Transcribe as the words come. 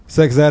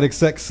Sex addict,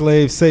 sex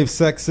slave, safe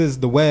sex is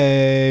the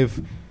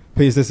wave.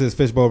 Peace, this is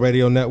Fishbowl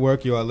Radio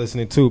Network. You are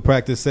listening to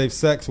Practice Safe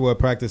Sex, where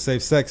practice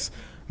safe sex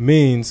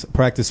means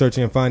practice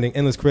searching and finding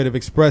endless creative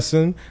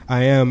expression.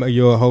 I am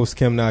your host,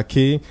 Kim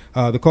Naki.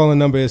 The calling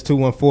number is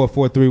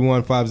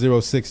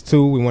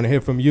 214-431-5062. We want to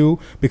hear from you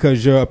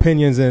because your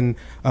opinions and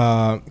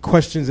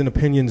questions and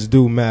opinions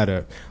do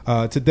matter.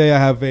 Today I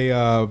have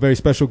a very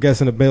special guest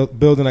in the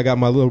building. I got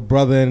my little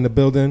brother in the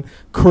building.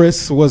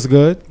 Chris, what's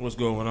good? What's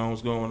going on?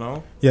 What's going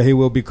on? Yeah, he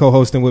will be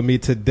co-hosting with me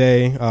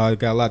today.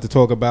 Got a lot to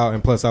talk about,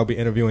 and plus I'll be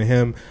interviewing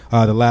him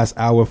the last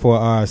hour for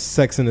our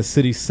Sex in the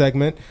City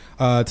segment.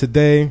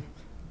 Today,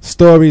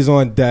 stories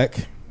on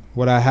deck.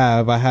 What I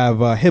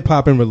have Hip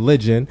Hop and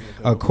Religion,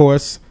 a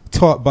course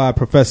taught by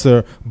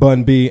Professor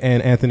Bun B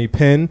and Anthony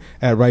Penn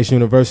at Rice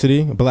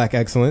University, Black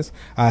Excellence.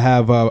 I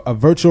have a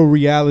virtual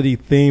reality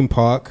theme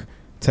park,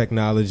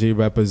 technology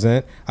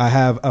represent. I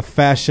have a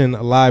fashion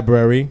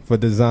library for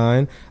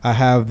design. I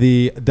have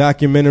the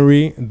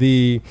documentary,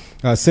 The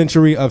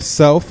Century of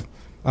Self.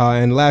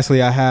 And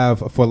lastly, I have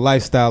for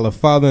lifestyle a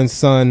father and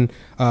son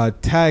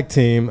tag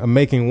team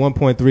making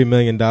 $1.3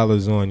 million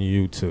on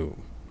YouTube.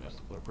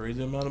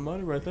 Crazy amount of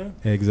money right there.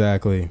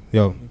 Exactly.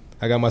 Yo,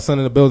 I got my son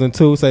in the building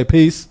too. Say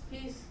peace.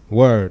 Peace.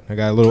 Word. I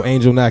got a little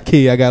Angel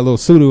Naki. I got a little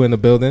Sudu in the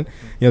building. You know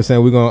what I'm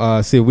saying? We're going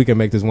to see if we can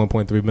make this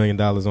 $1.3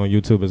 million on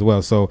YouTube as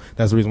well. So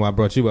that's the reason why I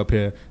brought you up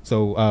here.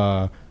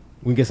 So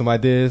we can get some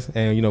ideas,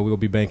 and, you know, we'll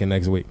be banking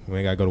next week. We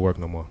ain't got to go to work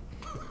no more.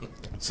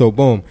 So,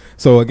 boom.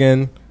 So,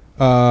 again,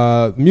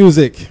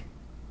 music.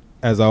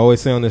 As I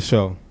always say on this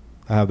show,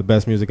 I have the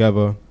best music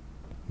ever.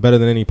 Better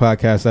than any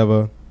podcast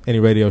ever. Any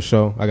radio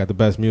show. I got the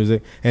best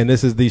music. And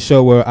this is the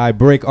show where I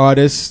break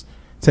artists,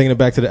 taking it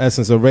back to the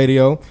essence of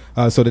radio.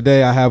 So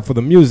today I have for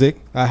the music,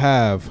 I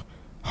have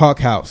Hawk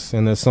House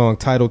and their song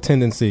titled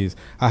Tendencies.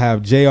 I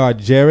have J.R.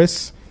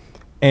 Jarris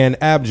and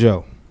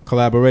Abjo,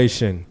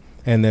 collaboration,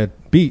 and their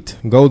beat,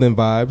 Golden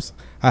Vibes.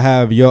 I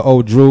have Your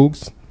Old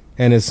Droogs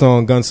and his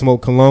song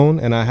Gunsmoke Cologne.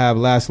 And I have,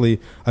 lastly,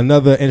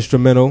 another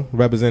instrumental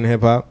representing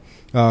hip-hop,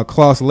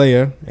 Klaus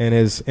Layer and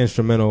his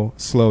instrumental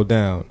Slow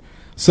Down.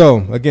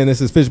 So, again,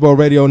 this is Fishbowl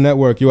Radio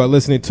Network. You are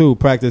listening to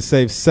Practice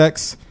Safe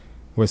Sex,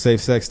 where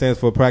safe sex stands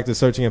for practice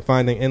searching and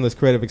finding endless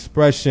creative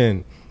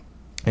expression.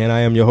 And I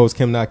am your host,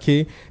 Kim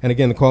Naki. And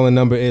again, the calling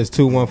number is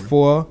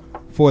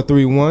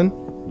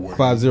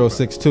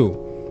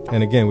 214-431-5062.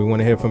 And again, we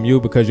want to hear from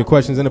you because your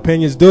questions and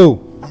opinions do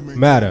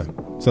matter.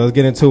 So let's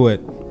get into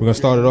it. We're going to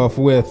start it off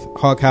with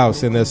Hawk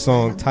House and their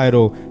song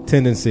titled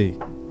Tendency.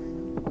 Yeah.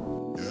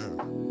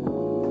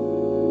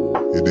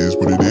 It is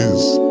what it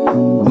is.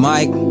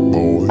 Mike.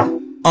 Boy.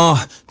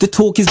 The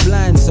talk is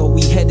blind, so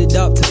we headed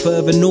up to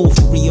further north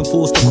to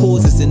reinforce the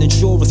causes and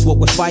ensure us what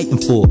we're fighting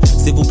for.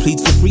 Civil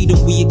pleads for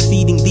freedom, we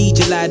exceeding the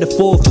July the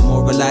 4th.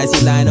 Demoralize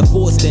your line of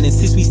force, then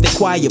insist we stay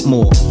quiet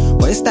more.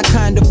 But it's that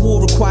kind of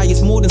war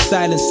requires more than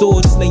silent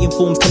swords. Laying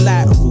forms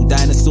collateral,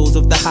 dinosaurs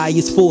of the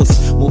highest force.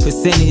 More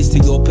percentage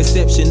to your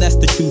perception, that's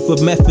the truth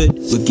of method.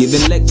 We're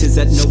giving lectures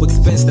at no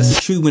expense, that's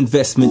a true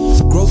investment.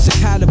 Growth to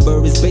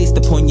caliber is based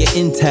upon your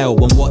intel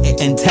and what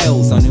it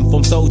entails.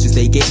 Uninformed soldiers,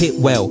 they get hit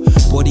well.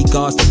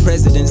 Bodyguards the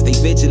presidents, they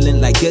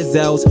vigilant like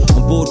gazelles,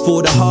 on board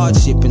for the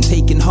hardship and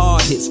taking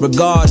hard hits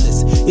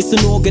regardless. It's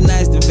an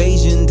organized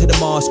invasion to the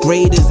masked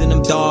raiders and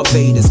them Darth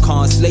Vaders.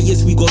 Can't slay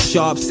us, we got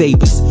sharp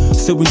sabers.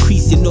 So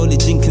increase your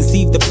knowledge and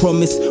conceive the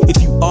promise.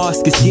 If you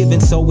ask, it's given,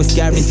 so it's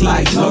guaranteed. It's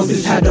like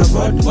Moses had a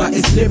rod, but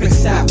it's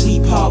lyrics that we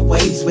part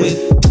ways with.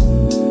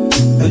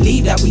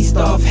 Believe that we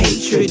starve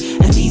hatred,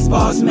 and these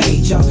bars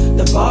major.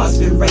 The bar's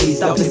been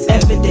raised up, it's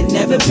evident.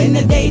 Never been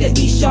a day that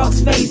these sharks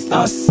faced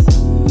us.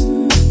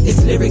 It's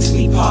lyrics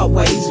we part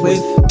ways with.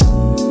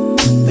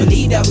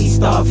 Believe that we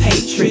starve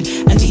hatred,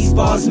 and these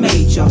bars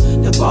major.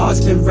 The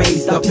bar's been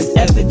raised up, it's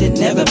evident.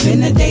 Never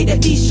been a day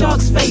that these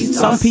sharks faced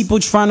us. Some people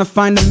trying to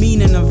find the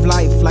meaning of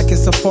life like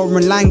it's a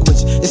foreign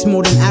language. It's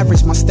more than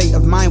average, my state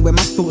of mind where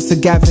my thoughts are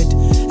gathered.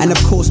 And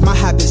of course my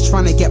habits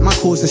trying to get my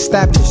cause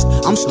established.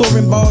 I'm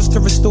storing bars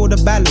to restore the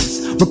balance.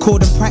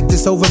 Record and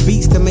practice over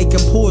beats to make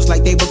them pause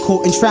like they were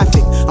caught in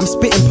traffic. I'm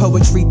spitting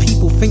poetry,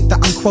 people think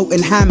that I'm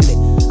quoting Hamlet.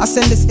 I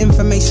send this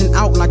information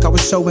out like I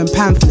was showing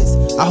pamphlets.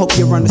 I hope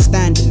you're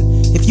understanding.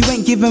 If you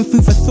ain't giving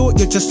food for thought,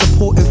 you're just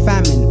supporting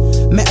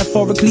famine.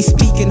 Metaphorically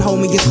speaking,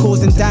 homie, it's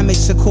causing damage.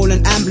 So call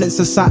an ambulance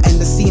or something,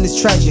 the scene is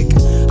tragic.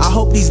 I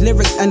hope these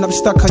lyrics end up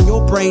stuck on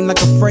your brain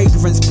like a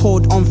fragrance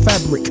poured on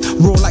fabric.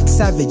 Raw like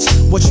savage,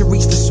 watch it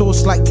reach the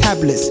source like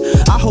tablets.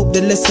 I hope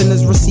the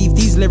listeners receive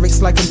these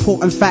lyrics like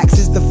important facts.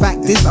 Is the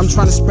fact is, I'm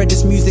trying to spread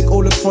this music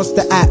all across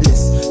the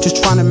atlas.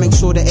 Just trying to make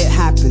sure that it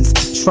happens.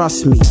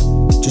 Trust me,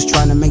 just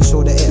trying to make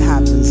sure that it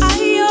happens.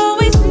 I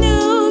always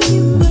knew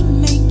you would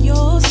make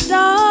your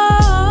start.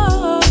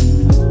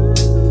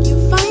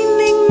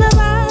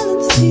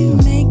 To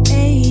make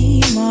a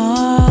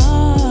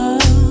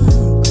mark,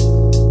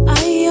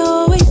 I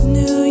always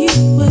knew you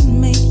would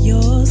make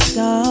your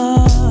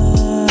start.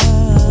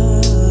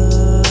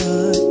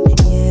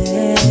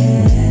 Yeah,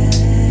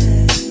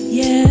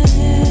 yeah,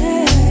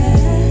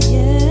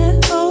 yeah.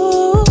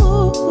 Oh,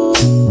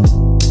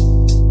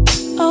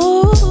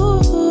 oh.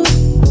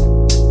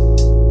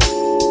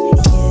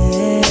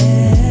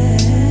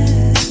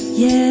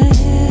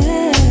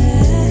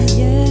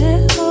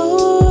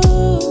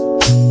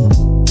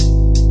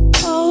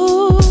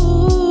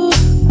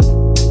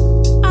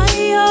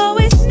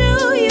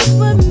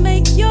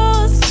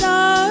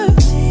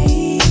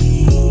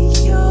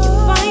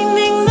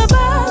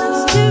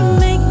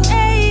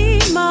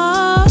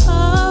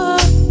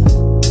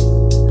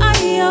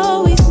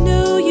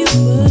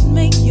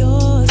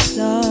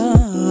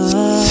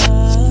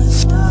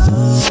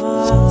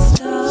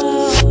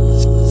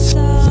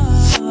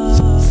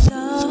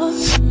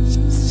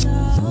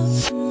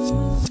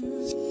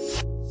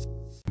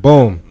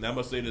 Boom. Now I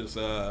must say this.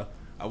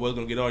 I was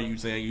gonna get on you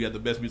saying you had the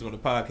best music on the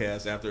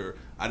podcast after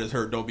I just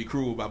heard "Don't Be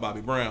Cruel" by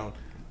Bobby Brown.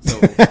 So,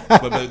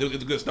 but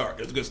it's a good start.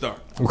 It's a good start.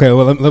 Okay,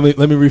 well let me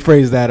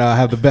rephrase that. I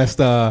have the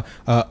best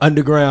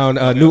underground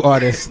new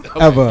artist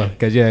ever.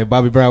 Because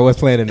Bobby Brown was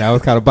playing it. And I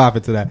was kind of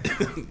bopping to that.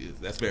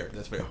 That's fair.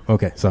 That's fair.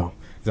 Okay, so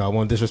I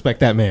won't disrespect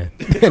that man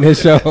in his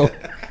show.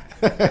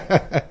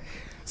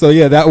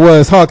 So that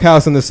was Hawk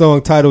House and the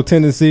song titled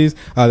Tendencies.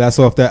 That's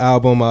off their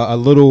album A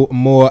Little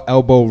More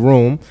Elbow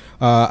Room.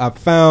 I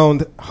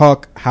found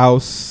Hawk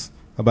House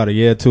about a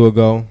year or two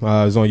ago.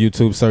 I was on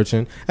YouTube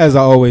searching, as I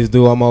always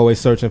do. I'm always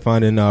searching,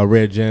 finding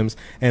rare gems.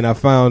 And I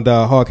found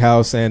Hawk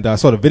House, and I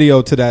saw the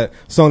video to that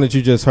song that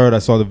you just heard. I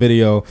saw the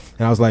video,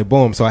 and I was like,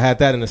 boom. So I had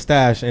that in the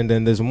stash, and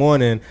then this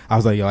morning, I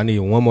was like, yo, I need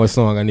one more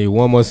song. I need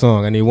one more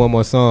song. I need one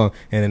more song.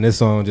 And then this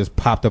song just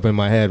popped up in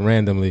my head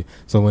randomly.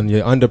 So when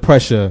you're under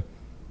pressure,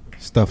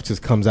 stuff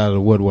just comes out of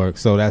the woodwork.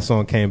 So that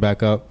song came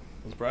back up.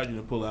 I'm surprised you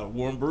didn't pull out a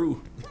Warm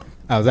Brew.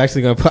 I was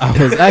actually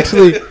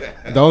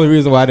the only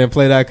reason why I didn't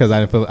play that because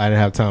I didn't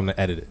have time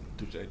to edit it.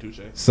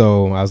 Touche.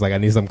 So I was like, I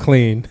need something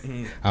clean.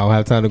 Mm-hmm. I don't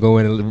have time to go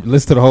in and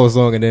listen to the whole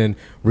song and then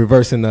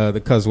reversing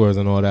the cuss words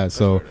and all that. That's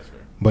fair.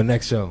 But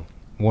next show,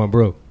 Warm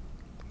Brew,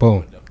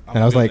 boom. And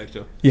I was like,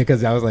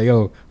 because I was like,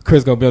 yo,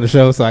 Chris gonna be on the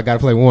show, so I gotta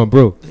play Warm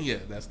Brew. Yeah,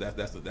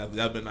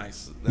 that'd been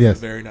nice. That's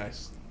very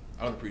nice.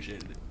 I would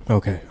appreciate it.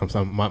 Okay, I'm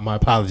sorry. My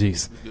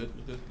apologies. Good.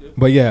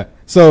 But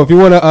so if you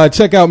want to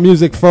check out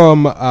music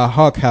from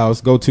Hawk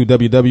House, go to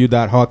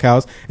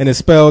www.hawkhouse, and it's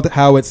spelled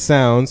how it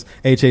sounds,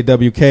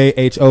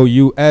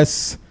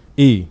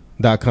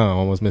 HAWKHOUSE.com.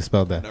 Almost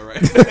misspelled that. All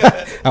right.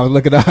 I was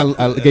looking.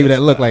 I gave you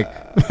that look like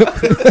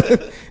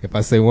if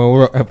I say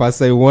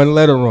one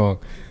letter wrong.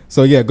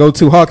 So go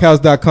to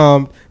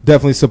hawkhouse.com.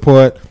 Definitely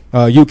support.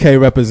 UK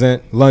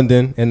represent,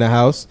 London in the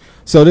house.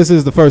 So this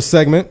is the first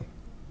segment.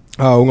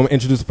 We're going to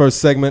introduce the first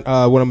segment. What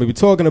I'm going to be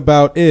talking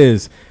about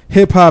is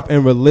hip-hop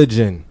and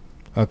religion,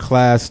 a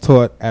class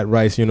taught at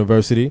Rice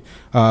University.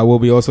 We'll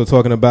be also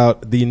talking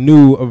about the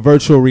new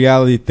virtual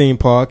reality theme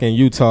park in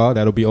Utah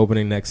that'll be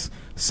opening next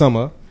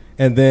summer.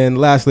 And then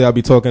lastly, I'll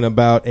be talking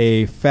about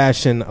a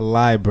fashion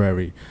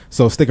library.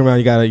 So stick around.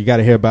 You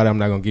gotta hear about it. I'm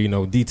not going to give you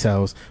no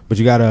details, but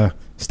you got to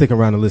stick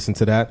around and listen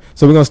to that.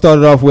 So we're going to start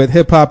it off with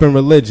hip-hop and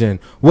religion.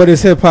 What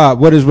is hip-hop?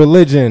 What is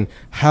religion?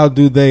 How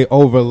do they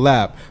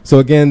overlap? So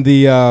again,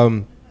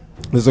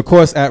 there's a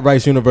course at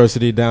Rice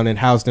University down in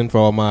Houston for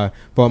all my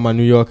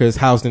New Yorkers,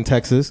 Houston,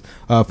 Texas.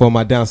 For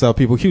my down south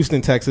people,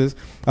 Houston, Texas.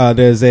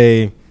 There's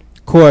a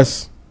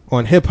course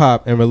on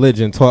hip-hop and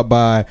religion taught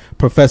by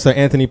Professor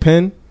Anthony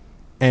Penn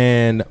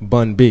and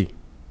Bun B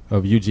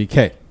of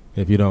UGK,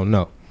 if you don't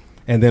know.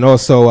 And then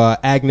also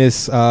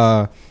Agnes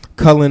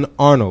Cullen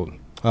Arnold.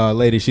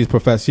 Lady, she's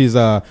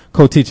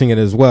co-teaching it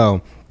as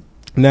well.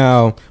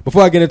 Now,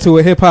 before I get into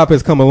it, hip-hop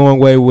has come a long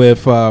way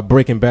with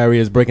breaking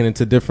barriers, breaking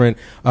into different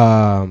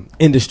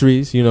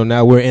industries.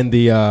 Now we're in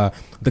the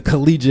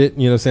collegiate,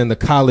 the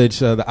college,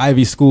 the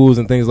Ivy schools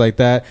and things like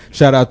that.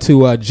 Shout out to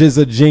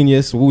Jizza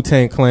Genius,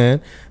 Wu-Tang Clan,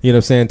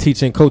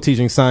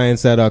 co-teaching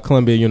science at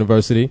Columbia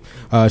University.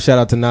 Shout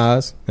out to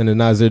Nas and the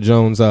Nasir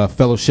Jones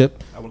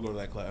Fellowship. I want to go to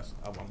that class.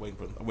 I'm waiting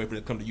for it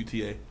to come to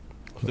UTA.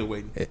 Still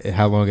waiting.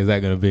 How long is that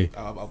going to be?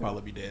 I'll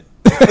probably be dead.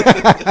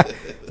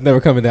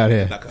 Never coming down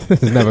here.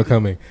 It's never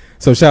coming.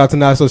 So shout out to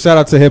Nas. So shout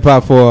out to hip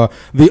hop for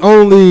the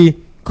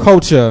only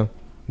culture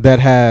that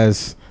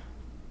has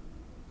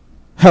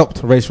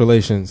helped race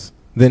relations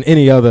than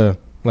any other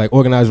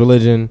organized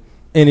religion,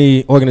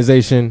 any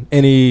organization,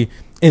 any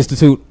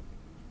institute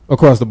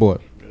across the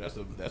board.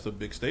 That's a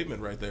big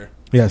statement right there.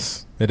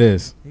 Yes, it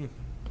is.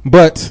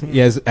 But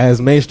as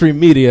mainstream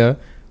media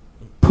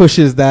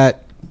pushes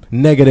that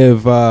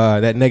negative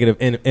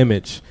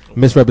image,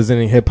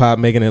 misrepresenting hip hop,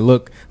 making it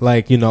look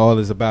like all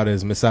it's about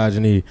is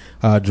misogyny,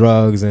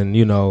 drugs, and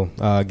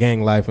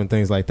gang life and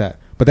things like that.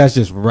 But that's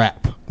just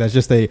rap. That's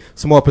just a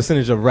small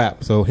percentage of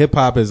rap. So hip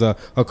hop is a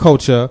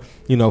culture,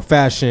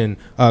 fashion,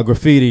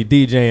 graffiti,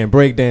 DJing,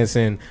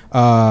 breakdancing.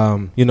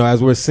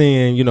 As we're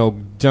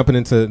seeing, jumping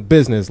into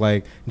business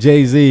like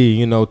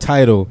Jay-Z,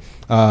 Tidal,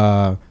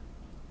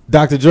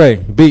 Dr. Dre,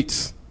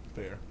 Beats,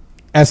 Fair.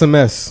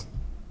 SMS,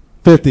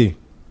 50.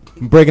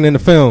 Breaking into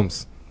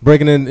films,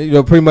 breaking in,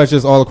 pretty much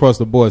just all across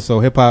the board.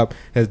 So hip hop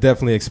has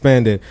definitely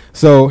expanded.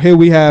 So here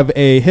we have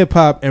a hip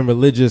hop and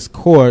religion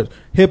course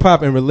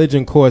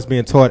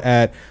being taught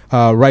at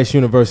Rice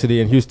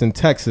University in Houston,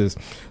 Texas.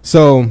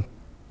 So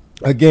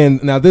again,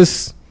 now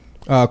this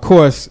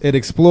course, it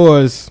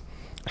explores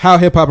how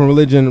hip hop and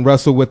religion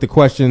wrestle with the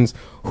questions: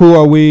 who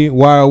are we,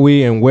 why are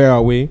we, and where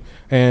are we?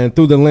 And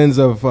through the lens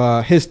of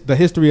the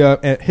history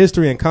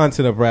and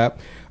content of rap,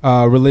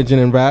 religion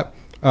and rap.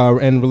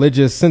 And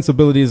religious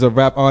sensibilities of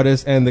rap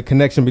artists and the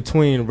connection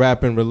between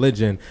rap and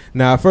religion.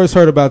 Now, I first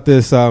heard about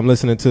this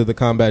listening to the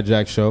Combat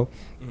Jack Show.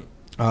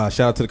 Shout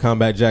out to the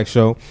Combat Jack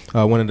Show,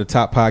 one of the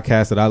top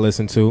podcasts that I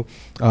listen to.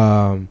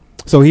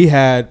 So he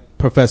had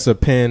Professor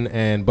Penn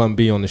and Bun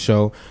B on the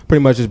show,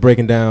 pretty much just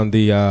breaking down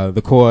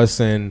the course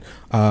and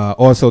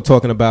also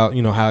talking about,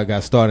 you know, how it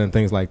got started and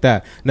things like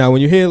that. Now,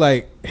 when you hear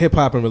like hip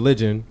hop and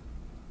religion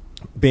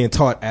being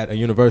taught at a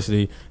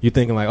university, you're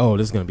thinking like, oh,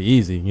 this is going to be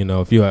easy, you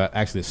know, if you're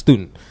actually a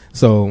student.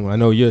 So I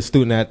know you're a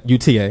student at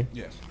UTA.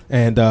 Yes.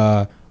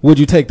 And would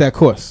you take that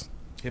course?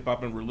 Hip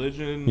hop and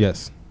religion?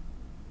 Yes.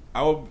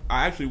 I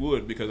actually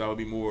would, because I would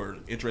be more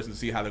interested to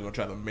see how they're going to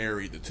try to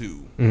marry the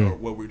two, or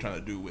what we're trying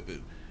to do with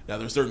it. Now,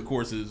 there's certain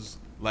courses,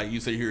 like you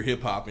say here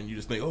hip hop, and you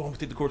just think, oh, I'm going to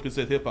take the course because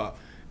it says hip hop.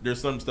 There's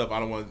some stuff I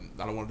don't want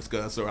to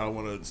discuss or I don't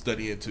want to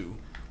study into.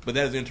 But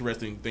that is an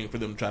interesting thing for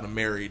them to try to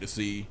marry to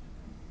see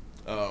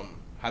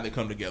how they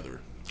come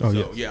together. Oh, so,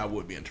 yes. yeah, I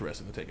would be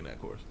interested in taking that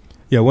course.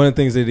 Yeah, one of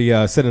the things that he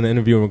said in the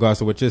interview in regards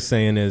to what you're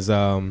saying is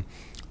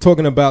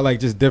talking about like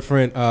just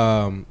different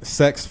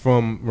sects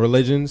from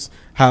religions,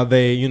 how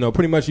they, you know,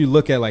 pretty much you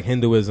look at like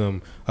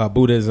Hinduism,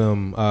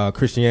 Buddhism,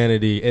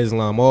 Christianity,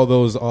 Islam, all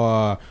those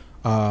are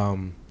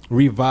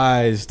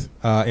revised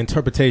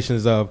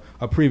interpretations of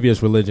a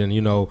previous religion.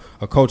 You know,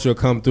 a culture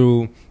come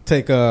through,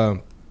 take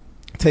a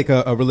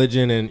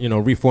religion and, you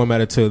know,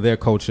 reformat it to their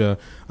culture,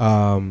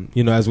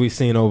 you know, as we've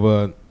seen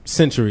over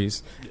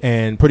centuries,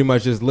 and pretty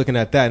much just looking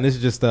at that. And this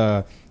is just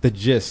the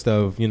gist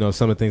of, you know,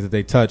 some of the things that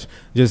they touch,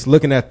 just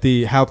looking at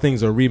how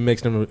things are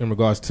remixed in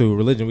regards to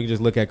religion. We can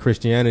just look at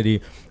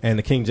Christianity and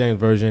the King James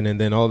version and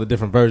then all the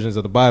different versions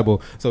of the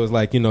Bible. So it's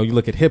like, you know, you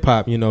look at hip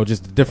hop, you know,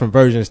 just the different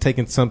versions,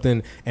 taking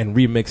something and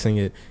remixing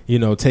it, you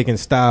know, taking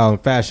style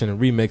and fashion and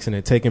remixing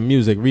it, taking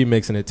music,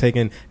 remixing it,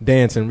 taking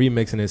dance and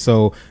remixing it.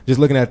 So just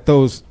looking at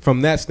those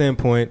from that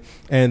standpoint,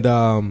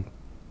 and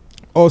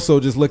also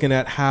just looking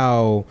at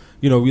how,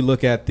 you know, we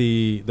look at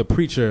the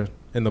preacher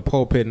in the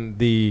pulpit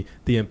and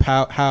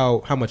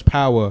how much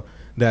power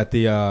that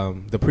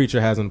the preacher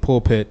has in the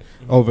pulpit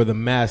over the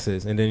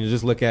masses, and then you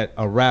just look at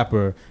a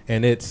rapper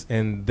and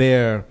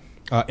their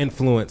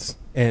influence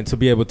and to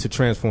be able to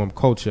transform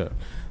culture.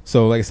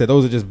 So like I said,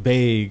 those are just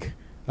vague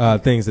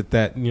things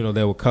that you know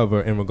they will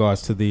cover in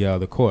regards to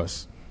the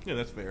course. Yeah,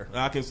 that's fair.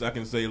 I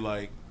can say,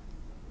 like,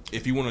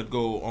 if you want to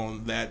go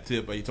on that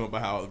tip, are you talking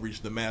about how it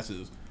reached the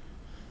masses?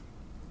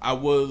 I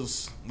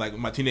was, like, in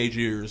my teenage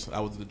years,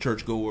 I was a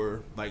church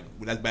goer. Like,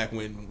 that's back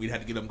when we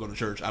had to get up and go to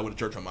church. I went to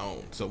church on my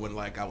own. So when,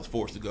 like, I was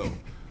forced to go.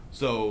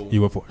 So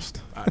You were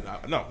forced.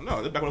 No,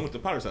 that's back when I went to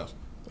Potter's house.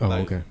 Oh,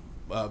 like, okay.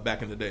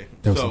 Back in the day.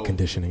 There was some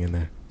conditioning in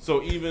there.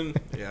 So even,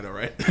 yeah, I know,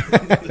 right?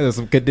 There was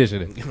some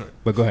conditioning.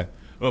 But go ahead.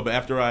 Well, but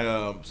after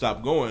I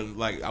stopped going,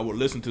 like, I would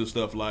listen to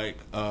stuff like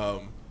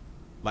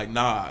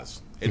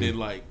Nas, and then,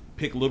 like,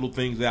 pick little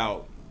things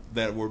out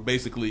that were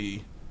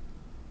basically,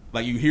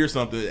 like, you hear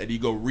something and you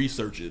go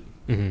research it.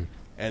 Mm-hmm.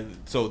 And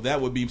so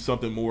that would be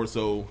something more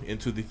so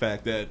into the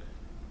fact that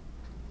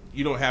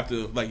you don't have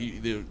to, like,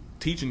 they're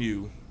teaching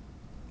you,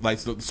 like,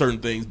 certain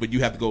things, but you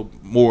have to go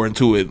more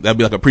into it. That'd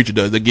be like a preacher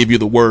does. They give you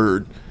the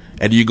word,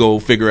 and you go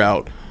figure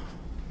out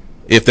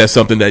if that's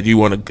something that you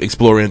want to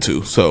explore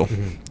into. So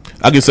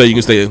I can say, you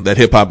can say that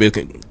hip-hop is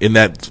in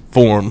that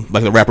form,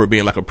 like a rapper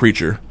being like a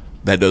preacher,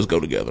 that does go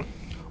together.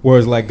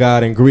 Words like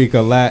God in Greek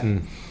or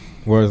Latin.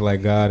 Words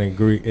like God in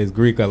Greek is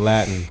Greek or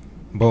Latin.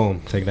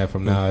 Boom. Take that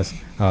from Nas.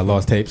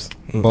 Lost Tapes.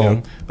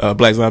 Boom. Yeah.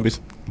 Black Zombies.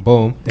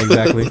 Boom.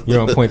 Exactly.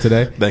 You're on point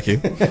today. Thank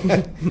you.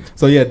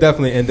 So yeah,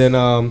 definitely. And then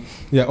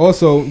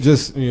also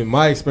just, you know,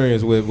 my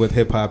experience with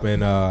hip hop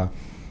and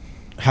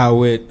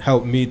how it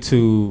helped me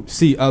to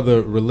see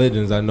other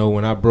religions. I know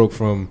when I broke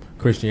from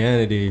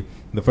Christianity,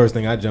 the first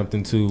thing I jumped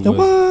into was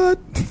what?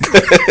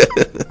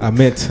 I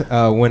meant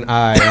when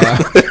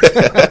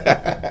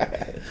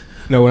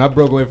when I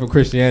broke away from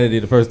Christianity,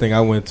 the first thing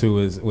I went to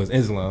was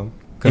Islam.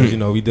 Because, you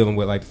know, we dealing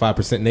with, like,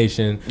 5%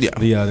 Nation,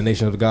 the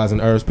nation of the gods and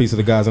earths, piece of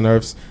the gods and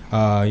earths.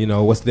 You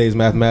know, what's today's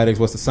mathematics?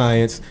 What's the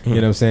science? You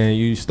know what I'm saying?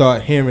 You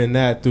start hearing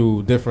that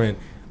through different,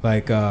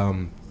 like,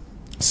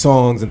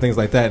 songs and things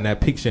like that, and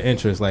that piques your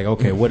interest. Like,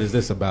 okay, what is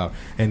this about?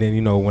 And then,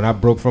 you know, when I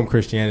broke from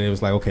Christianity, it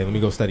was like, okay, let me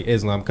go study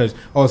Islam. Because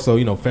also,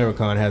 you know,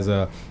 Farrakhan has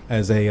a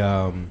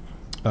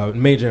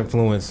major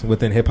influence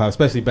within hip hop,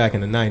 especially back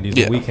in the 90s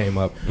when we came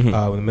up with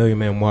the Million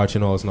Man March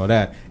and all this and all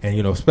that. And,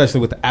 you know,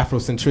 especially with the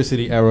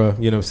Afrocentricity era,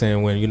 you know what I'm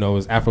saying, when, you know, it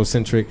was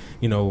Afrocentric,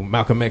 you know,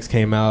 Malcolm X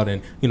came out,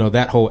 and, you know,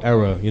 that whole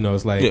era, you know,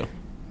 it's like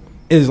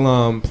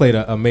Islam played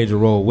a major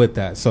role with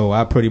that. So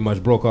I pretty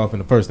much broke off, and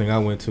the first thing I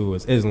went to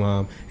was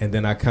Islam, and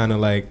then I kind of,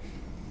 like,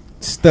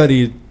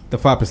 studied the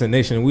 5%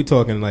 Nation, and we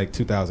talking like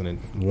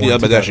 2001. Yeah,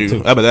 but that's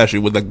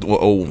you. With like,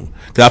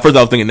 because at first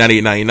I was thinking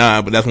 98,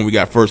 99, but that's when we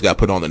got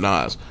put on the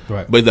Nas.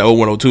 Right. But that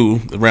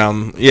 0102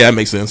 around, yeah, that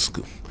makes sense.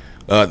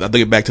 I think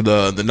it back to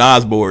the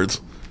Nas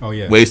boards. Oh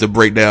yeah. Ways to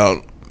break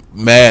down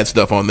mad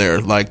stuff on there,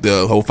 like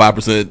the whole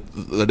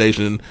 5%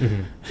 Nation.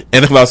 And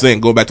that's what I was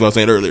saying. Go back to what I was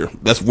saying earlier.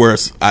 That's where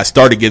I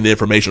started getting the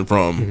information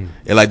from,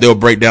 and like they'll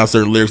break down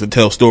certain lyrics and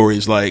tell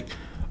stories like.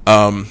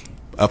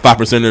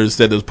 5%ers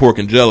said there's pork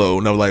and jello,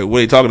 and I was like, what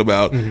are you talking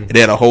about? And they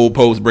had a whole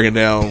post breaking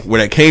down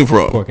where that came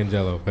from. Pork and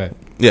jello, right.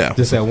 Yeah.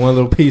 Just that one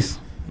little piece.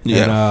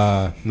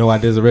 Yeah. And No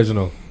Ideas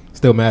Original.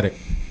 Stillmatic.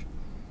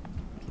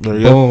 There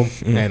you Boom. go.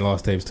 And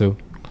Lost Tapes too.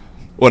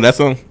 What, that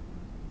song?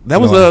 That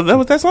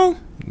was that song?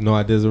 No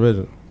Ideas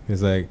original.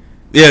 It's like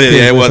Yeah,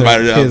 it was.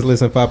 Kids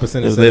listen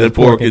 5% instead of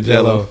pork and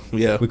jello.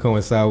 Yeah, we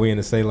coincide. We in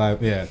the same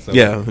life. Yeah, so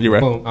yeah, you're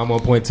right. Boom, I'm on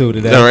point 2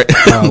 today. All right,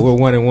 we're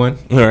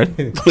 1-1. All right,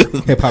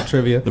 hip hop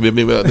trivia.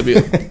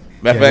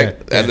 Matter of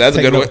fact, that's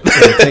a good one.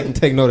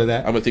 Take note of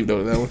that. I'm gonna take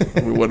note of that one.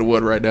 We're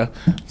 1-1 right now.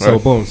 So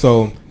boom.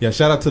 So yeah,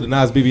 shout out to the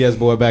Nas BBS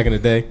boy back in the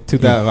day.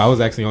 2000. I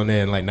was actually on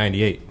there in like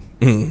 '98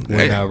 when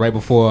right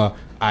before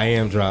I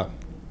Am dropped.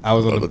 I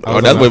was on the.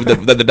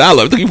 The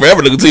dial-up. It took you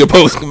forever to go to your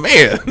post,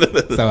 man.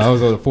 So I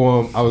was on the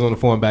forum. I was on the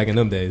forum back in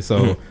them days.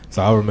 So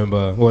I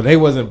remember. Well, they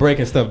wasn't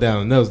breaking stuff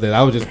down in those days.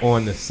 I was just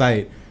on the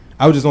site.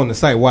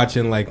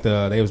 Watching like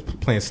they was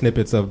playing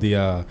snippets of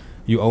the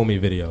 "You Owe Me"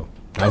 video.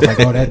 I was like,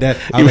 oh, that.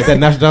 I was like, that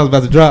National John's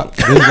about to drop.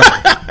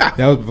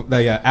 That was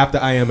like after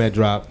I Am had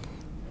dropped,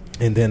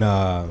 and then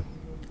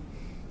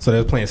so they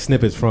was playing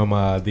snippets from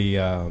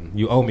the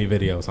 "You Owe Me"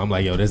 video. So I'm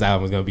like, yo, this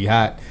album's gonna be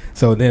hot.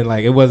 So then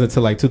like it wasn't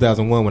until like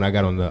 2001 when I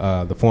got on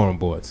the forum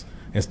boards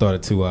and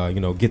started to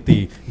get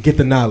the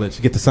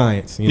knowledge, get the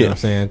science. You know what I'm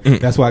saying?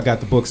 That's why I got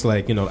the books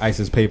like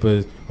ISIS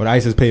Papers,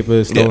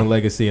 Stolen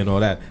Legacy, and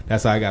all that.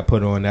 That's how I got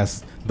put on.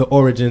 That's the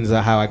origins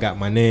of how I got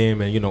my name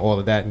and all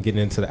of that, and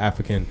getting into the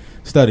African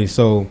studies.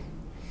 So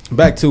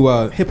back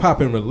to hip hop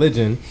and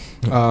religion.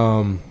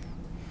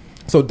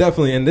 So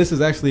definitely, and this is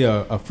actually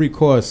a free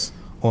course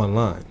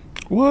online.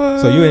 What?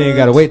 So you ain't even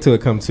got to wait till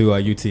it comes to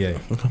UTA.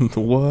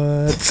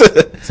 What?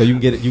 So you can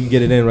get it. You can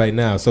get it in right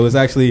now. So it's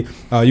actually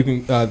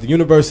the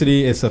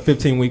university. It's a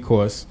 15-week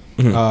course,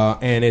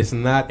 and it's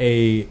not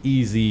a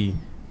easy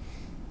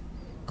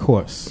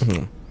course.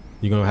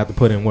 You're gonna have to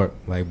put in work.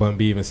 Like Bun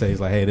B even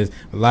says, like, hey, there's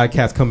a lot of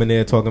cats coming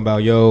there talking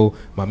about, yo,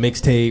 my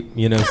mixtape.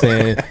 You know what I'm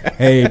saying?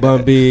 Hey,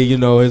 Bun B,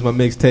 here's my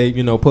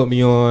mixtape. Put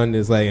me on.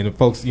 It's like, and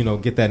folks,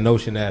 get that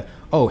notion that,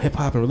 oh, hip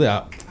hop and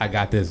religion, I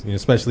got this.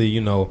 Especially,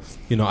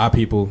 our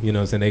people. You know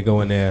what I'm saying? They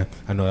go in there.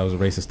 I know that was a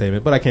racist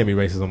statement, but I can't be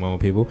racist on my own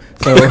people.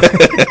 So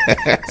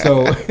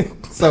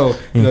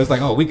it's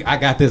like, oh, I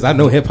got this. I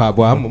know hip hop.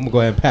 Boy, I'm gonna go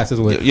ahead and pass this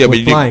with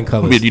flying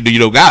colors. You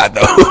know God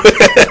though.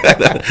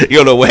 You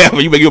don't know what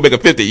happened. You make a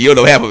 50. You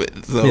don't know half of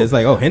it. So. Yeah, it's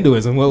like, oh,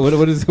 Hinduism.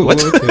 What is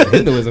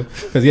Hinduism?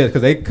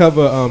 Because they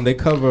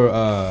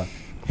cover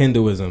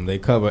Hinduism. He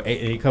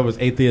covers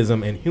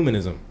atheism and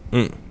humanism.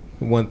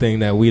 One thing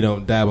that we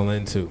don't dabble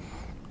into.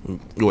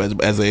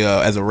 As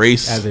a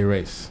race. As a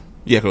race.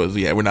 Yeah, because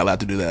we're not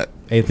allowed to do that.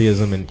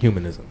 Atheism and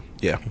humanism.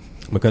 Yeah.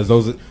 Because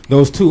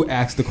those two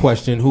ask the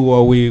question, who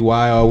are we,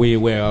 why are we,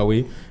 where are we?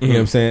 You know what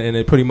I'm saying? And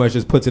it pretty much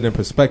just puts it in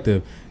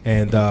perspective.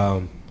 And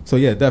so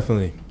yeah,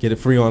 definitely get it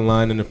free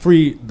online. And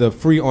the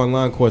free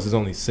online course is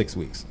only 6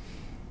 weeks.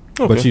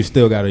 Okay. But you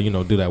still got to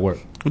do that work.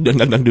 I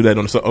can do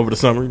that over the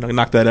summer.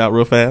 Knock that out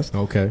real fast.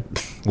 Okay,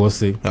 we'll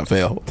see. I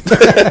fail.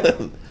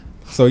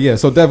 So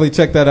definitely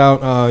check that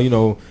out.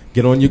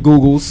 Get on your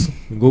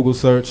Google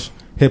search.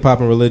 Hip Hop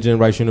and Religion,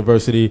 Rice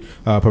University,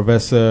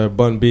 Professor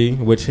Bun B,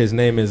 which his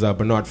name is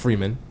Bernard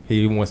Freeman.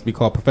 He wants to be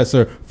called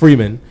Professor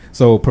Freeman.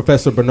 So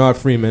Professor Bernard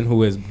Freeman,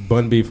 who is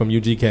Bun B from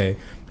UGK,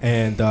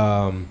 and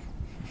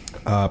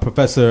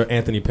Professor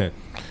Anthony Penn.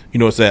 You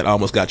know what's that? I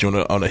almost got you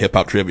on a hip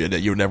hop trivia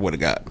that you never would have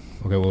got.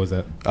 Okay, what was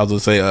that? I was going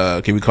to say,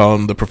 can we call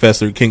him the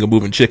Professor King of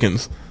Moving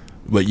Chickens?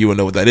 But you wouldn't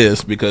know what that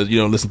is because you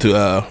don't listen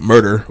to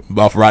Murder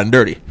off Rotten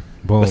Dirty.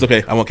 Boom. That's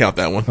okay. I won't count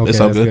that one. Okay,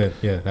 that's all good.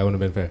 Yeah, that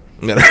wouldn't have been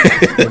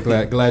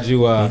fair. glad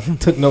you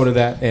took note of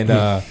that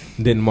and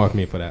didn't mark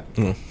me for that.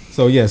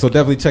 So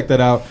definitely check that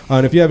out.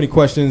 And if you have any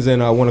questions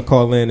and want to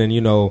call in and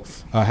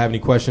have any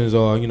questions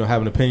or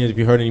have an opinion, if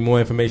you heard any more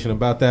information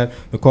about that,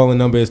 the calling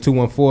number is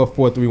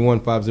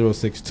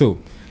 214-431-5062.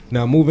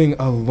 Now moving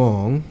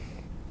along,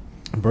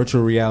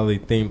 virtual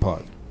reality theme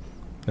park.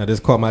 Now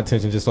this caught my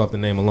attention just off the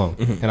name alone,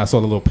 and I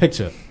saw the little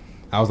picture.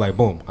 I was like,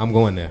 boom, I'm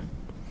going there.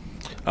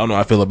 I don't know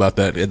how I feel about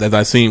that. As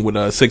I've seen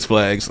with Six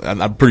Flags,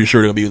 I'm pretty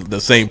sure it'll be the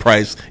same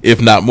price,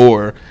 if not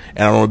more. And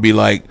I don't want to be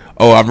like,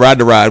 oh, I'm riding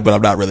the ride, but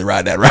I'm not really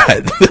riding that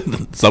ride.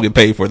 So I can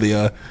pay for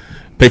the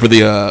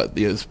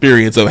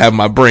experience of having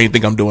my brain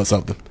think I'm doing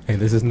something. Hey,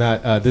 this is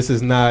not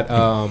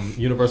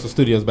Universal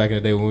Studios back in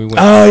the day when we went.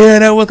 Oh yeah,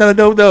 that was kind of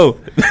dope though.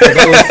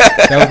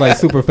 that was like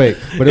super fake,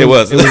 but it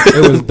was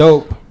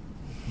dope.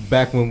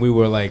 Back when we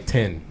were like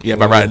 10. Yeah,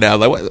 by right now,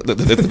 like what?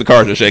 The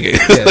cars are shaking.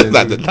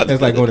 It's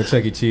like going to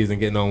Chuck E. Cheese and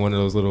getting on one of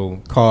those little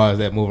cars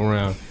that move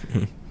around.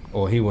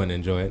 Or he wouldn't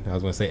enjoy it. I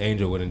was going to say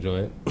Angel would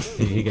enjoy it.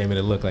 He gave me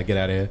the look like, get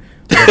out of here.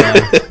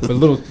 But the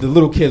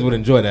little kids would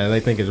enjoy that.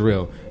 They think it's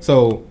real.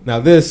 So now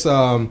this,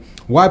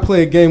 why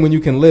play a game when you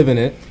can live in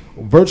it?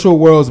 Virtual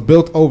worlds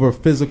built over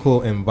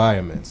physical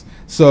environments.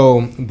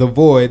 So The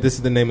Void, this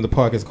is the name of the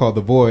park. It's called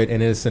The Void,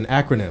 and it's an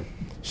acronym.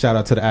 Shout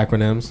out to the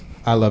acronyms.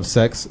 I love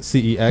sex,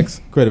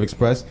 CEX, Creative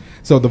Express.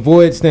 So The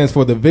Void stands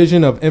for the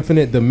Vision of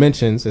Infinite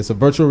Dimensions. It's a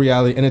virtual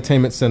reality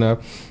entertainment center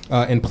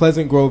in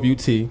Pleasant Grove,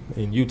 UT,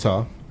 in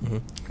Utah.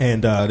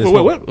 And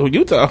what?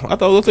 Utah? I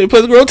thought it was in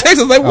Pleasant Grove,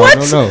 Texas. Like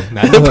what? No.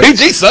 Not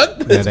PG, son.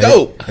 Let's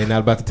go. They're not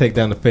about to take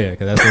down the fair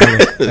because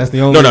that's the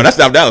only. No, that's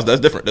South Dallas.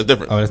 That's different.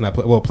 Oh, that's not.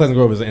 Well, Pleasant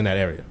Grove is in that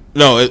area.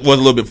 No, it was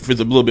a little bit. It's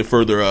a little bit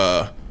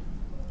further.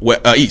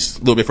 East, a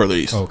little bit further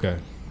east. Okay.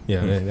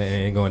 Yeah, they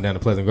ain't going down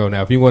to Pleasant Grove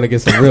now. If you want to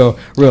get some real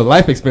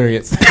life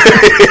experience,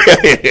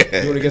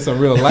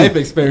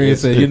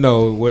 and you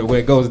know where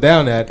it goes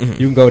down at, you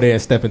can go there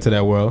and step into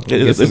that world.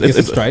 Get some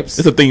stripes.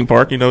 It's a theme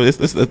park, you know. It's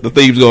the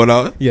themes going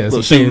on. Yeah,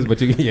 some themes, but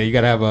you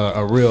got to have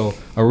a real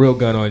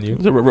gun on you.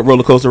 It's a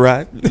roller coaster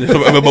ride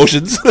of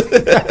emotions.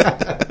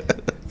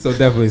 So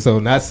definitely,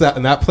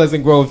 not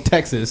Pleasant Grove,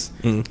 Texas,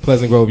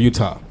 Pleasant Grove,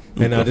 Utah,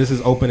 and this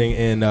is opening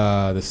in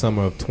the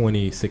summer of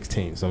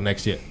 2016, so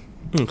next year.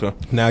 Okay.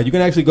 Now, you can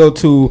actually go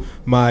to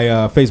my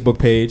Facebook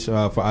page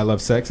for I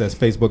Love Sex. That's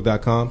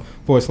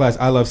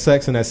facebook.com/I Love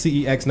Sex, and that's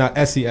CEX, not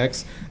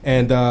SEX.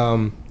 And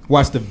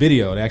watch the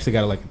video. They actually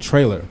got a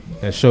trailer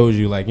that shows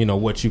you,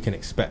 what you can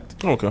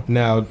expect. Okay.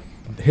 Now,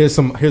 here's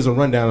a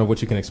rundown of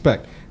what you can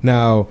expect.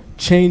 Now,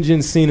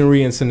 changing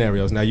scenery and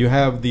scenarios. Now, you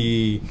have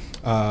the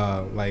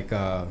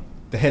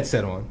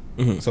headset on.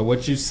 Mm-hmm. So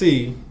what you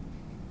see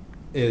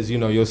is,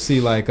 you'll see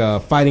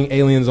fighting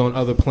aliens on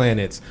other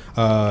planets,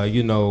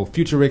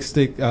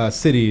 futuristic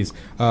cities,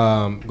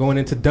 going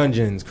into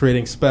dungeons,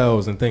 creating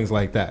spells and things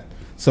like that.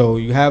 So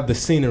you have the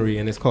scenery,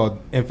 and it's called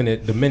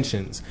Infinite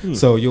Dimensions.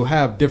 So you'll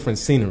have different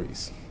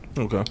sceneries.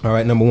 Okay. All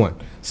right, number one.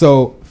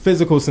 So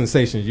physical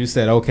sensations. You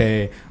said,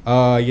 okay,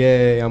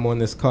 I'm on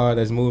this car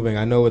that's moving.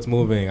 I know it's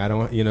moving. I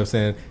don't, you know what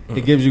I'm saying?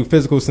 It gives you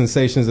physical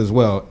sensations as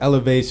well.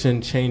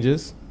 Elevation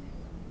changes.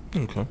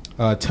 Okay.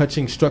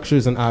 Touching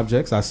structures and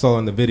objects. I saw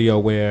in the video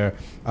where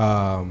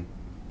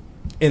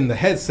in the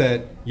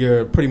headset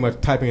you're pretty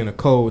much typing in a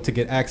code to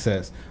get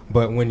access,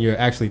 but when you're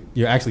actually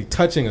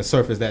touching a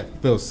surface that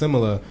feels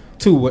similar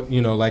to what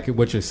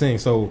what you're seeing.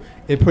 So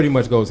it pretty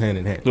much goes hand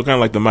in hand. So kind of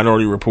like the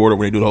Minority Reporter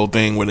when they do the whole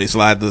thing where they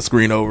slide the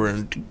screen over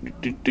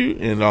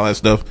and all that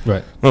stuff.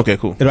 Right. Okay,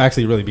 cool. It'll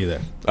actually really be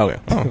there. Okay.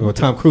 Oh. Well,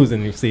 Tom Cruise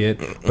didn't see it,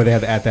 but they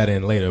had to add that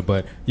in later.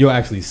 But you'll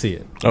actually see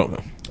it.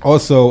 Okay.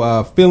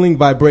 Also, feeling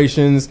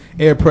vibrations,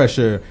 air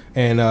pressure,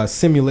 and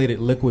simulated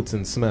liquids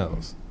and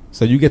smells.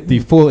 So you get the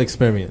full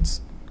experience.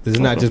 This is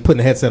not just putting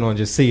the headset on,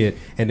 just see it,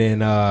 and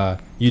then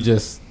you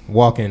just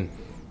walking.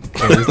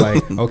 And it's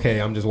like,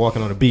 okay, I'm just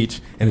walking on a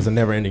beach, and it's a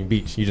never-ending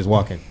beach. You're just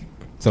walking.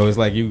 So it's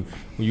like you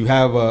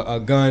have a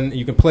gun.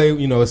 You can play,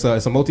 it's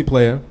a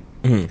multiplayer.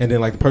 Mm-hmm. And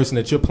then the person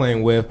that you're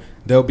playing with,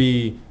 they'll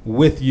be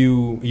with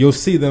you. You'll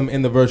see them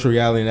in the virtual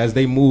reality, and as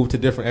they move to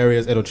different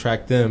areas, it'll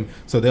track them.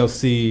 So you'll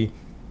see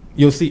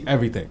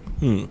everything.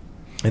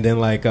 And then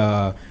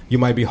you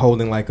might be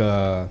holding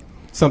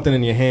something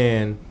in your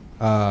hand,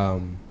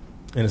 and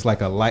it's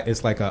like a light.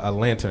 It's like a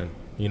lantern,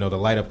 to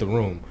light up the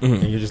room.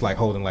 And you're just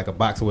holding a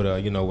box with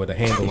a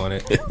handle on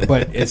it.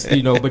 But it's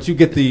but you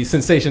get the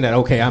sensation that,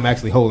 okay, I'm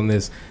actually holding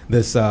this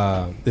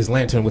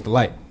lantern with the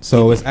light.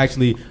 So it's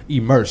actually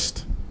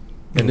immersed.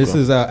 And this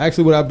is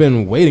actually what I've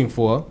been waiting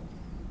for.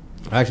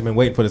 I've actually been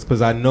waiting for this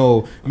because I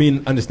know,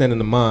 understanding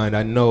the mind,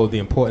 I know the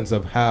importance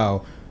of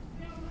how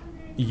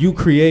you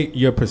create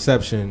your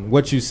perception.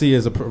 What you see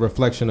is a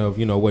reflection of,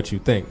 what you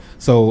think.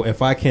 So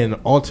if I can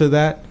alter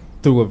that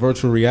through a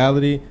virtual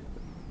reality,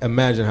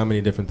 imagine how many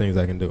different things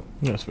I can do.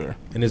 That's fair.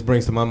 And this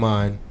brings to my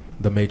mind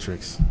the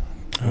Matrix.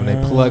 When they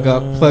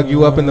plug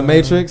you up in the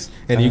Matrix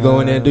and you go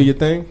in there and do your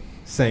thing,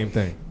 same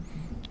thing.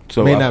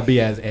 So may not be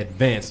as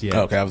advanced yet.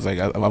 Okay, I was like,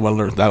 I want to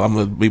learn. I'm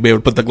going to be able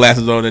to put the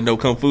glasses on and know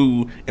Kung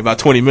Fu in about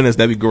 20 minutes.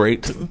 That'd be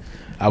great.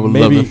 I would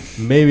love it.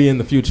 Maybe in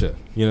the future.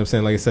 You know what I'm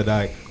saying? Like I said,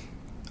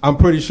 I'm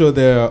pretty sure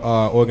there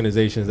are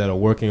organizations that are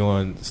working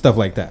on stuff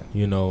like that.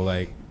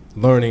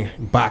 Learning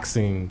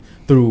boxing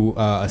through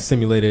a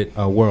simulated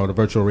world, a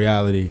virtual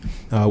reality,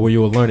 where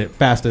you will learn it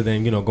faster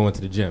than going to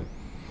the gym.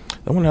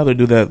 I wonder how they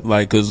do that.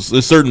 Because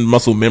there's certain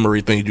muscle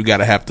memory things you got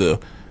to have to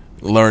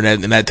learn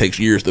that, and that takes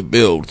years to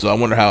build. So I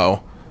wonder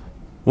how.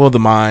 Well, the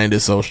mind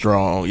is so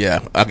strong.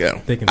 Yeah, I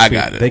got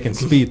it. They can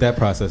speed that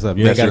process up.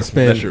 You ain't got to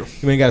spend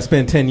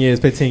 15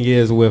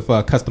 years with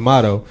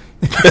Customato.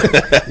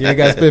 You ain't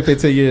got to spend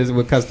 15 years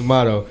with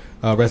Customato.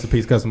 Rest in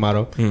peace,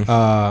 Customato.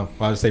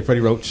 I'll just say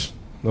Freddie Roach.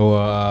 Or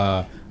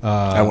I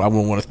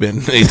wouldn't want to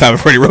spend any time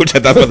with Freddie Roach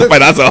after the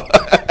fight I saw.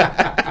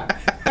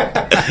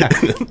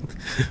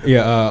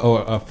 Yeah,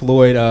 or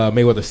Floyd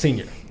Mayweather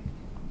Sr.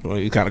 Well,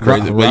 he's kind of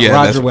crazy.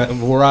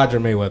 Roger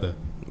Mayweather.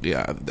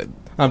 Yeah.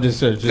 I'm just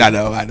sure. I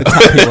know. Off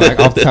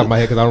the top of my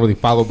head, because I don't really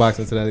follow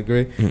boxing to that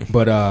degree.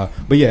 But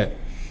yeah,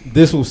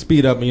 this will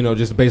speed up.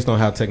 Just based on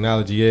how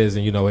technology is,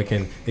 and it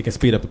can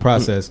speed up the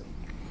process.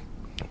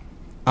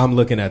 I'm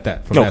looking at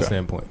that from that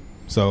standpoint.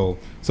 So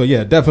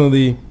yeah,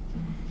 definitely.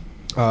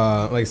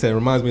 Like I said, it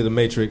reminds me of the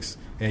Matrix,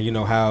 and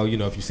how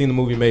if you've seen the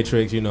movie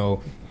Matrix,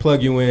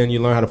 plug you in, you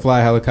learn how to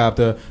fly a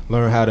helicopter,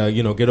 learn how to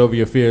get over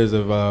your fears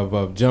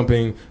of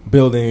jumping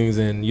buildings,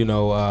 and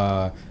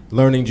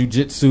learning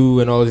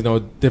jujitsu and all these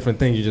different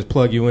things. You just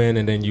plug you in,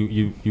 and then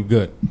you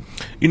good.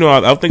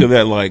 I'll think of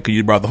that because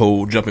you brought the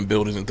whole jumping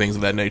buildings and things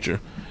of that nature.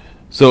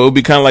 So it would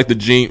be kind of like the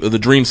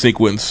dream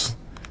sequence.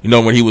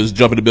 When he was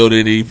jumping the building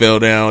and he fell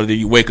down, and then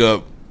you wake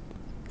up.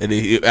 And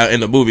in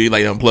the movie,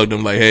 unplugged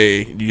him,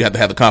 hey, you have to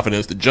have the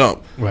confidence to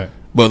jump. Right.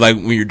 But like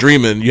when you're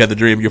dreaming, you have the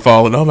dream, you're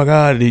falling. Oh my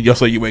god! And you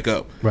wake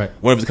up. Right.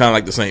 What if it's kind of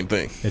like the same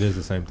thing? It is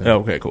the same thing. Oh,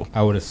 okay, cool.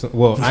 I would assume.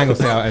 Well, I ain't gonna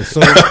say I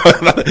assume.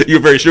 You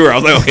were very sure. I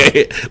was like,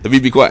 okay, let me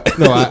be quiet.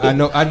 No,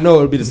 I know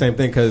it would be the same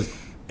thing because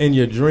in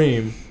your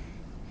dream,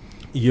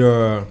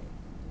 because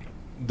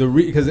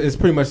it's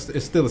pretty much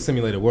it's still a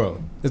simulated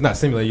world. It's not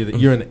simulated.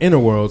 You're in the inner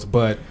worlds,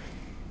 but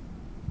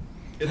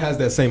it has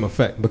that same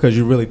effect because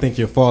you really think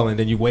you're falling,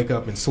 then you wake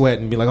up and sweat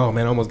and be like, "Oh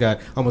man, I almost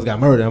got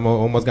murdered. I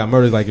almost got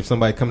murdered." Like if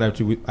somebody coming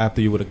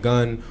after you with a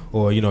gun,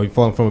 or you're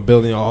falling from a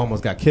building, or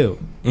almost got killed,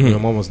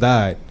 almost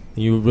died,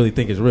 and you really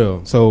think it's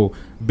real. So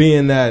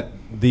being that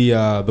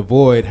the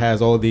void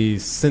has all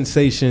these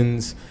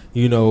sensations,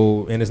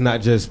 and it's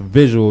not just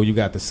visual. You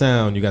got the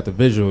sound, you got the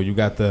visual, you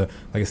got the,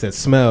 like I said,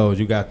 smells.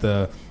 You got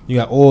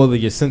all of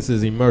your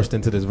senses immersed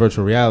into this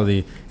virtual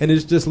reality, and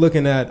it's just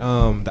looking at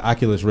the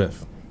Oculus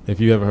Rift. If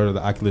you ever heard of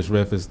the Oculus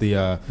Rift, it's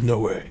the no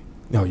way.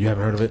 No, you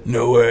haven't heard of it?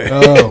 No way.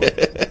 Oh,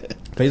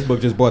 Facebook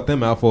just bought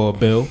them out for a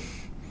bill.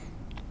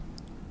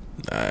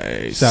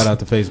 Nice. Shout out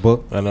to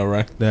Facebook. I know,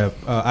 right? The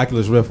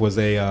Oculus Rift was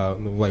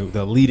like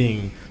the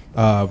leading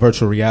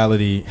virtual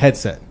reality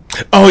headset.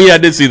 Oh yeah, I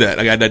did see that.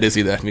 I did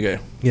see that. Okay.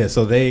 Yeah,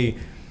 so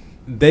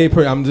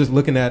I'm just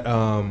looking at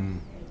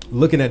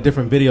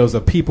different videos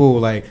of people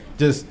like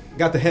just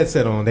got the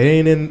headset on. They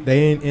ain't in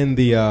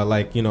the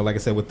like I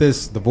said with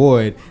the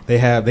Void. They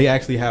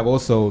actually have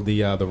also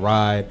the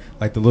ride,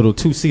 like the little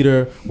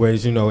 2-seater,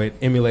 whereas it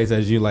emulates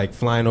as you like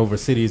flying over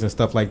cities and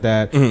stuff like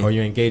that, or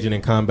you're engaging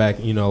in combat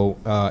in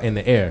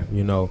the air.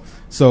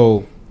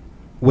 So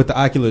with the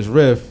Oculus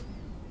Rift,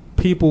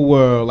 people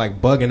were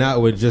like bugging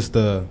out with just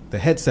the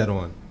headset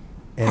on,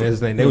 and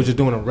they were just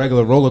doing a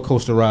regular roller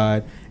coaster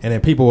ride, and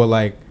then people were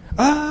like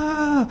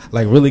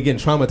like really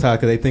getting traumatized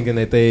because they thinking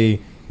that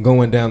they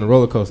going down the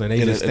roller coaster, and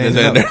they just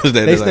standing up.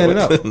 They standing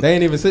up. They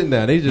ain't even sitting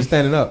down. They just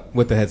standing up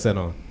with the headset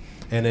on,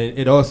 and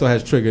it also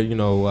has triggered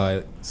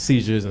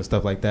seizures and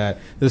stuff like that.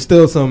 There's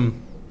still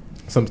some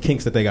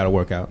kinks that they got to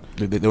work out.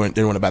 They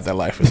weren't about that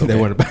life. Okay. They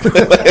weren't about.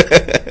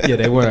 Yeah,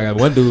 they weren't. I got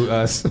one dude.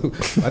 I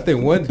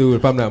think one dude,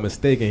 if I'm not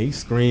mistaken, he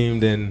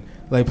screamed and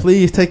like,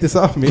 "Please take this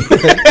off me!"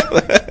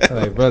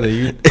 Like, brother,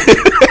 you.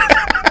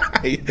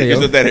 Hey,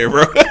 sit that here,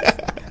 bro.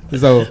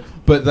 So,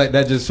 but like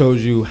that just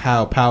shows you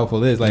how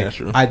powerful it is. Like,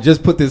 I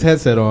just put this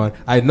headset on.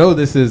 I know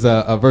this is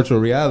a virtual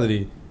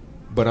reality,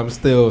 but I'm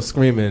still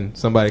screaming,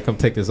 "Somebody come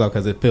take this off,"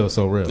 because it feels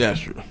so real. That's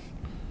true.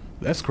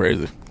 That's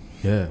crazy.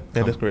 Yeah,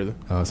 that's crazy.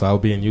 So I'll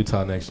be in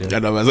Utah next year. I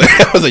know. I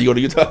was like, you go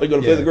to Utah? You go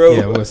to Pleasant Grove?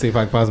 Yeah, we'll see if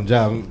I can find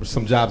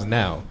some jobs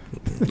now.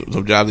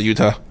 Some jobs in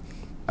Utah?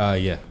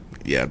 Yeah.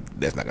 Yeah,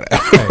 that's not gonna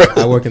happen.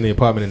 Hey, I work in the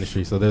apartment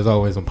industry, so there's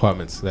always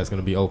apartments that's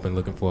going to be open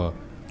looking for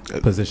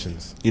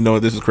positions. You know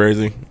what? This is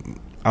crazy.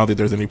 I don't think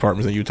there's any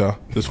apartments in Utah.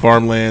 There's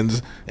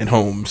farmlands and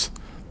homes.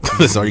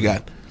 That's all you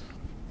got.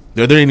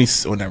 Are there any?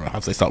 Well, never mind.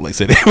 I'll say Salt Lake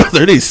City. Are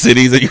there any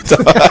cities in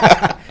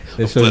Utah?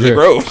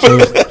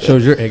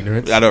 Shows your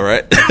ignorance. I know,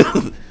 right?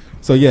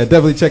 So yeah,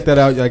 definitely check that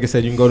out. Like I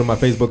said, you can go to my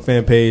Facebook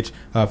fan page,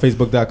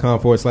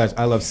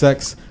 facebook.com/I love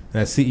sex.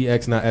 That's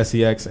CEX, not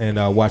SEX, and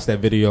watch that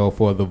video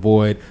for The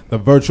Void, the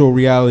virtual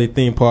reality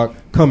theme park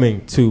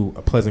coming to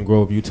Pleasant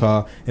Grove,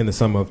 Utah, in the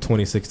summer of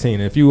 2016.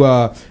 And if you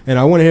and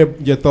I want to hear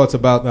your thoughts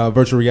about the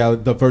virtual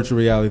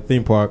reality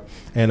theme park,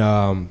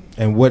 and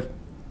what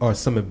are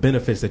some of the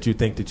benefits that you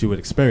think that you would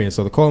experience.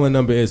 So the call-in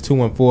number is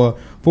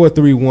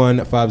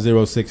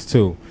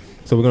 214-431-5062.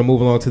 So we're gonna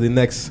move along to the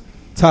next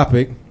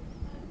topic,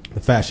 the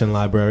fashion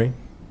library.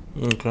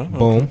 Okay.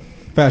 Boom,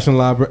 fashion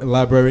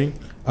library.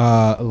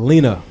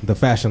 Lena, the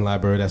fashion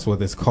library, that's what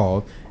it's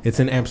called. It's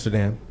in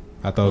Amsterdam.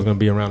 I thought it was going to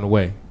be around the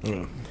way.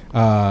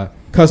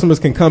 Customers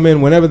can come in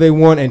whenever they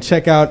want and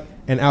check out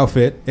an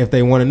outfit. If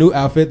they want a new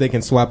outfit, they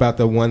can swap out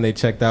the one they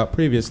checked out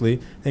previously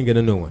and get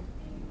a new one.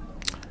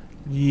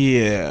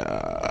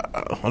 Yeah,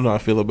 I don't know how I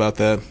feel about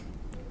that.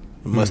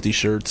 Musty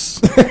shirts,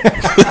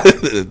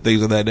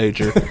 things of that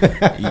nature.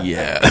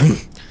 Yeah,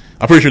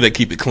 I'm pretty sure they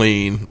keep it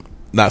clean.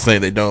 Not saying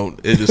they don't.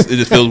 It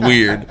just feels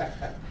weird.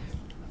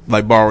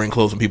 Like borrowing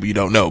clothes from people you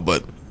don't know,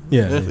 but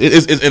yeah,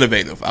 it's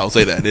innovative. I'll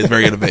say that it's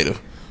very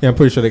innovative. Yeah, I'm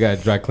pretty sure they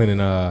got dry cleaning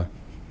on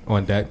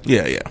deck.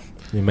 Yeah.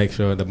 You make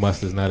sure the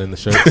must is not in the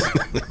shirts.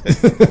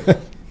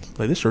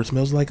 Like, this shirt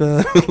smells like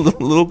a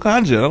little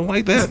ganja. I don't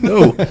like that.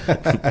 No.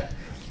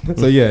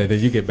 So yeah,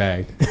 then you get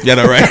bagged. Yeah,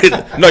 no,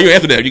 right? No, you're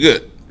Amsterdam. You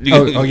good? Yeah,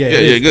 you're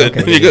good.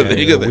 Okay, you're good.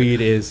 You're good. Weed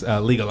is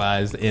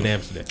legalized in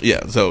Amsterdam.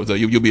 Yeah, so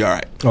you'll be all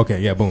right.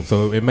 Okay, yeah, boom.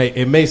 So it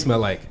may smell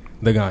like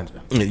the ganja.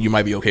 You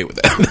might be okay with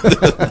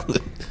that.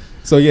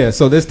 So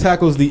this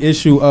tackles the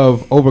issue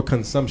of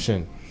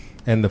overconsumption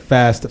and the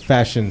fast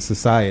fashion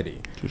society.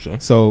 Sure.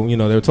 So they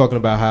were talking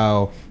about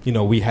how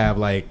we have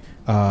like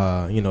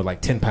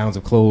 10 pounds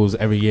of clothes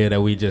every year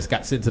that we just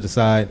got sitting to the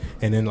side,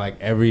 and then like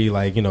every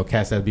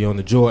cats that be on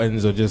the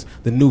Jordans or just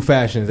the new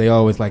fashions, they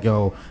always like,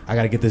 yo, I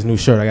gotta get this new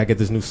shirt, I gotta get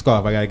this new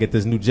scarf, I gotta get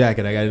this new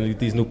jacket, I gotta get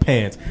these new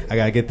pants, I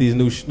gotta get these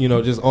new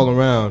just all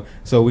around.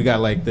 So we got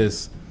like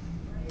the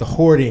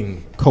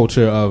hoarding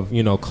culture of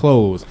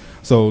clothes.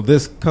 So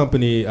this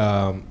company,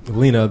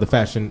 Lena, the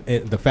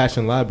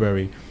fashion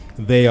library,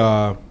 they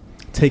are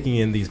taking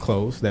in these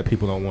clothes that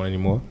people don't want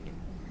anymore,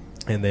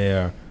 and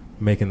they're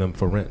making them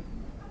for rent.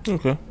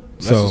 Okay,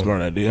 that's a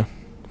smart idea.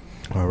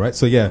 All right,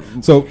 so yeah,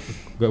 so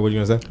what were you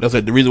gonna say? That's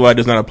it. The reason why it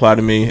does not apply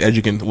to me, as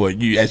you can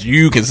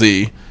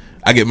see,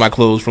 I get my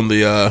clothes from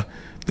the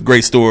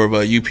great store of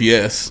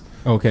UPS.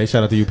 Okay,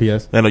 shout out to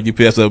UPS. I know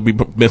UPS have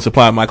been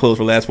supplying my clothes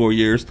for the last 4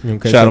 years.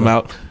 Okay, shout them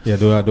out. Yeah,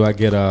 do I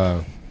get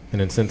an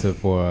incentive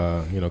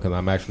for because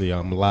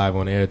I'm live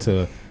on air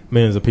to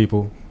millions of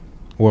people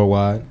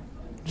worldwide,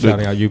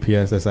 shouting out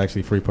UPS. That's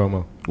actually free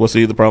promo. Well,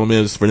 see, the problem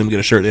is for them to get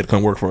a shirt, they had to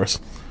come work for us.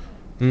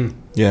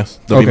 Yes,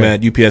 don't be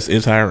mad. UPS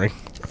is hiring,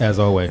 as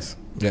always.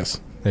 Yes,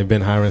 they've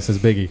been hiring since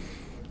Biggie.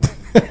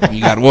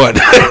 You got one.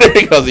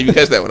 Because if you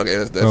catch that one, okay,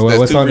 that's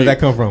what song did that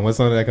come from? What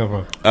song did that come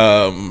from?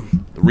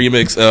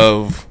 Remix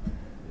of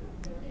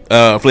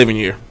Flavor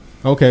Year.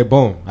 Okay,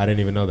 boom. I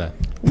didn't even know that.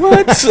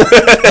 What?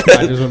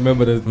 I just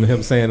remember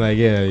him saying like,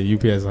 "Yeah,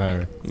 UPS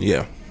hiring."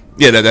 Yeah.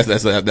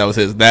 That was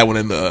his. That one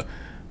in the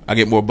I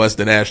get more butts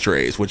than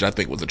ashtrays, which I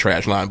think was a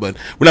trash line, but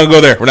we're not gonna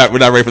go there. We're not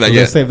ready for that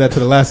yet. Let's save that to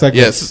the last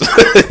segment. Yes.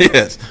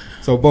 Yes.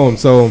 So boom.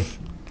 So,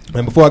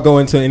 and before I go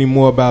into any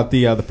more about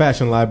the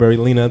fashion library,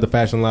 Lena, the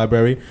fashion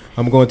library,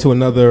 I'm going to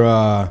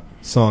another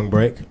song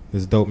break.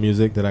 This dope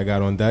music that I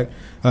got on deck.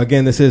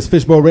 Again, this is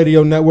Fishbowl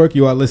Radio Network.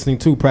 You are listening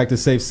to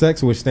Practice Safe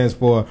Sex, which stands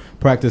for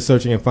Practice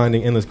Searching and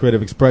Finding Endless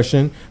Creative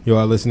Expression. You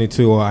are listening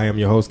to, I am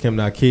your host, Kim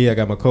Naki. I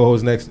got my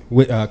co-host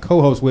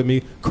co-host with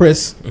me,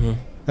 Chris. Mm-hmm.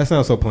 That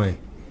sounds so plain.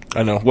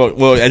 I know.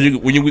 Well, as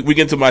when we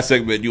get into my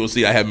segment, you will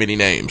see I have many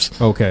names.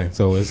 Okay,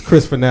 so it's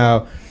Chris for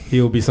now.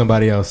 He will be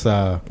somebody else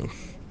the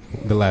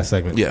last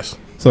segment. Yes.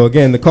 So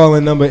again, the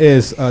call-in number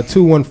is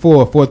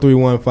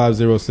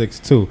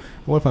 214-431-5062.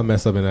 What if I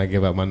mess up and I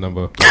give out my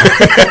number?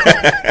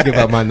 Give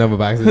out my number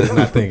by accident,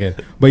 not thinking.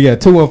 But yeah,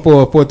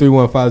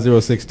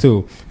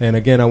 214-431-5062. And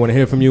again, I want to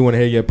hear from you. Want to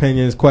hear your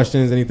opinions,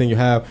 questions, anything you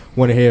have.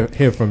 Want to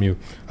hear from you.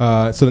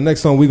 So the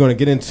next song we're going to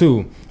get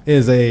into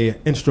is a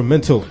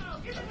instrumental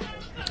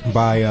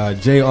by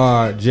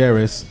J.R.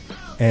 Jarris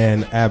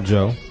and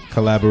Abjo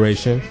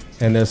collaboration,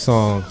 and their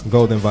song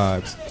Golden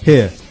Vibes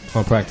here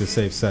on Practice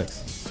Safe Sex.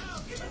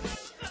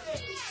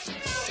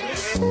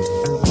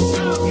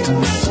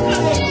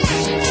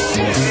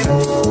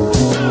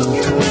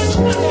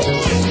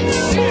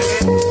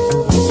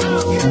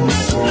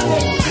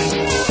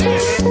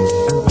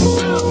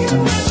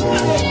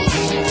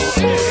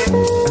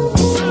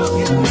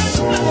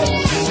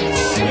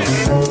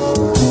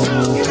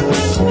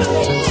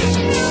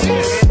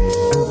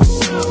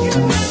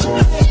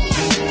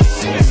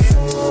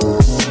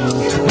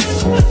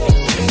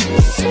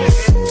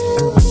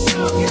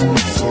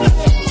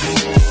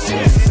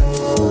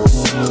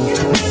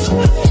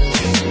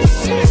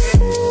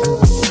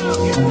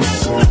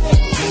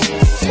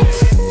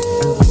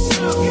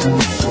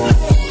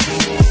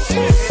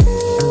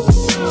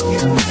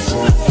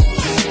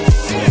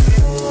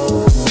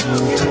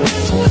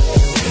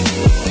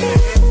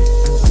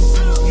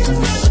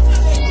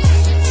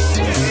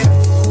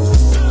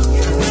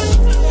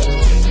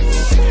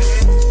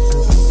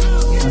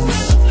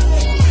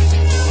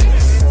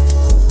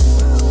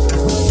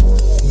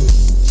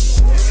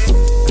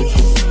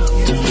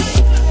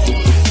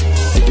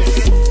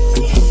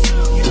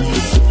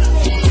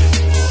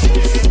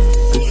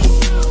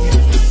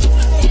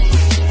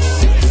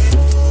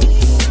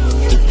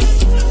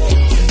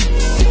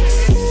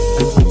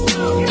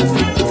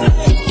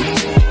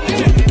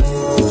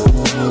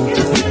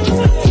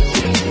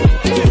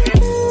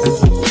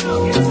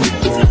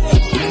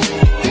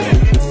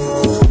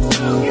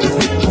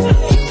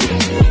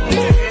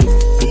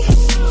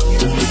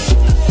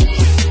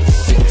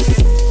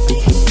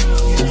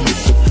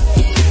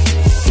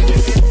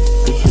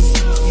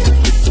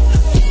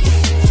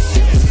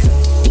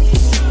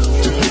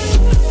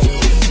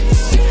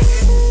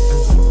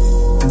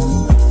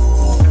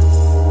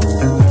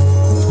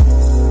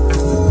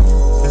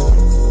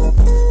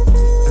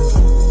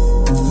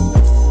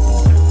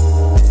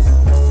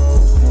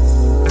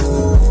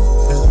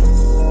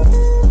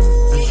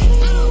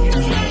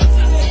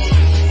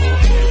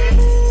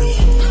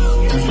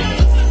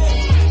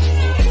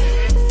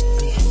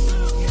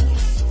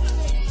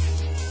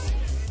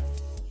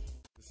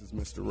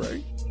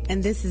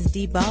 And this is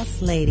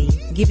D-Boss Lady,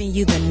 giving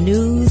you the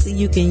news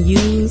you can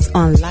use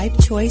on Life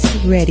Choice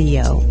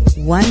Radio.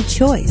 One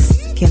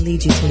choice can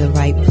lead you to the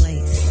right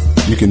place.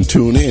 You can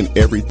tune in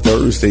every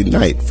Thursday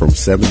night from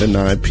 7 to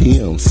 9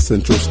 p.m.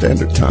 Central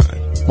Standard Time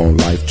on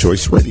Life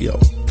Choice Radio.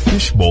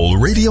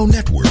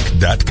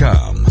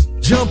 FishbowlRadioNetwork.com.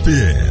 Jump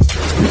in.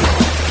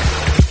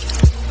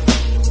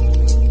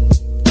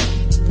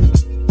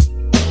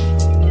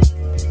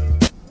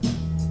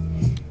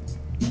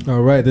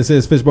 All right, this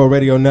is Fishbowl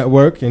Radio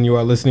Network, and you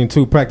are listening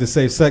to Practice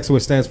Safe Sex,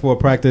 which stands for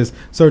Practice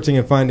Searching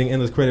and Finding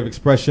Endless Creative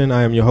Expression.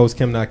 I am your host,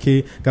 Kim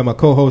Naki. Got my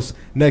co-host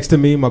next to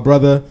me, my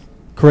brother,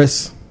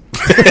 Chris.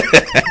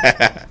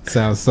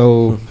 Sounds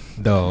so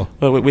dull.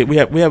 Well, we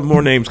have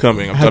more names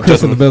coming. I have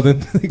Chris in the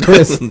building.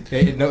 Chris.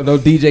 Hey, no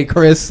DJ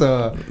Chris.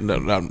 No,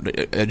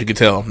 as you can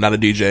tell, not a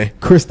DJ.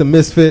 Chris the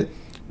Misfit.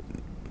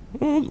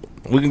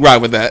 We can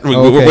rock with that. Okay.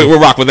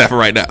 We'll rock with that for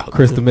right now.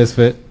 Chris the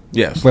Misfit.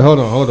 Yes. Wait, hold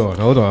on. Well,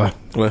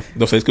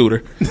 don't say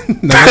Scooter.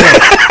 No.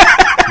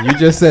 You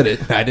just said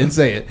it. I didn't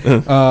say it.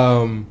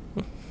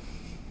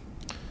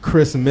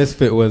 Chris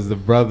Misfit was the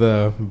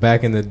brother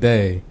back in the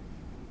day.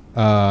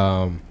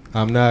 I'm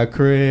not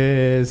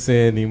Chris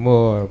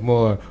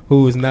anymore.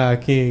 Who's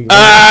not King?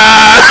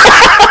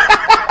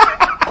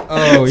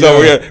 Oh,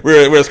 so yeah.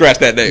 we're gonna scratch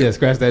that name. Yeah,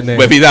 scratch that name.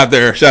 But if he's out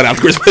there, shout out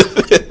to Chris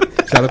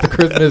Misfit. Shout out to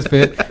Chris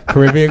Misfit,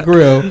 Caribbean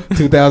Grill,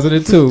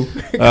 2002.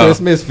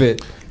 Chris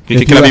Misfit.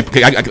 Can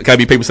I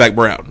be Paper Sack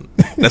Brown?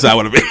 That's how I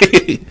want to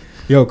be.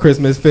 Yo, Chris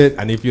Misfit,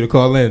 I need for you to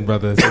call in,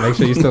 brother. So make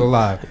sure you're still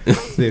alive.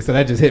 See, so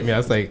that just hit me. I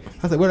was like,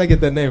 where'd I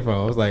get that name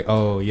from? I was like,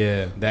 oh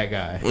yeah, that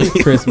guy,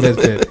 Chris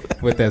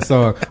Misfit, with that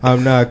song.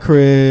 I'm not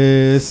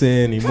Chris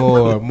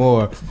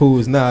anymore.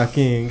 Who's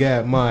knocking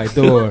at my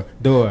door?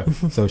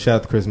 So shout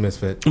out to Chris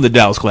Misfit. The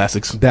Dallas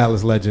Classics,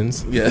 Dallas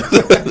Legends. Yeah,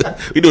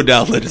 we do a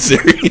Dallas Legends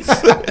series.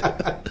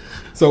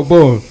 So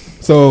boom.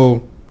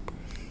 So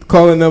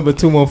calling number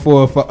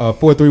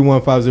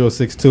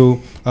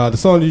 214-431-5062. The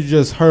song that you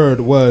just heard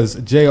was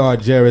J.R.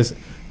 Jarris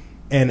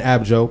and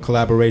Abjo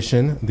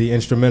collaboration, the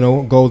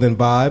instrumental Golden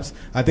Vibes.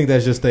 I think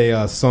that's just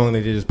a song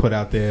they just put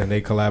out there, and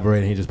they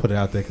collaborated, and he just put it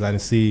out there because I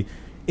didn't see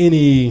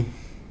any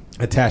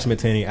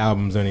attachment to any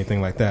albums or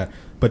anything like that.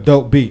 But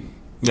dope beat.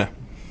 Yeah.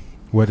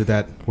 Where did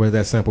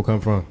that sample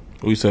come from?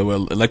 We said,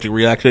 well, Electric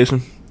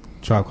Relaxation.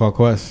 Tribe Called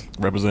Quest.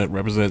 Represent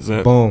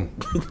that. Boom.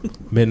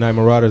 Midnight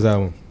Marauders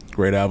album.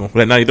 Great album. Was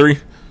that 93?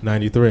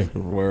 93.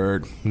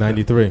 Word.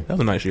 93. That was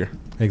a nice year.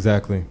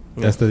 Exactly.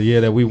 Yeah. That's the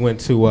year that we went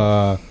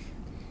to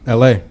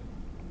L.A.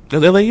 That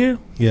LA year?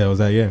 Yeah, it was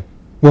that year.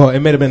 Well, it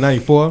may have been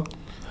 94.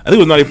 I think it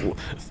was 94.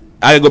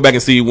 I gotta go back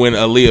and see when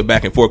Aaliyah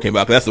Back and Forth came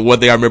out. Cause that's the one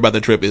thing I remember about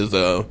the trip is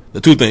the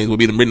two things would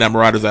be the Midnight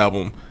Marauders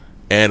album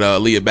and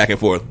Aaliyah Back and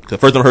Forth. Cause the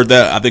first time I heard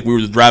that, I think we were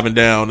just driving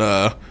down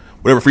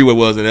whatever freeway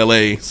was in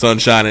LA, sun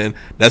shining.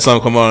 That song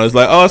come on. It's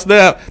like, oh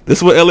snap, this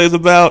is what LA is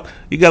about.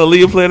 You got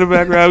Aaliyah playing in the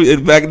background,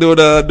 and back doing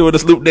the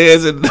Snoop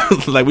dance, and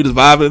like we just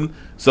vibing.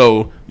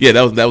 So yeah,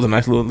 that was a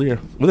nice little year.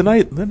 Was it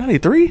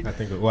 93? I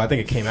think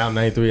it came out in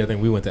 93. I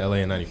think we went to LA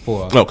in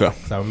 94. Okay.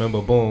 So I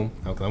remember, boom.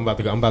 Okay, I'm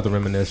about to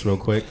reminisce real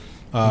quick.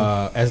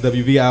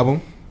 SWV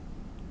album.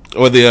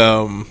 Or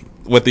the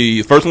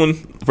first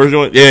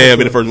joint? Yeah, I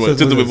mean the first one.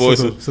 Sister with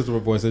Voices. Sister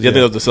with Voices. Yeah, I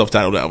think that was the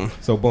self-titled album.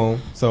 So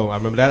boom. So I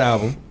remember that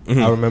album.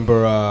 Mm-hmm. I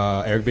remember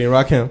Eric B. and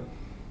Rakim.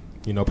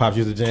 You know, Pops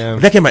used to jam.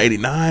 That came out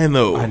 89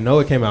 though. I know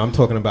it came out.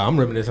 I'm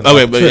reminiscing.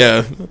 Okay, but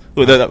yeah.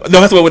 No,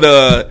 that's what with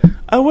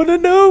I wanna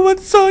know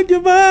what's on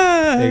your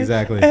mind.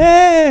 Exactly.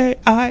 Hey,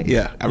 I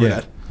remember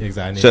that.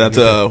 Exactly. Shout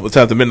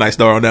out to Midnight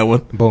Star on that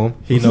one. Boom.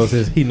 He knows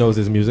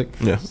his music.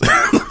 Yeah.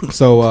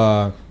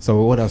 So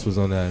what else was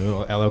on that?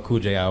 LL Cool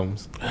J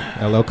albums.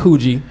 LL Cool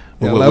J.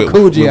 We'll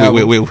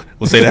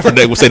say that for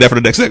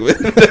the next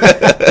segment.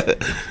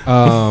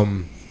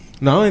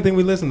 No, the only thing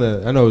we listened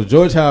to, I know, was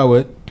George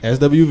Howard,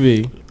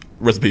 SWV.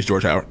 Rest in peace,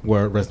 George Howard.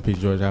 Word, rest in peace,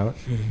 George Howard.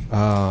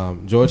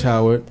 George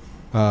Howard.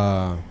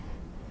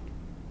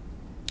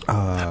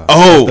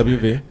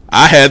 SWV.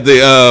 I had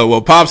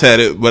Pops had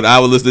it, but I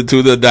was listening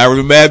to the Diary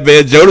of a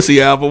Madman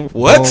Jodeci album.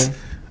 What?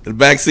 In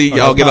the backseat,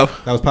 y'all get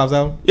off. That was Pop's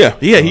album? Yeah,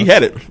 he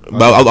had it.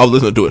 But I was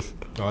listening to it.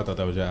 Oh, I thought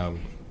that was your album.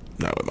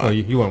 No,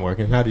 you weren't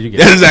working. How did you get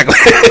it? Yeah, exactly.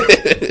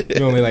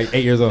 You're only like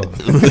 8 years old.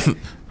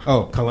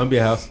 Oh,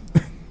 Columbia House.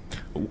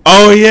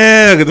 Oh,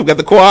 yeah, because we got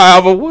the Quo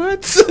album.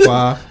 What?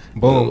 Quo.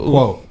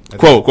 Boom.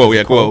 Quo. Quo.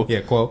 Yeah, Quo.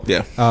 Yeah, Quo.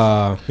 Yeah.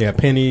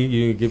 Penny.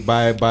 You get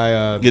buy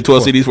get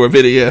 12 CDs for a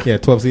penny. Yeah. Yeah,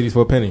 12 CDs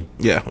for a penny.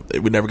 Yeah,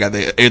 we never got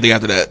anything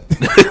after that.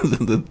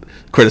 The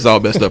credits all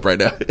messed up right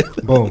now.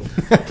 Boom.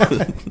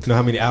 Know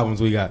how many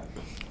albums we got?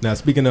 Now,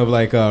 speaking of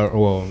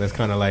that's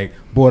kind of like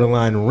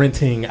borderline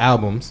renting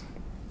albums.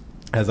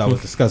 As I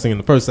was discussing in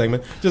the first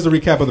segment. Just a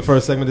recap of the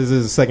first segment. This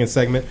is the second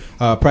segment.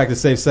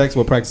 Practice Safe Sex.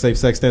 Well, Practice Safe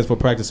Sex stands for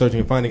Practice Searching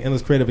and Finding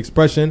Endless Creative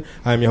Expression.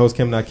 I am your host,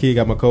 Kim Naki.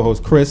 Got my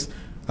co-host, Chris.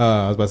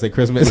 I was about to say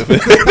Chris Misfit.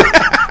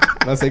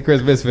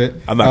 Chris Misfit.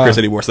 I'm not Chris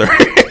anymore, sir.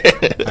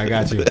 I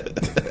got you.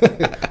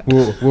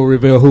 We'll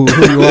reveal who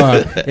you are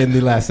in the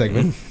last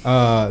segment.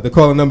 The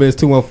calling number is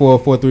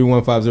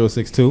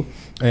 214-431-5062.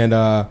 And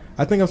I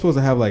think I'm supposed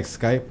to have like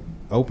Skype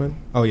open.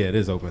 Oh yeah, it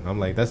is open. I'm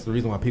like, that's the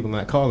reason why people are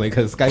not calling,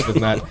 because Skype is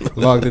not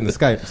logged into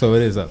Skype, so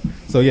it is up.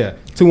 So yeah,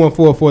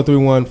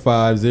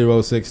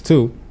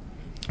 214-431-5062.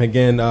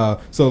 Again,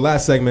 so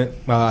last segment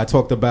I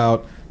talked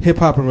about hip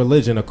hop and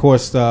religion, of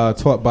course,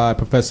 taught by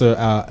Professor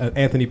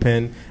Anthony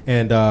Penn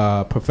and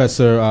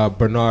Professor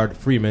Bernard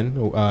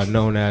Freeman,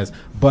 known as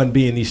Bun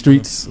B in these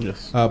streets.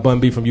 Yes.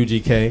 Bun B from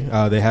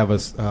UGK. They have a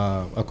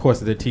course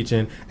that they're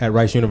teaching at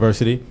Rice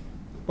University.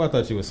 Well, I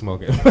thought you was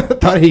smoking. I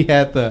thought he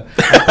had the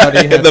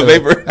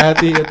vapor. I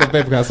think he had the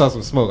vapor. I saw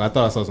some smoke. I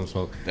thought I saw some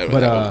smoke.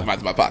 But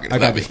my pocket. I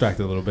got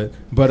distracted a little bit.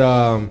 But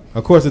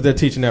of course, they're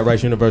teaching at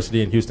Rice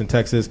University in Houston,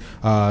 Texas,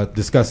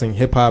 discussing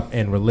hip hop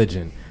and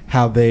religion,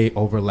 how they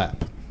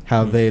overlap,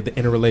 the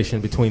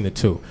interrelation between the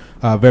two.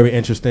 Very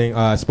interesting.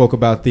 I spoke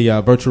about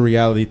the virtual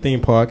reality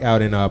theme park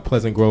out in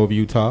Pleasant Grove,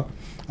 Utah.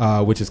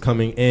 which is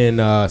coming in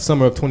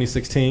summer of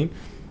 2016.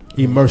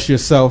 Immerse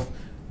yourself.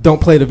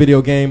 Don't play the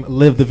video game.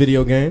 Live the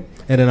video game.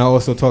 And then I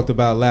also talked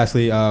about,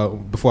 lastly,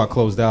 before I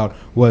closed out,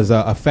 was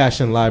a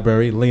fashion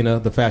library, Lena,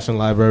 the fashion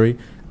library,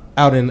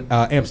 out in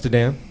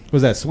Amsterdam.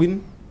 Was that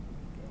Sweden?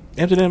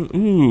 Amsterdam?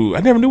 Ooh,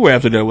 I never knew where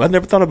Amsterdam was. I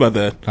never thought about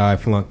that. I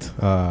flunked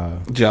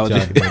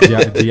Geology.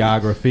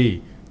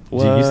 Geography.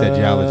 You said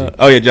geology.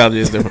 Oh, yeah, geology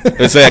is different.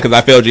 It's sad because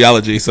I failed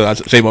geology, so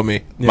shame on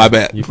me. Yeah, my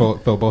bad. You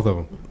failed both of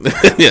them.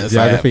 Yes,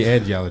 geography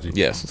and geology.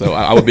 Yes, so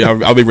I'll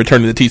be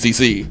returning to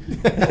TCC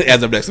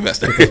as of next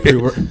semester.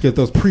 Get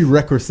those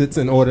prerequisites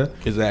in order.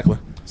 Exactly.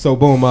 So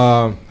boom,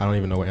 I don't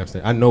even know where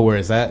Amsterdam. I know where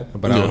it's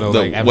at, but I don't know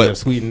like Amsterdam,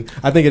 Sweden.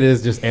 I think it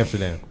is just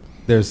Amsterdam.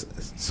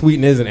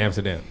 Sweden is in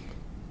Amsterdam.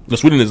 No,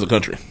 Sweden is a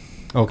country.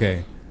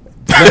 Okay.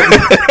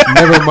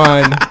 Never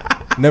mind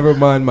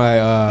my.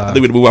 I think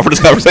we need to move on from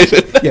this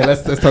conversation. Yeah,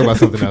 let's talk about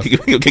something else.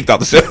 You kicked off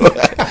the show.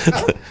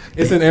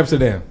 It's in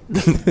Amsterdam.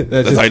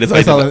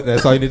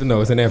 That's all you need to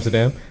know. It's in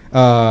Amsterdam.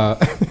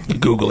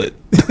 Google it.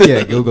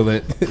 Yeah, Google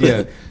it.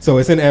 Yeah. So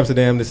it's in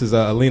Amsterdam. This is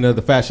Alina,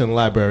 the fashion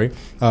library,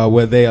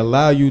 where they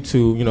allow you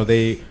to,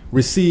 they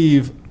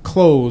receive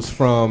clothes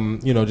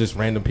from, just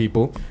random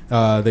people.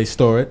 They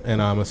store it,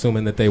 and I'm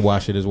assuming that they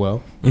wash it as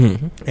well.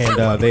 Mm-hmm.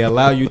 And they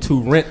allow you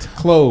to rent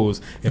clothes.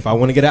 If I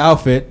want to get an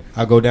outfit,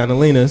 I go down to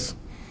Lena's,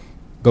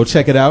 go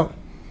check it out,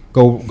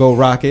 go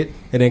rock it,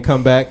 and then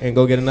come back and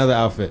go get another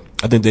outfit.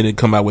 I think they did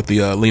come out with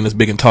the Lena's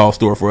Big and Tall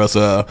store for us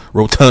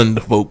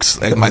rotund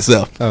folks like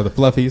myself. Oh, the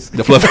fluffies.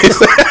 The fluffies.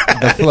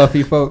 The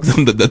fluffy folks.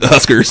 The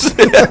Huskers.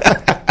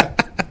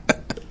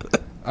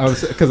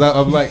 Because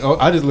I'm like,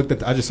 I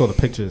just saw the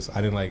pictures.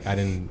 I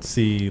didn't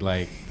see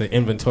like the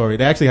inventory.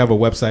 They actually have a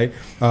website.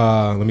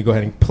 Let me go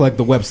ahead and plug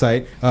the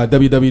website.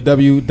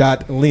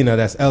 www.lena.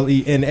 That's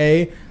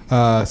LENA. /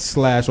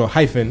 or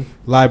hyphen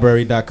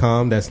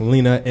library.com. That's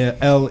Lena,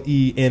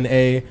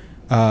 LENA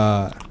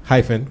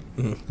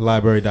hyphen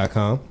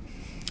library.com.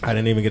 I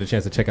didn't even get a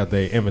chance to check out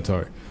the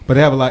inventory, but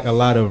they have a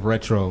lot of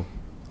retro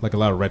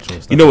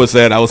stuff. You know what's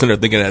sad? I was sitting there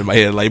thinking that in my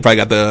head. Like, you probably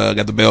got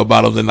the bell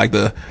bottoms and like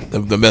the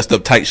messed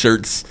up tight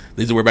shirts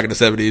they used to wear back in the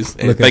 70s.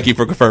 And thank you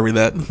for confirming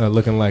that.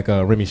 Looking like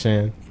Remy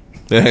Shan.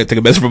 Take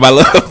a message for my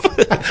love.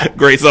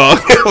 Great song,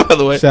 by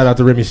the way. Shout out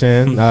to Remy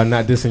Shan.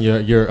 Not dissing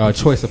your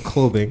choice of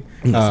clothing.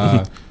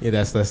 Yeah,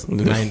 that's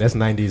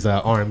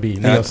 90s R&B.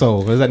 Neo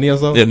Soul. Was that Neo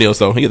Soul? Yeah, Neo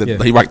Soul.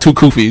 He rocked two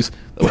kufis.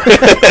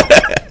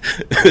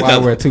 Why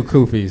wear two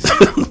koofies?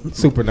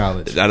 Super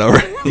knowledge. I know,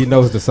 right? He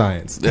knows the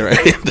science. Yeah,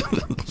 right.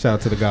 Shout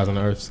out to the guys on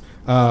the earths.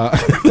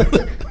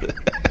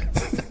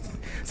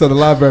 So the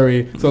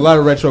library, a lot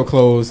of retro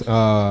clothes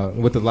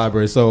with the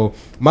library. So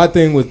my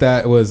thing with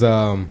that was,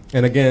 and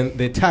again,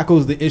 it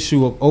tackles the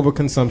issue of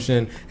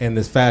overconsumption and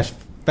this fast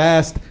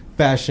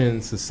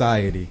fashion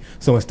society.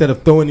 So instead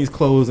of throwing these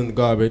clothes in the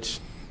garbage,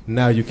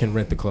 now you can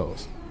rent the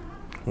clothes.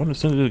 What are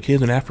some of the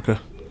kids in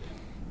Africa?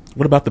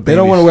 What about the babies? They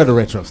don't want to wear the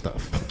retro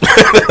stuff.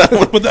 I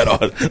want to put that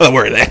on. I don't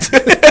wear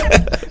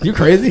that. You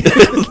crazy?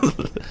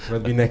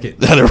 Rather be naked.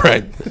 That's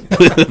right.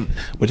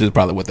 Which is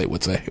probably what they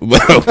would say.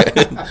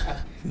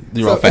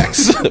 They're all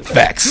facts.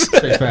 Facts.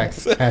 Straight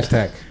facts.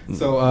 Hashtag.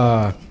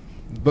 So,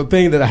 the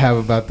thing that I have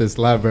about this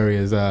library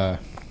is, you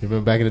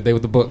remember back in the day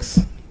with the books?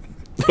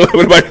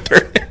 What about your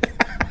turn?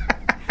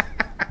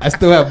 I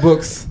still have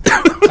books.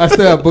 I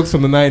still have books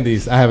from the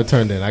 90s. I haven't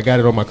turned in. I got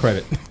it on my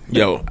credit.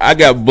 Yo, I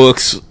got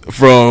books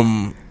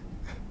from...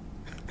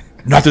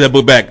 Not to that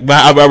book back. But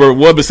I remember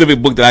one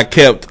specific book that I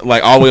kept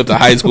like all the way up to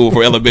high school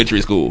for elementary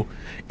school.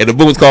 And the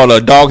book was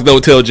called Dogs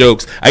Don't Tell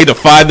Jokes. I need to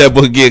find that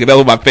book again because that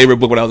was my favorite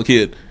book when I was a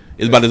kid.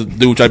 It's about this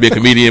dude trying to be a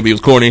comedian, but he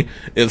was corny.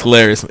 It's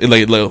hilarious. It's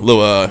like a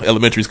little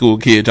elementary school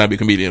kid trying to be a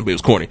comedian, but he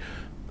was corny.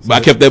 But I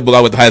kept that book.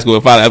 I went to high school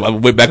and finally I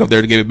went back up there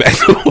to give it back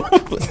to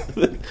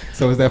him.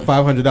 So is that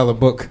 $500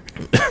 book?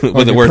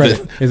 Was it worth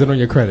it? Is it on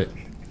your credit?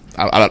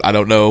 I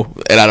don't know,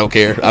 and I don't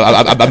care.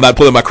 I'm not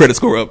pulling my credit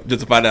score up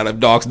just to find out if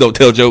Dogs Don't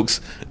Tell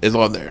Jokes is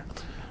on there.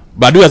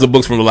 But I do have some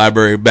books from the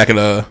library back in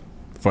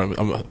from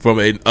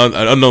an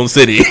unknown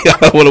city. I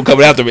don't want them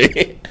coming after me.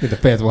 The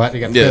feds watch.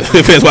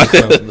 The feds watch.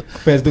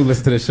 Feds do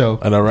listen to the show.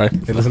 I know, right?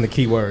 They listen to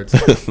keywords.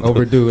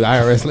 Overdue. The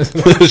IRS listen.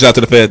 Shout out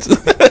to the feds.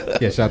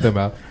 Yeah, shout them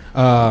out.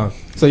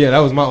 So yeah, that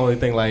was my only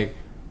thing. Like,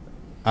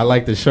 I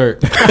like the shirt.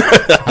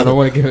 I don't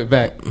want to give it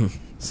back.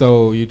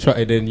 So you try,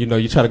 and then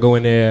you try to go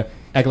in there,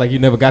 act like you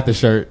never got the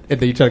shirt, and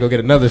then you try to go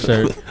get another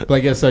shirt.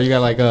 Like, yes, sir, you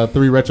got like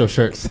 3 retro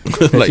shirts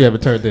that you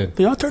haven't turned in.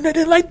 Y'all turned that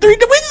in like 3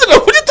 weeks ago.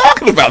 What are you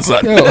talking about,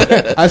 son?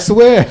 Yo, I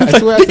swear.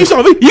 You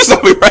saw me. You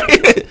saw me,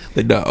 right?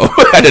 Like, no,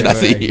 I did not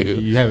see you.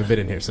 You haven't been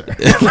in here, sir.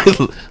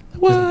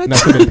 What? Not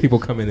too many people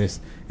come in this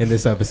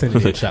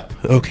vicinity shop.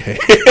 Okay.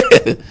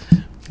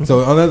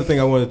 So another thing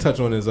I want to touch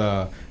on is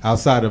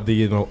outside of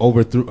the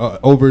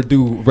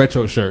overdue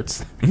retro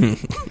shirts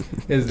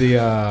is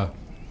the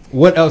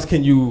what else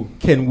can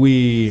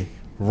we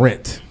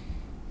rent?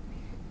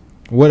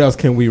 What else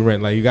can we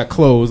rent? Like, you got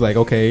clothes. Like,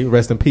 okay,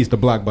 rest in peace, the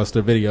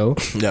Blockbuster video. No,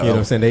 you know what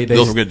I'm saying?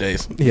 Those were good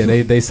days. Yeah,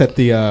 they set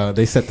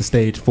the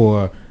stage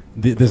for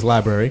this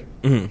library.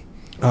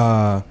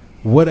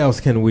 Mm-hmm. What else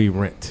can we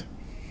rent?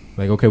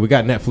 Like, okay, we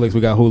got Netflix, we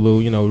got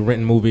Hulu, we're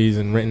renting movies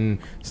and renting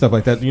stuff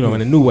like that, in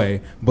a new way.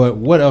 But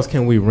what else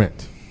can we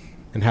rent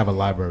and have a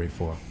library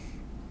for?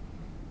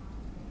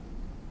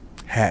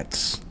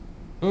 Hats.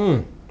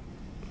 That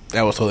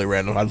was totally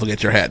random. I was looking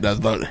at your hat. We'll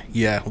go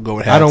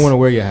with hats. I don't want to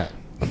wear your hat.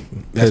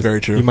 That's very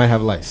true. You might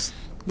have lice.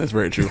 That's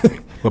very true.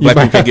 But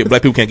black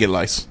people can't get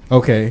lice.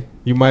 Okay.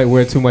 You might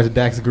wear too much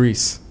Dax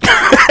grease.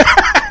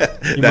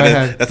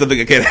 That's something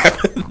that can't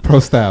happen. Pro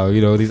style,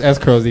 these S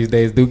curls these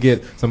days do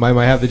get. Somebody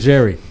might have the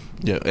Jerry.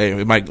 Yeah, hey,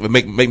 it might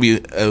make me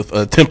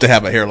attempt to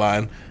have a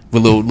hairline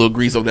with little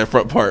grease on that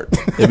front part.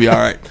 It'd be all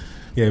right.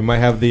 Yeah, you might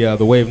have the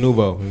Wave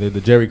Nouveau,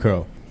 the Jerry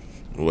curl.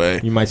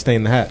 Way. You might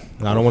stain the hat.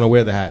 I don't want to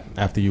wear the hat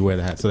after you wear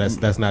the hat, so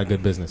that's not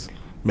good business.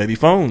 Maybe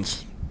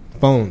phones.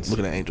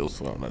 Looking at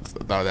angels. Well,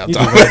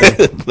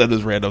 that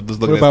is random. Just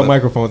what about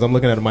microphones? I'm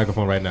looking at a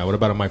microphone right now. What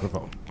about a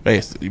microphone?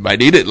 Hey, you might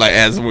need it, like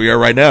as we are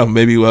right now.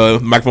 Maybe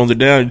microphones are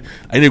down.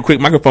 I need a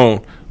quick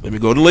microphone. Let me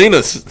go to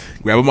Lena's,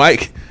 grab a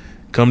mic,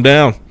 come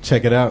down,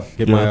 check it out.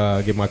 Get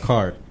my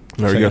card.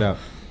 There check you it go. out.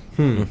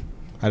 I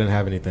didn't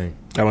have anything.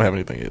 I don't have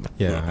anything either.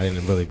 Yeah, I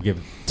didn't really give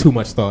too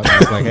much thought. I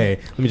was like, hey,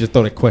 let me just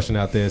throw that question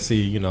out there.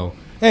 See,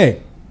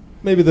 hey,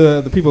 maybe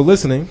the people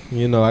listening.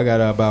 I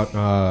got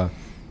about.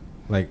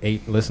 Like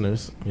 8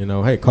 listeners,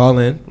 hey, call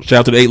in. Shout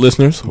out to the 8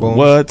 listeners. Boom.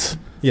 What?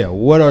 Yeah,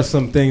 what are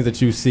some things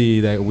that you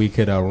see that we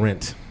could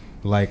rent?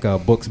 Like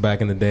books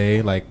back in the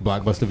day, like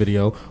Blockbuster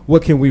Video.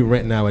 What can we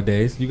rent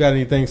nowadays? You got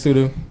anything,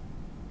 Sudu?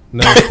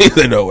 No? He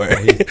said, no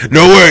way.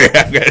 No way.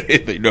 I got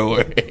anything. No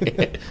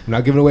way. I'm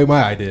not giving away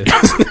my ideas.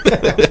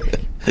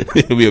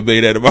 He'll be a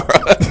billionaire tomorrow.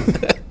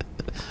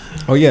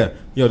 Oh, yeah.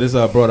 This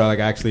brought out,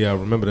 actually, I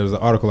remember there was an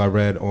article I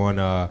read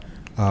on...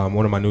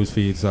 one of my news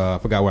feeds, I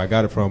forgot where I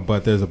got it from,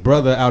 but there's a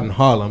brother out in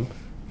Harlem.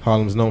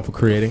 Harlem's known for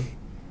creating.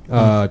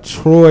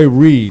 Troy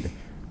Reed,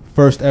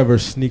 first ever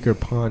sneaker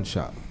pawn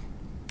shop.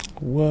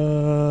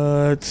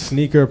 What?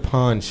 Sneaker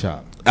pawn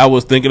shop. I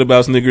was thinking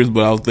about sneakers,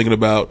 but I was thinking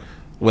about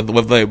what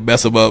they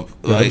mess them up.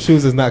 Those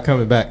shoes is not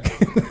coming back.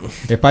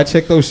 If I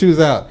check those shoes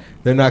out,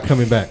 they're not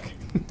coming back.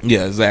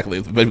 Yeah,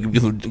 exactly. Maybe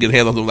get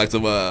hands on them like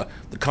some the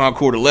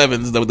Concord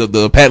 11s,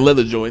 the patent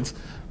leather joints.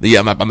 Yeah,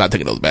 I'm not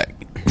taking those back.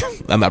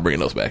 I'm not bringing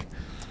those back.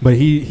 But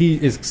he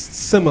is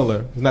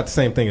similar. It's not the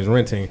same thing as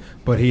renting,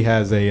 but he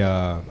has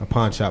a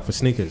pawn shop for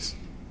sneakers.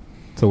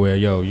 To where,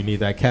 you need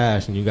that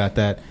cash and you got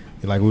that,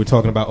 like we were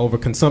talking about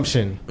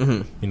overconsumption.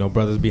 Mm-hmm.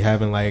 Brothers be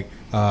having like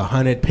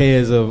 100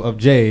 pairs of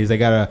J's. They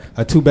got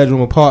a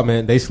 2-bedroom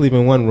apartment. They sleep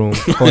in one room.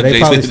 Or they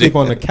probably sleep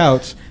on the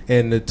couch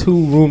and the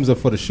 2 rooms are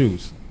for the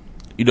shoes.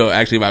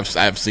 Actually,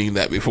 I've seen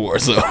that before,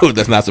 so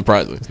that's not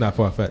surprising. It's not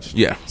far-fetched.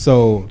 Yeah.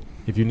 So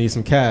if you need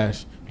some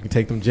cash... You can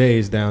take them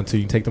J's down to,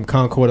 you can take them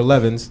Concord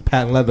 11s,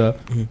 patent leather,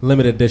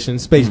 limited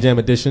editions, Space Jam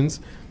editions,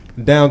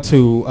 down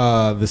to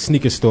the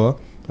sneaker store.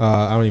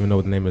 I don't even know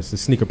what the name is, the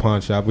sneaker pawn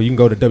shop. But you can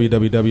go to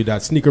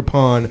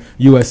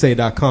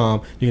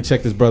www.sneakerpawnusa.com. You can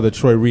check this brother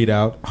Troy Reed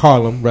out.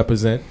 Harlem,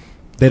 represent.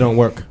 They don't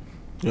work.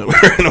 We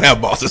don't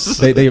have bosses.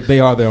 They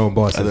are their own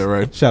bosses. Is that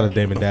right? Shout out to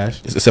Damon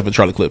Dash. Except for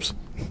Charlie Clips.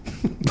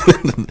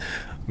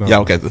 No.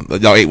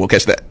 Y'all 8 will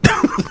catch that.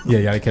 Yeah,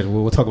 y'all catch.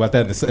 We'll talk about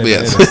that in the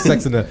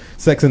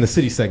Sex in the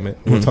City segment.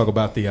 We'll talk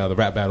about the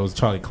rap battles,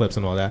 Charlie Clips,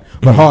 and all that.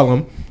 But Harlem,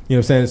 you know what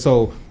I'm saying?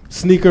 So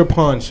sneaker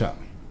pawn shop.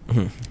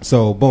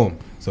 So boom.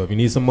 So if you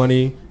need some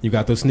money, you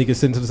got those sneakers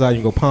sitting to the side.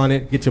 You can go pawn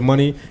it, get your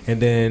money,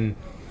 and then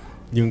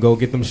you can go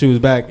get them shoes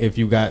back if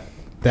you got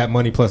that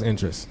money plus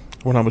interest.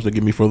 I wonder how much they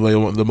give me for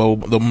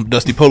the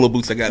dusty polo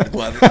boots I got in the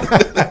closet.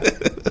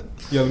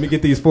 Yo, let me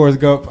get these Forrest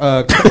Gump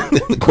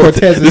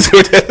Cortezes.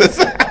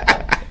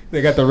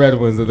 They got the red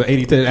ones, the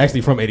 82,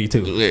 actually from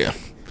 82. Yeah.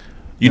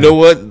 You know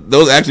what?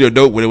 Those actually are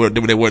dope when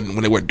they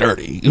weren't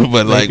dirty.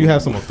 But like, if you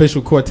have some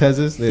official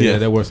Cortezes,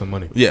 they're worth some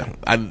money. Yeah,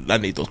 I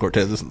need those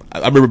Cortezes. I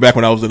remember back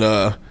when I was in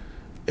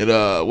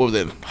what was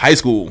it, high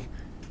school.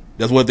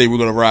 That's one thing we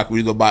were gonna rock. We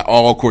were gonna buy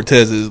all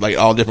Cortezes, like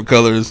all different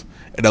colors,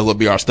 and that was gonna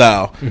be our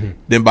style.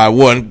 Then buy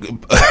one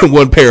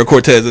pair of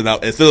Cortezes,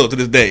 and still to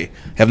this day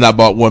have not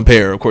bought one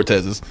pair of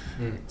Cortezes.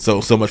 So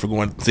much for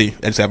going. See,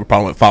 I just have a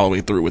problem with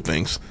following through with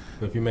things.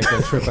 If you make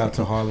that trip out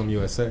to Harlem,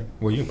 USA,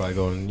 well, you can probably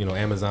go on,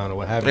 Amazon or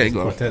what have you. There you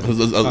go.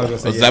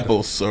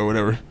 Zappos or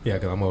whatever. Yeah,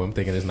 because I'm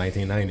thinking it's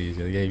 1990s.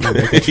 Yeah, you can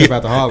make that trip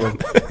out to Harlem,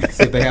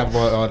 see if they have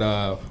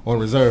them on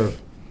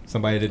reserve.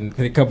 Somebody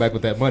didn't come back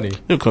with that money.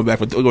 He'll come back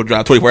with. We're gonna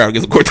drive 24 hours to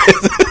get some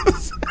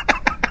Cortez.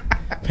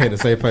 Paying the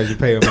same price you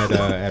pay them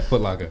at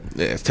Foot Locker.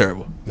 Yeah, it's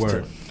terrible.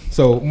 Word.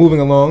 So moving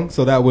along.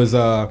 So that was.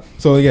 I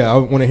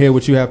want to hear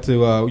what you have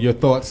to your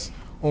thoughts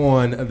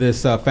on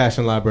this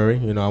fashion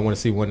library. I want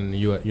to see one in the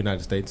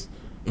United States.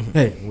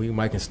 Hey, we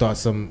might can start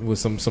with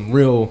some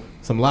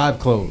live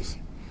clothes,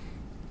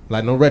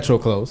 like no retro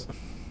clothes,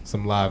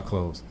 some live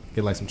clothes.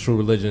 Get like some True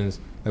Religions.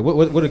 Like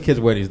what do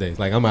kids wear these days?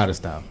 Like I'm out of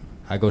style.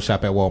 I go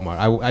shop at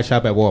Walmart. I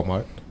shop at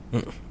Walmart.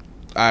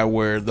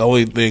 The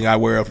only thing I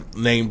wear of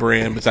name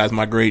brand besides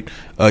my great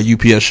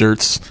UPS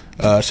shirts.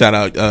 Shout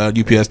out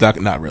UPS.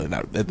 Not really.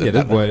 This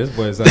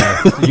boy's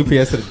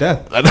UPS to the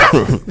death.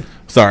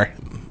 Sorry.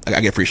 I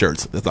get free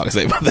shirts. That's all I can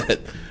say about that.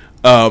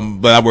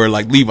 But I wear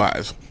like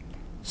Levi's,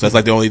 so that's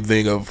like the only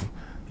thing of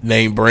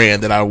name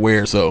brand that I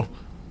wear. So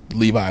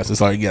Levi's,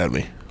 that's all you get at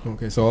me.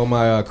 Okay, so all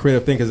my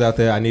creative thinkers out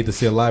there, I need to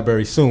see a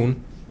library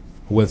soon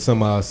with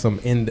some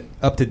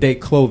up to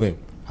date clothing.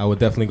 I would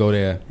definitely go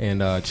there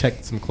and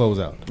check some clothes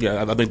out.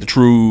 Yeah, I think the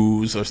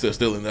Trues are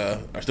still in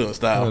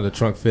style. The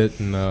trunk fit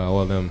and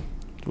all them.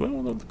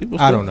 Well,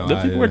 I don't know. Do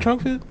people wear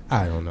trunk fit?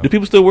 I don't know. Do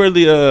people still wear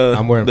the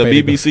I'm wearing the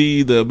faded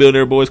BBC, the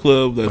Billionaire Boys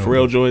Club, the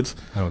Pharrell joints?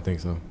 I don't think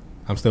so.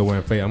 I'm still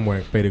wearing I'm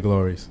wearing Faded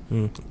Glories.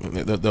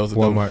 That was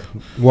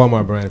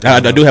Walmart brand.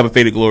 I do have a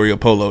Faded Glory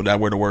polo that I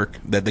wear to work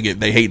that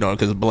they hate on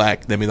because it's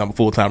black. That means I'm a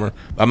full timer.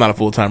 I'm not a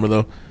full timer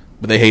though,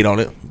 but they hate on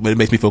it. But it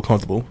makes me feel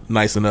comfortable,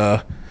 nice, and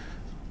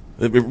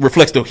it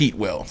reflects the heat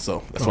well.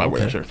 So that's why I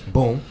wear that shirt.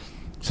 Boom.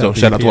 So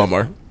shout out to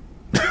Walmart.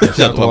 Shout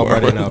out to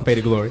Walmart and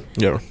Faded Glory.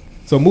 Yeah.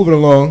 So moving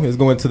along is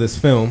going to this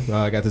film.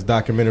 I got this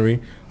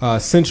documentary,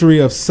 Century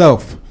of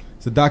Self.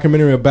 It's a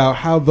documentary about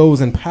how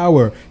those in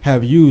power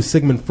have used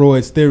Sigmund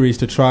Freud's theories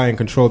to try and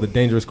control the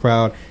dangerous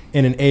crowd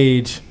in an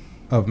age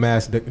of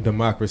mass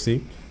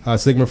democracy.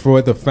 Sigmund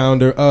Freud, the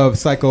founder of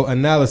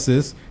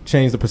psychoanalysis,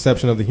 changed the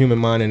perception of the human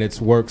mind and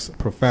its works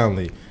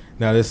profoundly.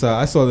 Now, this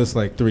I saw this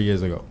like 3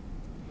 years ago.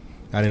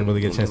 I didn't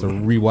really get a chance to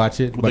rewatch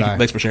it. But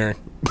thanks for sharing.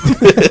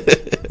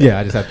 Yeah,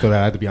 I just have to go there.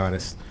 I have to be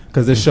honest.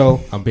 Because this show,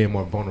 I'm being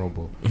more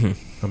vulnerable.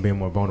 Mm-hmm. I'm being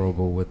more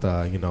vulnerable with,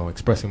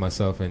 expressing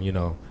myself. And,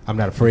 I'm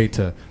not afraid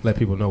to let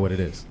people know what it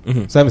is.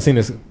 Mm-hmm. So I haven't seen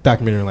this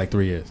documentary in like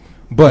 3 years.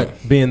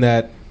 But being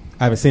that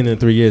I haven't seen it in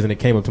 3 years and it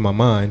came up to my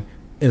mind,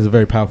 it's a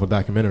very powerful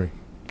documentary.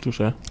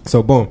 Touche.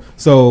 So, boom.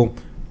 So,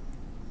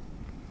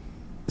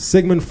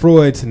 Sigmund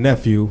Freud's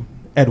nephew,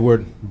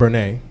 Edward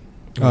Bernays,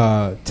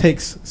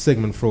 takes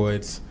Sigmund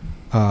Freud's,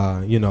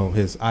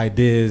 his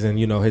ideas and,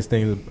 his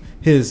things,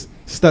 his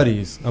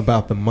studies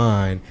about the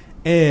mind,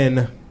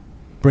 and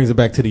brings it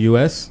back to the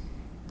U.S.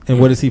 And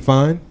what does he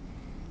find?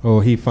 Oh,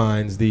 he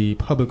finds the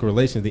public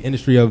relations, the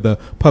industry of the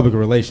public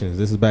relations.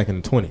 This is back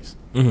in the 20s.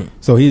 Mm-hmm.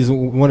 So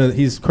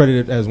he's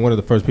credited as one of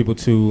the first people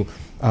to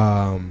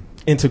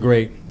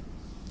integrate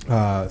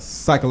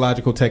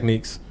psychological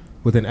techniques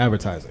within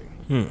advertising.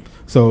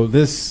 So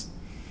this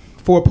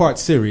 4-part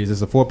series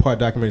is a 4-part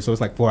documentary, so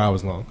it's like 4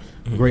 hours long.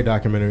 Mm-hmm. Great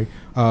documentary.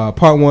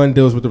 Part 1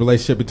 deals with the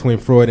relationship between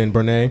Freud and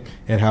Bernays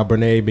and how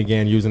Bernays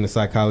began using the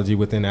psychology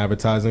within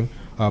advertising.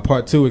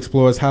 Part 2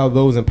 explores how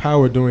those in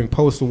power during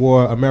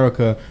post-war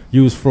America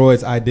used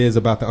Freud's ideas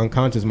about the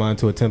unconscious mind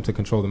to attempt to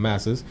control the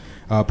masses.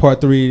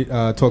 Part 3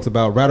 talks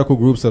about radical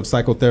groups of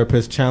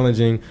psychotherapists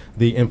challenging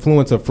the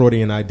influence of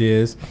Freudian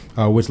ideas,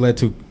 which led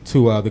to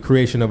the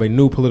creation of a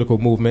new political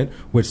movement,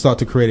 which sought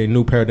to create a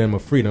new paradigm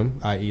of freedom,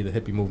 i.e. the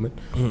hippie movement.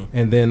 Mm.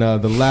 And then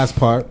the last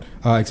part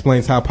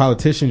explains how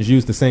politicians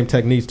use the same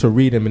techniques to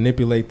read and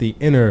manipulate the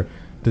inner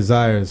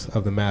desires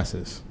of the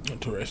masses.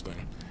 Interesting.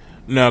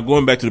 Now,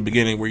 going back to the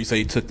beginning where you say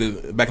you took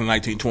back in the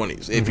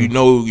 1920s, if you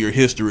know your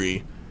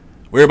history,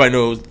 where everybody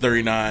knows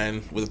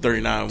 39, was it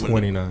 39?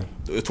 29.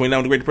 It was 29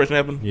 when the Great Depression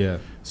happened? Yeah.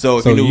 So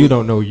you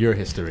don't know your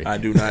history. I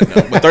do not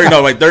know. But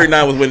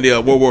 39 was when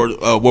the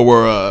World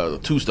War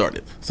II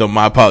started. So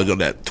my apologies on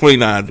that.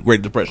 29,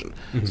 Great Depression.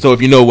 Mm-hmm. So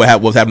if you know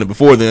what was happening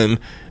before then,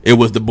 it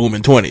was the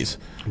booming 20s.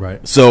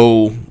 Right.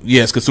 So,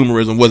 yes,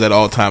 consumerism was at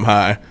all-time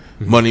high.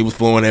 Mm-hmm. Money was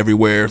flowing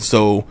everywhere.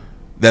 So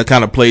that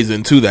kind of plays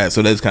into that.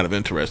 So that's kind of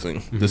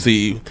interesting to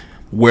see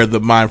where the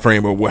mind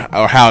frame or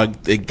how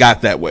it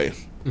got that way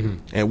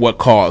and what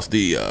caused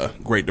the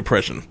Great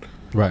Depression.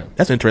 Right.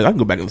 That's interesting. I can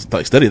go back and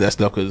study that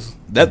stuff because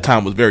that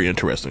time was very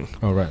interesting.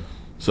 Oh, right.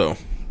 So,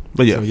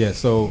 but yeah.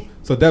 So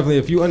definitely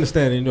if you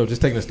understand,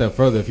 just taking a step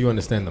further, if you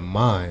understand the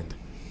mind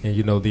and,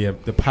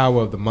 the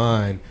power of the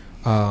mind,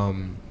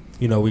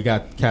 we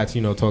got cats,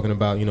 talking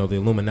about, the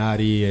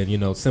Illuminati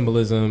and,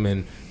 symbolism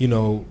and,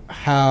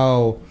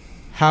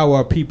 how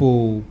are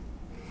people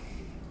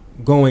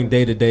going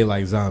day to day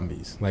like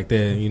zombies? Like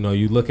you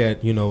look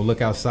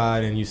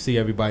outside and you see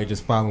everybody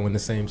just following the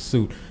same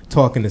suit,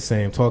 talking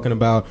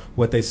about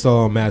what they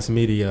saw on mass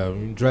media,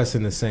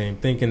 dressing the same,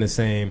 thinking the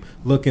same,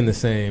 looking the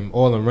same,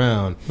 all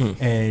around.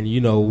 And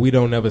we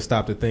don't ever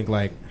stop to think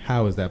like,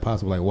 how is that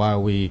possible? Like, why are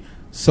we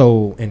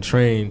so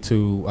trained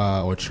to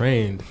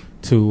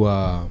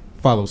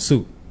follow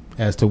suit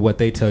as to what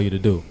they tell you to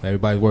do?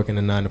 Everybody's working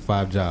a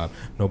 9-to-5 job.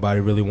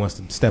 Nobody really wants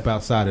to step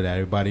outside of that.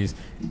 Everybody's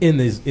in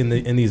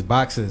these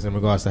boxes in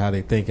regards to how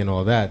they think and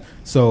all that.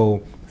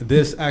 So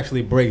this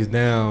actually breaks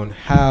down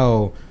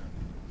how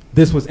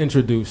this was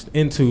introduced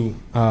into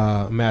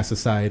mass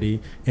society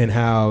and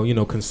how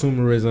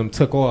consumerism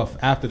took off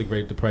after the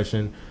Great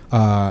Depression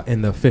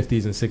in the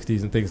 50s and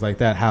 60s and things like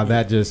that. How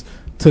that just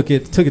took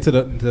it to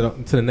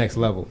the next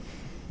level.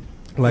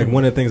 Like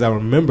one of the things I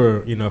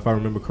remember, if I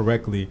remember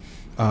correctly,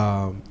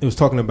 it was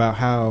talking about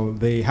how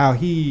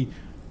he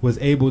was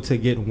able to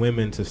get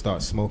women to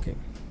start smoking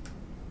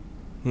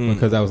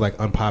because that was like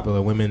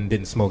unpopular. Women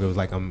didn't smoke; it was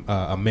like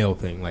a male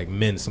thing. Like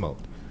men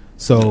smoked.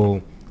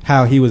 So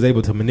how he was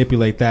able to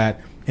manipulate that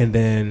and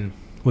then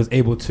was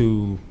able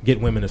to get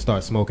women to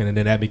start smoking, and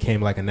then that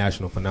became like a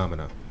national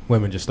phenomenon.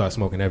 Women just start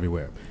smoking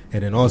everywhere.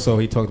 And then also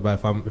he talked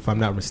about, if I'm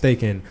not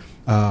mistaken,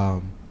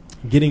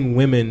 getting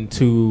women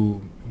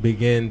to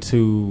begin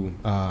to,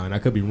 and I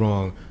could be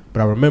wrong,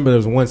 but I remember there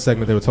was one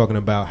segment they were talking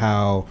about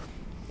how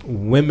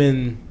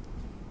women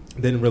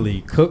didn't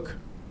really cook.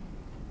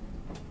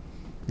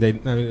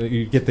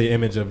 You get the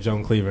image of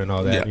Joan Cleaver and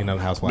all that, the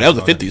housewife. That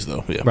was the 50s,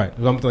 though. Yeah. Right. It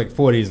was like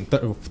 40s and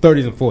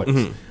 30s and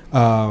 40s.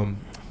 Mm-hmm.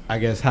 I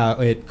guess how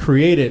it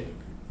created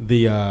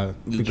the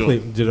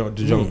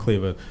Joan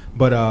Cleaver.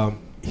 But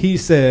he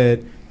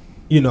said,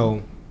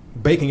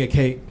 baking a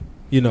cake,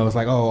 it's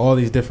like, all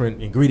these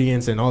different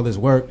ingredients and all this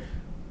work.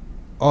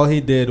 All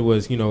he did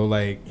was,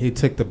 he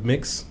took the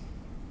mix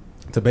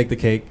to bake the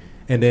cake,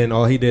 and then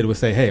all he did was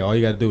say, hey, all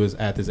you got to do is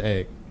add this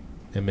egg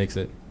and mix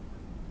it.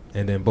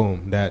 And then,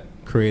 boom, that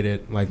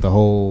created, like, the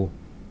whole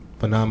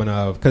phenomena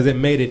of, because it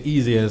made it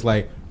easier. It's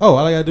like, all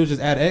I got to do is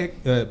just add egg,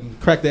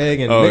 crack the egg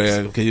and mix. Oh,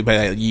 yeah, because you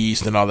pay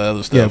yeast and all that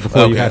other stuff. Yeah,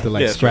 before you have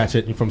to, scratch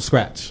it from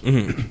scratch.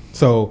 Mm-hmm.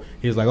 So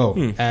he was like,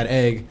 add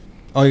egg.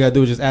 All you got to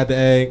do is just add the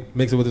egg,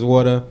 mix it with this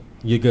water,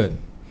 you're good.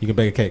 You can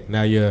bake a cake.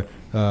 Now you're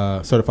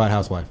a certified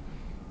housewife.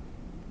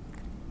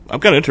 I'm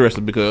kind of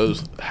interested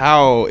because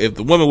if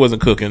the woman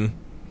wasn't cooking,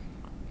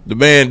 the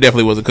man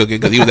definitely wasn't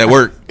cooking because he was at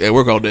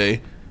work all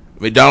day.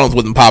 McDonald's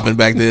wasn't popping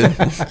back then.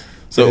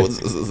 So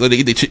they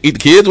eat the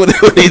kids?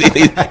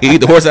 He eat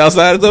the horse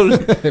outside or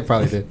something? They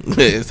probably did. Yeah,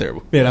 it's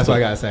terrible. Yeah, that's why I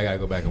got to say I got to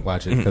go back and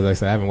watch it because like I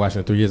said, I haven't watched it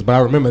in 3 years. But I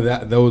remember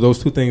that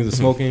those two things, the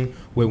smoking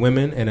with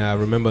women, and I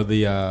remember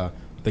the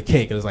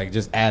cake. It was like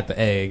just add the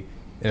egg.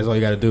 And that's all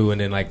you got to do.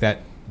 And then like that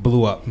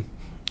blew up.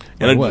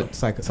 And what?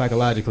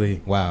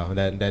 Psychologically, wow,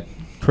 that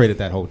created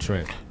that whole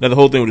trend. Now the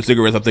whole thing with the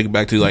cigarettes, I'm thinking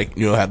back to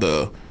had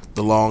the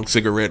long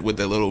cigarette with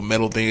that little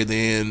metal thing at the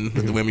end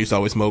that the women used to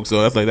always smoke.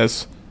 So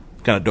that's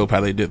kind of dope how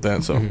they did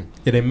that. So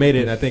yeah, they made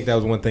it. I think that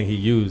was one thing he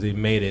used. He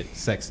made it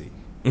sexy,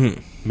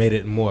 made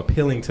it more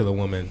appealing to the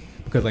woman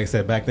because, like I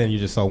said, back then you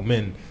just saw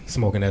men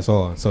smoking. That's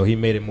all. So he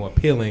made it more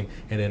appealing,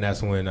 and then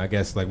that's when I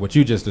guess like what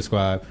you just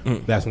described.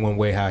 That's one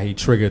way how he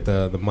triggered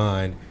the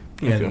mind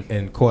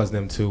and caused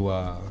them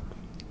to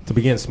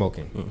begin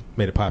smoking.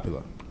 Made it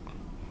popular.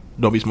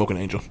 Don't be smoking,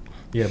 Angel.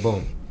 Yeah,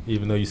 boom.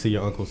 Even though you see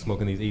your uncle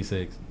smoking these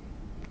e-cigs.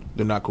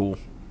 They're not cool.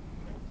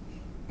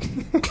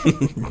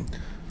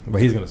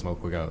 But he's going to smoke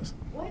regardless.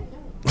 What?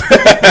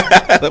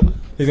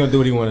 He's going to do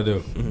what he want to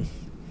do.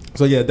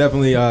 So, yeah,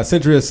 definitely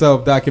Century of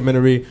Self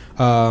documentary.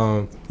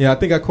 I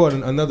think I caught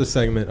another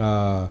segment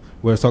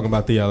where it's talking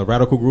about the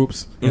radical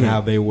groups and how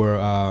they were,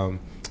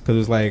 because it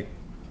was like,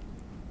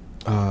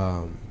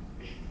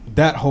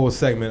 that whole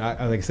segment,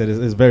 like I said,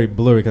 is very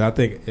blurry because I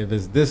think if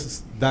it's this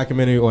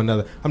documentary or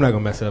another, I'm not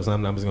going to mess it up, so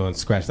I'm just going to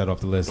scratch that off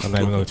the list. I'm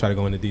not even going to try to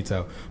go into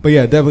detail. But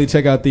yeah, definitely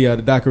check out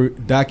the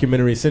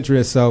documentary Century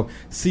of Self.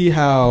 See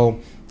how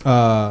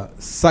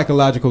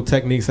psychological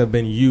techniques have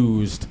been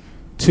used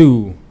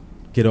to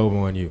get over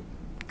on you.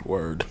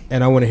 Word.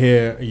 And I want to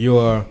hear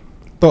your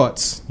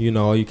thoughts.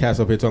 You cats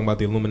up here talking about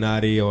the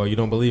Illuminati or you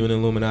don't believe in the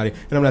Illuminati.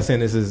 And I'm not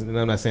saying this is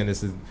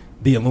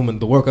the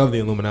work of the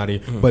Illuminati,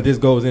 but this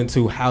goes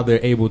into how they're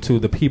able to,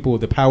 the people,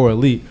 the power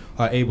elite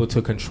are able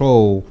to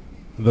control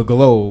the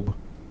globe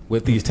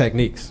with these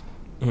techniques.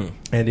 And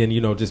then,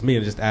 just me,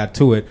 and just add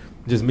to it,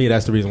 just me,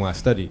 that's the reason why I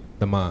study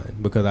the mind,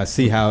 because I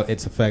see how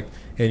its effect,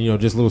 and,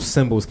 just little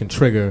symbols can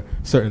trigger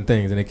certain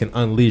things, and it can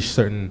unleash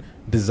certain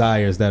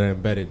desires that are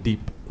embedded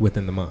deep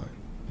within the mind.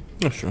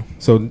 That's true.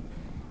 So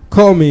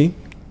call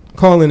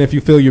in if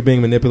you feel you're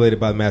being manipulated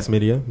by the mass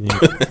media.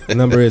 The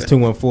number is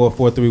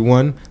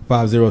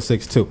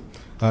 214-431-5062.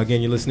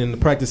 Again, you're listening to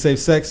Practice Safe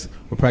Sex,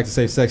 where Practice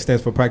Safe Sex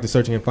stands for Practice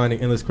Searching and Finding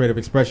Endless Creative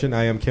Expression.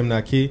 I am Kim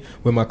Naki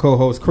with my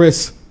co-host,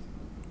 Chris.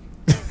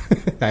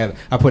 I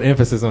put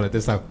emphasis on it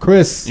this time.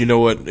 Chris. You know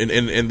what?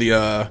 In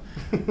the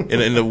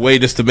way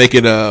just to make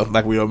it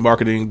like we are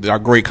marketing our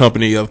great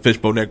company of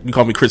Fishbowl Neck, you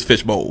call me Chris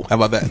Fishbowl.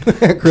 How about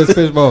that? Chris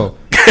Fishbowl.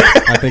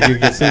 I think you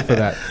get sued for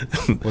that.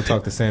 We'll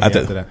talk to Sammy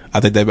after that.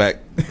 I'll take that back.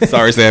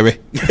 Sorry, Sammy.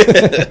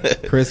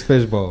 Chris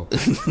Fishbowl.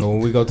 When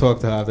we go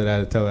talk to her after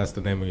that, tell that's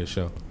the name of your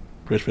show.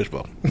 Chris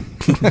Fishbowl.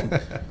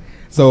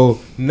 So,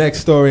 next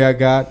story I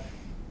got.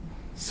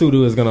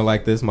 Sudu is going to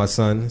like this. My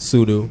son,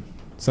 Sudu,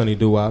 Sonny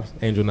Doo-Wops,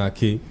 Angel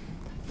Naki.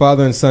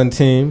 Father and son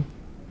team,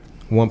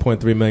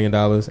 $1.3 million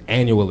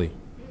annually.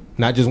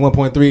 Not just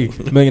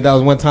 $1.3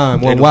 million one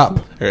time, one whop.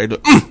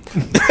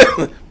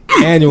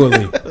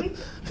 Annually.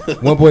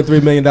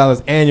 $1.3 million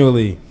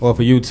annually off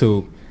of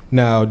YouTube.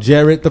 Now,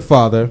 Jared, the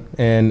father,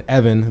 and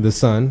Evan, the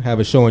son, have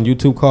a show on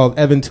YouTube called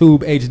EvanTube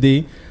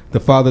HD.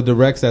 The father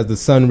directs as the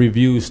son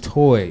reviews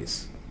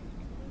toys.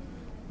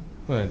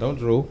 Man, don't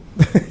drool.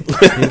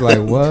 He's like,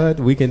 what?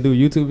 We can do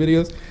YouTube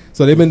videos?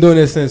 So they've been doing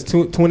this since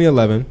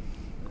 2011.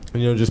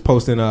 Just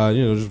posting,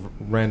 just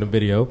random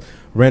videos,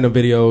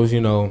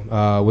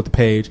 with the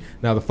page.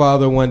 Now, the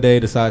father one day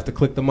decides to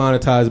click the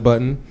monetize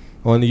button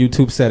on the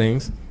YouTube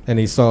settings. And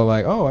he saw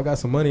like, oh, I got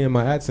some money in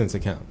my AdSense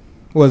account.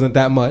 It wasn't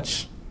that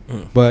much,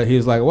 but he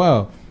was like,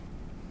 wow.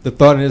 The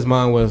thought in his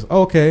mind was,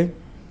 okay,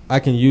 I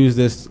can use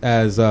this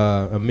as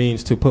a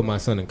means to put my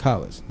son in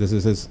college. This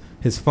is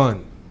his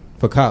fund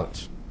for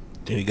college.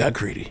 Then he got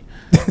greedy.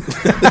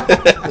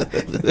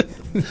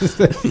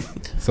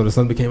 So the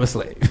son became a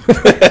slave.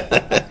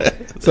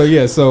 So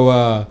yeah,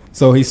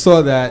 so he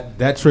saw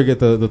that triggered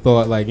the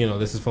thought, like,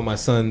 this is for my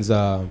son's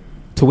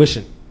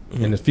tuition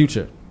in the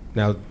future.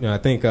 Now, I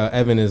think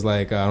Evan is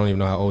like, I don't even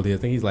know how old he is.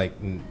 I think he's like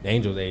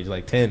Angel's age,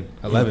 like 10,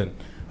 11,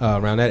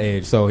 around that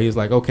age. So he's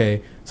like,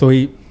 okay. So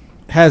he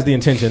has the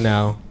intention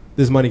now,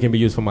 this money can be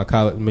used for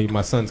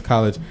my son's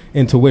college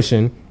in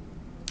tuition.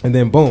 And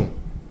then boom,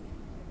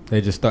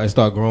 they just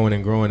start growing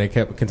and growing. They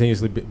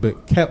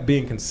kept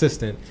being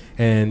consistent,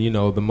 and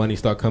the money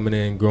start coming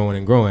in, growing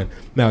and growing.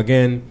 Now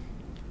again,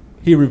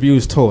 he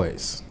reviews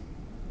toys,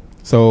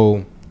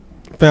 so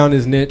found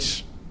his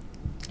niche,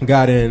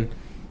 got in.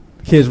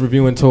 Kids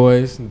reviewing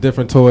toys,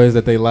 different toys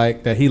that they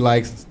like, that he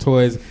likes,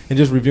 toys, and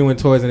just reviewing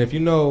toys. And if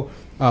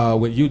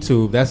with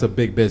YouTube, that's a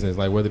big business.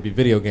 Like whether it be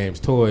video games,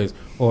 toys,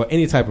 or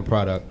any type of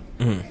product,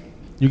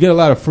 you get a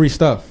lot of free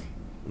stuff.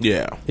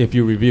 Yeah, if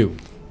you review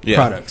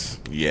products.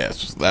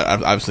 Yes,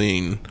 I've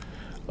seen.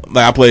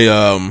 Like I play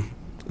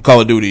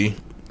Call of Duty,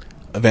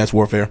 Advanced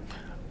Warfare,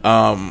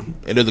 and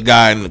there's a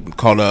guy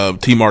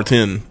called T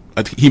Martin,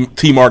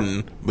 T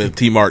Martin, with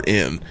T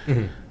Martin,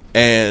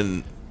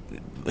 and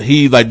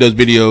he like does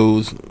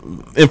videos,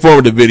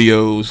 informative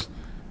videos,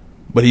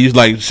 but he just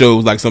like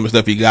shows like some of the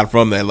stuff he got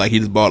from that. Like he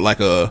just bought like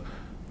a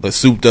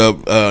souped up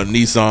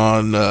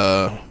Nissan,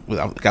 I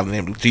got the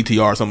name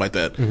GTR or something like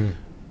that.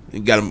 He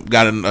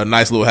got a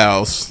nice little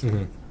house.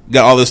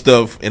 Got all this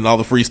stuff and all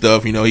the free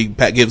stuff. He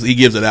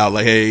gives it out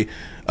like, hey,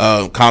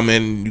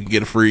 comment, you can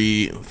get a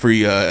free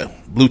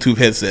Bluetooth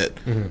headset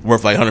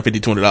worth like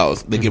 $150,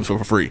 $200. They give it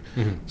for free.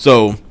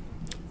 So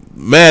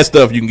mad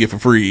stuff you can get for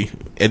free,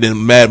 and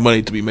then mad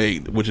money to be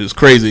made, which is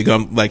crazy.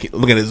 I'm like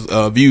looking at his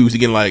views, he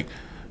getting like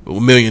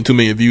 1 million, 2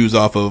 million views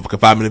off of a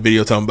 5-minute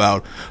video talking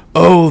about,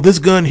 oh, this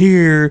gun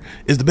here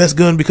is the best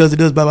gun because it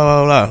does blah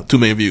blah blah blah. 2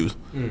 million views.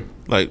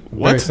 Like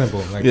what? Very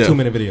simple. Like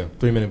 2-minute video,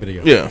 3-minute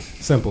video. Yeah,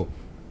 simple.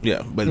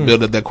 Yeah, but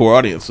build up that core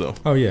audience. So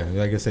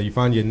like I said, you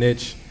find your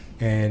niche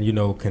and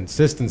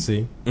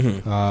consistency.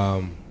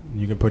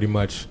 You can pretty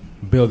much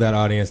build that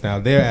audience. Now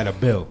they're at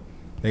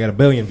they got 1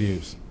 billion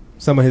views.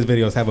 Some of his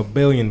videos have 1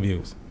 billion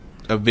views.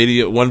 One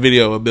video, 1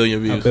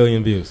 billion views. 1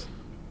 billion views.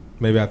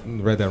 Maybe I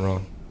read that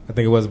wrong. I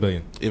think it was 1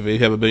 billion. If he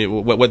have 1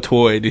 billion, what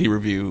toy did he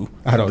review?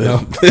 I don't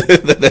know.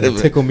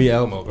 Tickle Me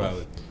Elmo,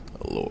 probably.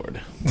 Oh, Lord.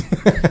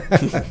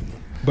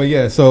 But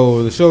yeah,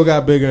 so the show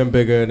got bigger and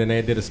bigger, and then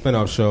they did a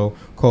spinoff show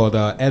called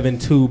Evan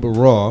Tube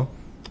Raw.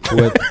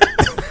 With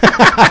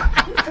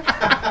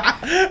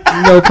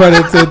no pun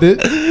intended.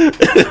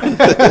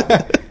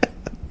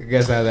 I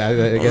guess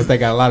they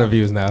got a lot of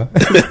views now.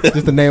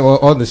 Just the name,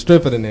 on the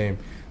strip of the name.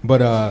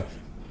 But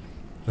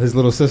his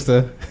little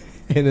sister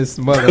and his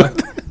mother,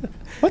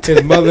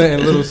 his mother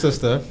and little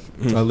sister,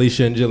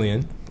 Alicia and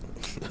Jillian.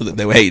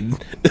 They were hating.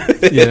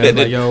 Yeah,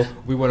 like, yo,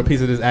 we want a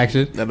piece of this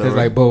action. It's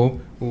like,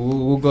 boom,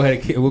 we'll go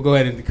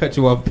ahead and cut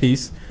you off a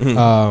piece.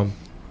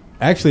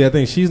 Actually, I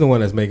think she's the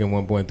one that's making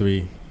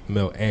 1.3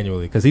 mil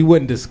annually, because he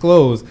wouldn't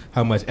disclose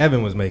how much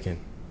Evan was making.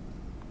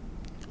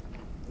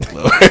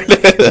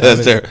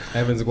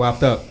 Evan's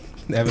guapped up.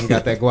 Evan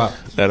got that guap.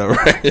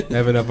 Right.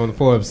 Evan up on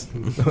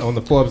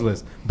the Forbes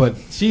list. But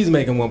she's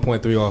making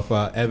 1.3 off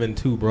Evan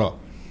Tube Raw.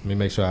 Let me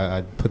make sure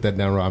I put that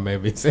down wrong. I may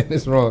be saying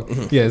this wrong.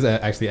 Yeah, it's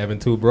actually Evan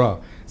Tube Raw.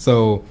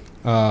 So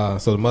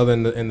the mother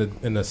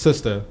and the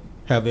sister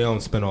have their own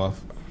spinoff,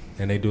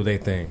 and they do their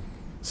thing.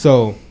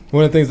 So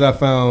one of the things that I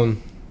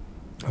found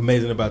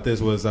amazing about this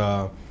was,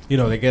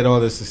 they get all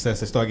this success,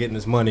 they start getting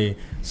this money.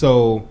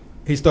 So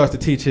he starts to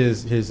teach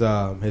his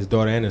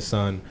daughter and his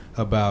son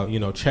about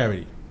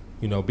charity,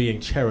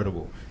 being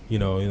charitable.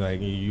 Like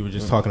you were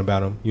just talking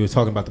about him. You were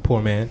talking about the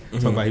poor man,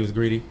 talking about he was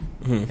greedy,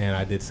 and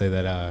I did say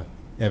that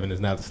Evan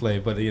is not the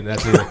slave, but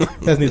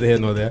that's neither here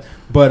nor there.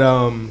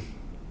 But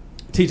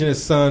teaching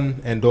his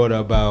son and daughter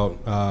about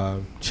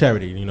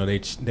charity.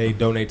 They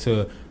donate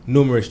to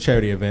numerous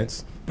charity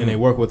events, and they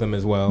work with them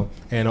as well,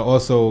 and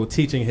also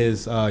teaching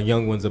his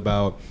young ones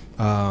about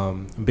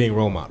being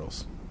role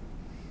models.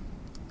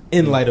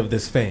 In light of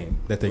this fame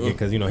that they get,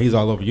 because he's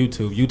all over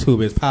YouTube.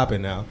 YouTube is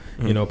popping now.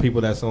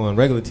 People that's on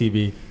regular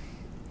TV,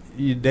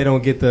 they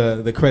don't get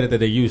the credit that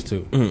they used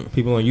to.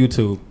 People on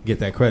YouTube get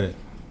that credit.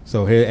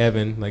 So here,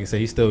 Evan, like I said,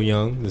 he's still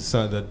young.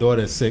 The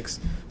daughter is 6.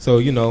 So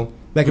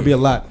that could be a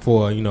lot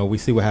for we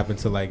see what happened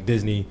to like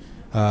Disney.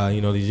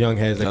 These young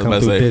heads that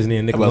come through Disney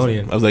and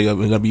Nickelodeon. I was like,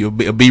 I'm gonna be a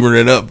Bieber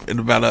it up in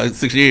about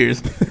 6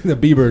 years. The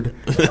Biebered.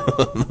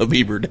 A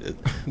Biebered.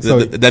 So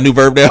that new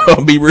verb now,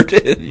 Biebered.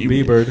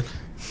 Biebered.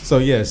 So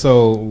yeah,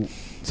 so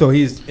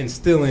he's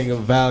instilling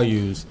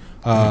values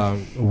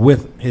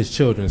with his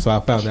children. So I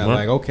found that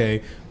like,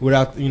 okay,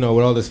 without with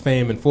all this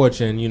fame and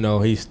fortune,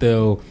 he's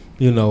still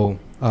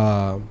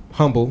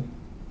humble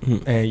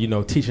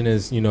and teaching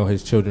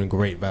his children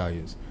great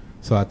values.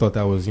 So I thought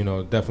that was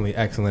definitely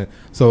excellent.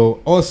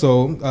 So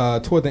also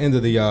toward the end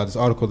of the this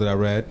article that I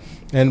read,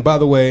 and by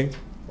the way,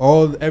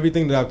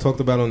 Everything that I've talked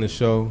about on the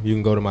show, you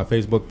can go to my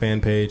Facebook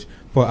fan page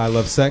for I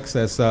Love Sex.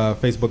 That's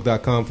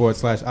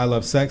facebook.com/I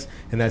Love Sex,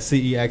 and that's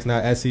CEX,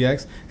 not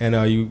SEX. And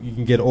you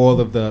can get all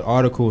of the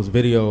articles,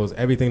 videos,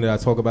 everything that I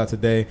talk about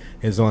today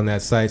is on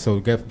that site. So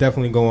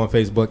definitely go on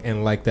Facebook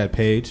and like that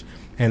page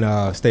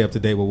and stay up to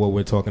date with what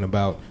we're talking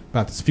about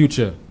this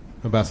future,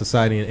 about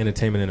society and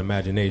entertainment and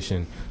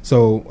imagination.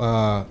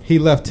 So he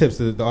left tips.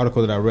 The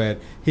article that I read,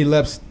 he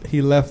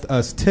left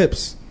us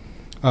tips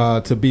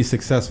to be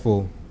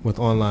successful with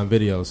online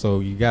video. So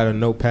you got a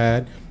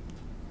notepad,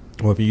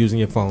 or if you're using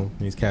your phone,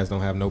 these cats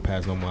don't have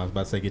notepads no more. I was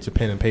about to say get your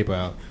pen and paper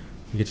out,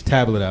 get your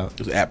tablet out.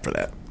 There's an app for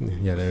that.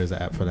 Yeah, there is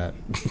an app for that.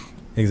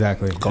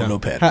 Exactly. Called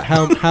Notepad.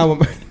 How am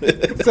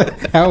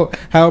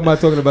I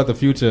talking about the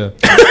future?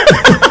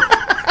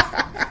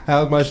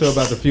 How's my show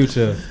about the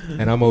future?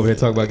 And I'm over here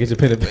talking about get your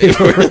pen and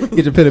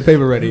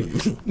paper ready.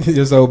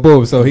 So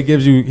boom. So he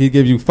gives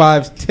you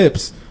 5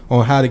 tips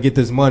on how to get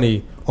this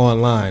money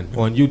online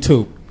on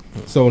YouTube.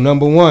 So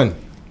number 1,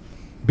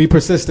 be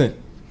persistent.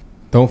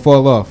 Don't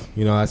fall off.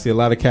 You know, I see a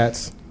lot of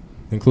cats,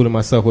 including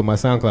myself with my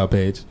SoundCloud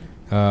page.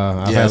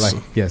 I had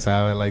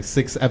like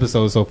 6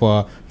 episodes so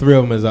far. 3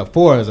 of them is up.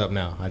 4 is up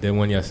now. I did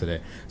one yesterday.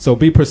 So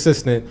be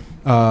persistent.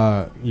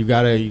 You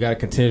gotta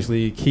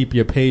continuously keep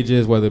your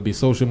pages, whether it be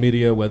social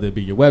media, whether it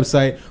be your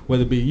website,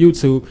 whether it be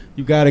YouTube.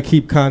 You gotta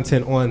keep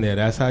content on there.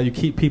 That's how you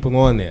keep people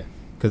on there,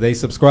 because they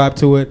subscribe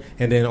to it,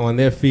 and then on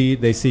their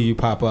feed they see you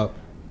pop up.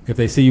 If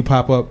they see you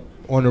pop up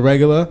on the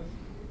regular,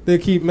 they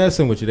keep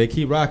messing with you. They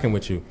keep rocking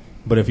with you.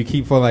 But if you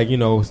keep for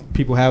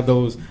people have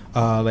those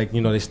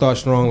they start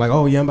strong, like,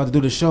 oh yeah, I'm about to do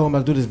this show, I'm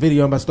about to do this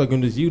video, I'm about to start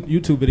doing these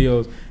YouTube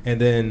videos,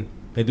 and then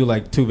they do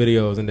like 2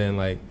 videos, and then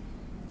like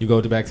you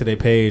go back to their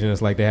page and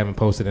it's like they haven't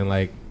posted in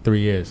like 3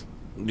 years.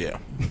 Yeah.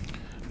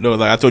 No,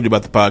 like I told you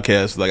about the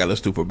podcast like I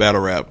listened to for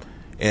Battle Rap,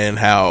 and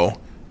how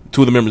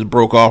 2 of the members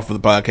broke off for the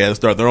podcast,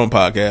 started their own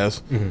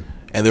podcast,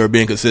 and they were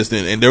being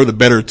consistent, and they were the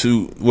better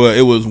 2. Well,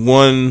 it was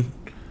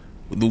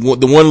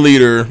the one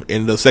leader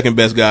and the second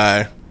best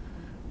guy.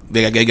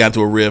 They got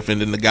into a riff,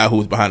 and then the guy who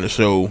was behind the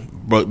show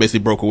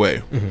basically broke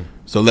away.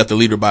 So left the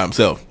leader by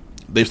himself.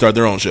 They started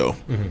their own show.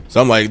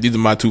 So I'm like, these are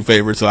my 2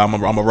 favorites, so I'm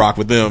gonna rock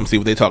with them, see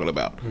what they're talking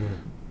about.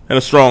 And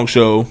a strong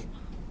show,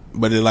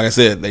 but then, like I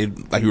said, they,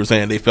 like you were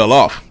saying, they fell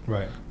off.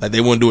 Right. Like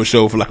they wouldn't do a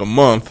show for like a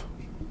month,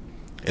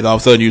 and all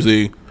of a sudden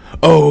usually,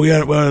 oh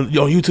yeah, on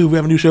YouTube we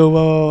have a new show,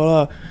 blah,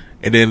 blah, blah.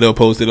 And then they'll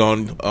post it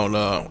on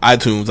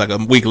iTunes like a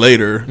week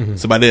later.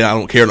 So by then I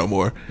don't care no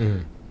more.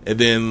 And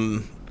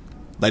then.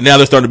 Like now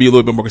they're starting to be a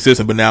little bit more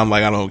consistent, but now I'm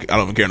like I don't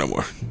even care no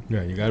more.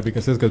 Yeah, you got to be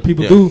consistent,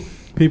 because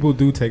people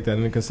do take that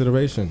into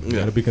consideration. You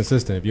got to be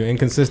consistent. If you're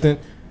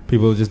inconsistent,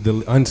 people just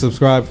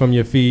unsubscribe from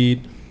your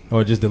feed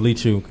or just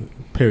delete you.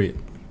 Period.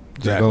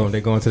 Exactly. They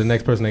go into the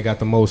next person. They got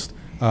the most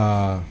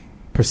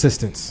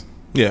persistence.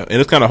 Yeah, and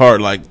it's kind of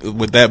hard, like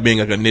with that being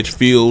like a niche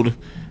field.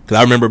 Because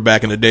I remember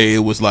back in the day, it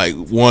was like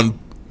one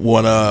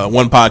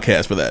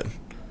podcast for that.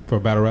 For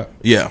battle rap.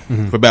 Yeah,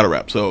 for battle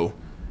rap. So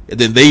and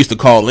then they used to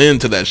call in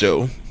to that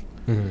show.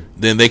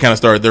 Then they kind of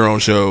started their own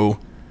show,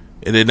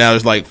 and then now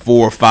there's like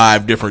 4 or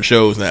 5 different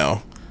shows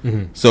now.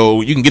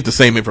 So you can get the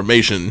same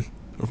information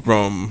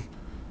from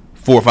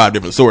 4 or 5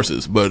 different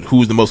sources, but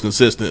who's the most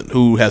consistent?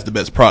 Who has the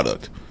best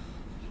product?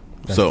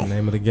 That's the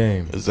name of the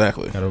game.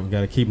 Exactly. You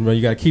gotta keep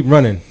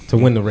running to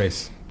win the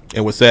race.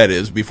 And what's sad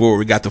is before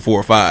we got to 4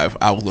 or 5,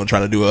 I was going to try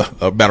to do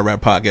a battle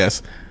rap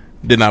podcast.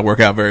 Did not work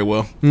out very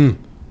well.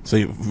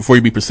 So before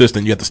you be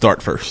persistent, you have to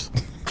start first.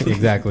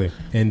 Exactly.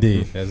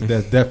 Indeed.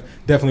 That's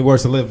definitely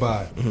words to live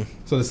by.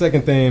 So the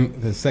second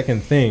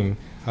thing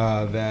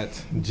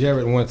that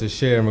Jared wanted to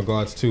share in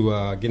regards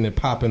to getting it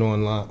popping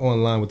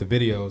online with the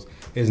videos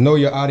is know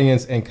your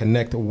audience and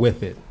connect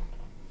with it.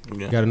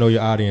 You got to know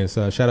your audience.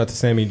 Shout out to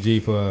Sammy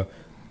G for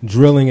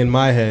drilling in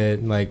my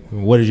head, like,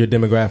 what is your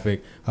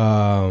demographic?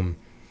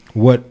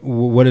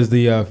 What is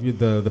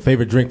the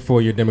favorite drink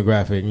for your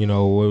demographic? You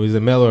know, is it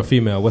male or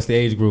female? What's the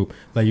age group?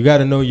 Like, you got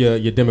to know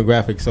your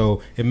demographic,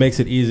 so it makes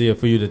it easier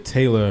for you to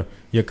tailor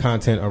your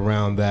content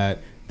around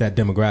that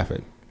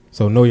demographic.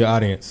 So know your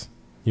audience.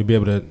 You'll be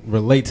able to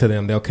relate to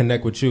them. They'll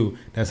connect with you.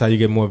 That's how you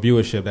get more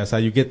viewership. That's how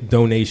you get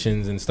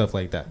donations and stuff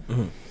like that.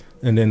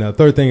 And then the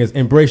third thing is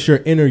embrace your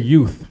inner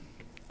youth.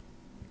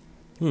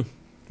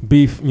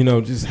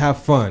 Just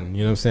have fun.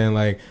 You know what I'm saying?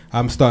 Like,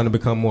 I'm starting to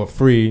become more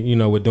free,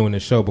 with doing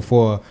this show.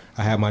 Before,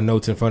 I have my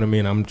notes in front of me,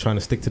 and I'm trying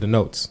to stick to the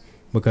notes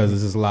because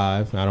this is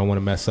live. I don't want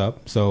to mess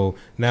up. So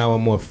now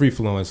I'm more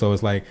free-flowing. So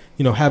it's like,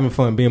 having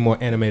fun, being more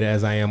animated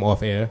as I am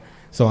off air.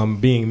 So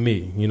I'm being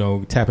me,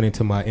 tapping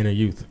into my inner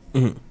youth.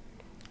 Well,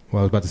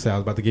 I was about to say, I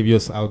was about to give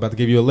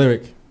you a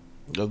lyric.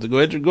 Go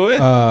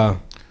ahead.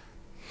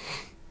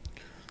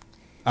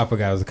 I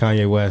forgot. It was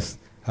Kanye West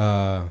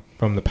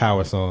from the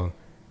Power song.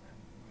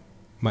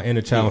 My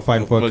inner child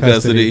fighting for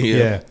custody.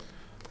 Yeah.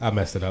 I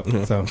messed it up,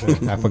 so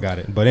I forgot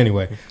it. But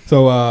anyway,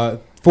 so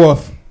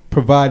fourth,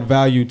 provide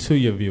value to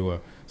your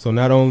viewer. So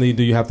not only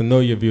do you have to know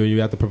your viewer,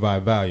 you have to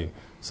provide value.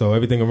 So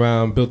everything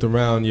built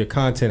around your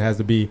content has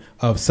to be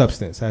of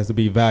substance, has to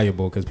be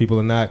valuable, because people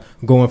are not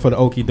going for the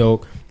okie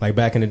doke. Like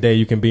back in the day,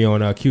 you can be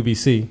on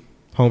QVC,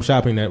 Home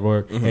Shopping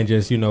Network, and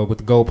just, with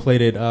the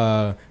gold-plated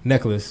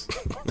necklace.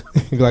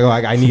 You're like, oh,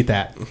 I need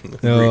that.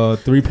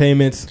 3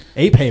 payments,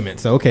 8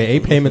 payments. Okay,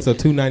 8 payments of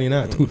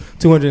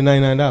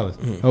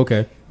 $299.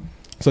 Okay.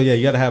 So, yeah,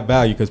 you got to have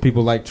value, because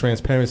people like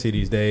transparency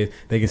these days.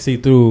 They can see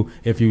through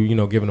if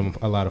you, giving them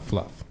a lot of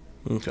fluff.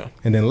 Okay.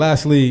 And then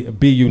lastly,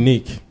 be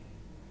unique.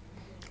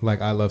 Like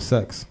I love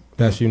sex.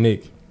 That's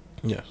unique.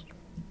 Yes.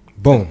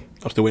 Boom.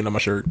 I'm still waiting on my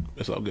shirt.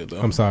 It's all good,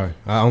 though. I'm sorry.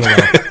 I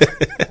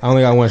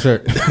only got one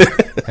shirt,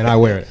 and I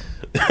wear it.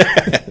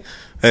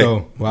 Hey,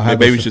 so,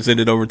 maybe we should send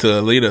it over to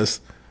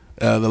Alita's,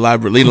 the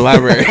library.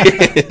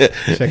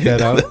 Check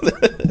that out.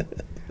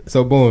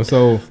 So boom.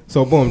 So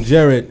boom.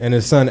 Jared and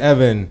his son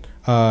Evan.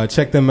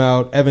 Check them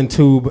out. Evan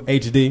Tube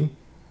HD.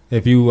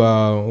 If you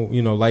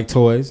like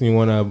toys, you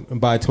want to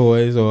buy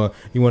toys, or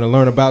you want to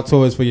learn about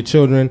toys for your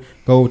children,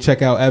 go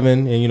check out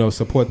Evan and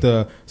support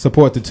the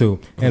two.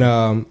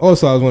 And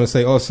also, I was want to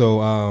say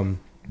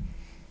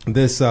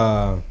this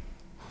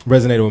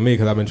resonated with me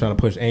because I've been trying to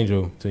push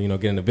Angel to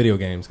get into video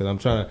games, because I'm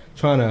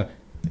trying to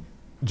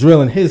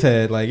drill in his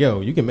head like,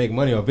 yo, you can make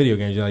money off video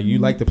games. You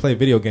like to play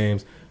video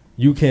games,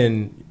 you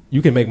can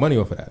make money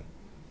off of that.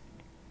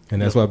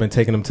 And that's why I've been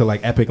taking them to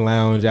like Epic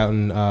Lounge out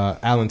in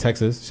Allen,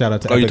 Texas. Shout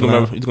out to Epic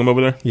Lounge. You took them over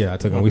there? Yeah, I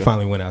took them. We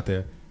finally went out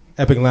there.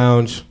 Epic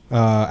Lounge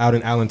out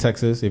in Allen,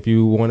 Texas. If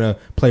you want to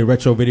play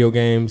retro video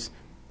games,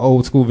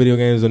 old school video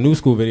games, or new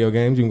school video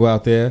games, you can go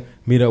out there,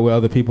 meet up with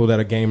other people that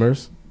are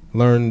gamers,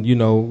 learn,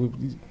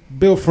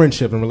 build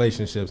friendship and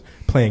relationships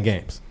playing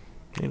games.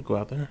 You can go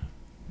out there.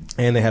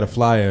 And they had a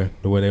flyer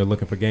where they were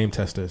looking for game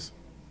testers.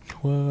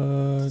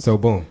 What? So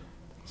boom.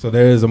 So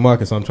there is a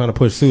market. So I'm trying to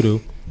push Sudu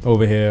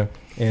over here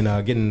and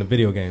getting into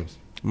video games.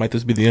 Might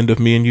this be the end of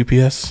me and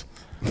UPS?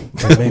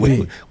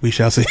 Maybe. We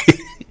shall see.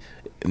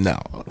 No.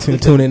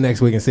 Tune in next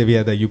week and see if he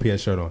had that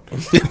UPS shirt on.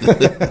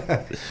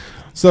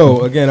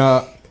 So, again,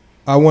 I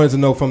wanted to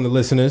know from the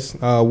listeners,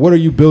 what are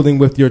you building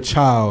with your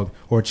child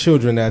or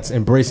children that's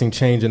embracing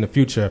change in the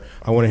future?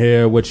 I want to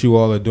hear what you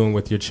all are doing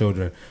with your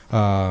children.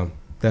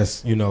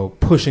 That's,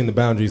 pushing the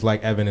boundaries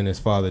like Evan and his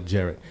father,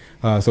 Jared.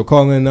 So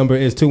call-in number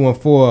is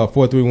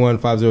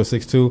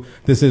 214-431-5062.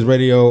 This is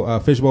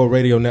Fishbowl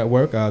Radio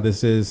Network.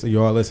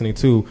 You are listening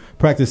to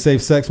Practice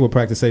Safe Sex, where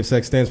Practice Safe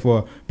Sex stands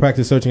for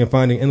Practice Searching and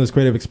Finding Endless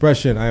Creative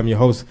Expression. I am your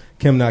host,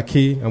 Kim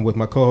Naki. I'm with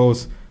my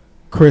co-host,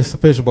 Chris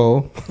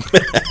Fishbowl.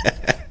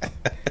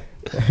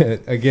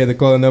 Again, the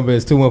call-in number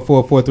is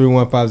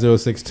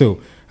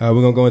 214-431-5062. We're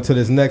going to go into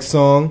this next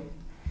song.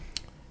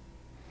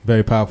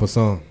 Very powerful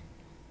song.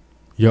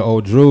 Your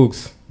Old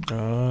Droogs.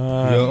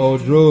 Your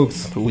Old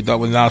Droogs. We thought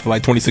was out for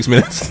like 26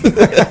 minutes.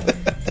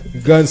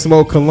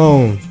 Gunsmoke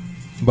Cologne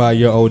by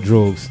Your Old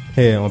Droogs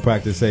here on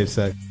Practice Safe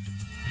Sex.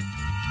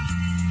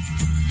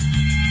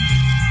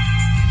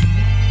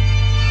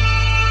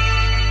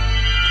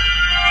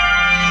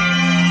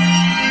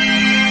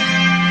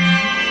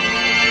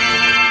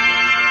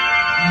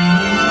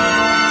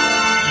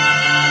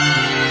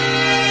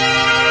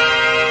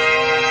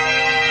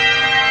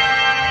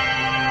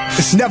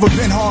 It's never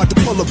been hard to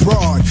pull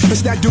abroad.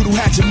 It's that dude who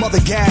had your mother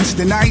gassed.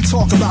 And I ain't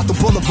talking about the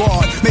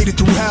boulevard. Made it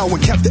through hell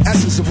and kept the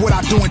essence of what I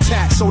do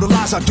intact. So the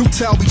lies I do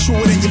tell be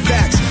truer than your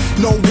facts.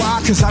 Know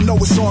why? Cause I know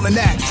it's all an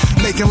act.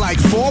 Making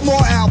like 4 more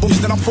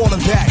albums, then I'm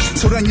falling back.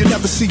 So then you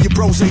never see your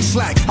bros ain't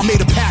slack. I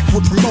made a pact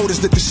with promoters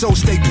that the show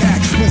stay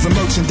packed. Moving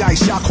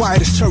merchandise, y'all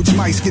quiet as church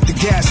mice. Get the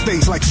gas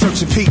stays like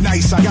searching Pete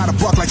Nice. I got a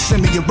buck like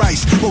send me your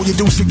rice. Roll your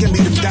deuce and give me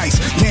them dice.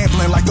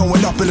 Gambling like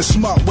going up in the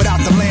smoke without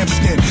the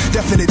lambskin.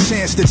 Definite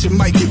chance that you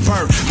might get burned.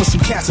 But some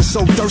cats are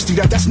so thirsty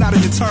that's not a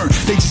deterrent.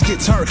 They just get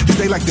turned, cause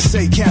they like to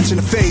say catching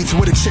the fades.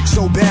 With a chick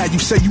so bad,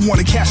 you say you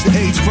wanna catch the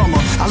AIDS from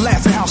her. I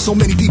laugh at how so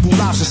many people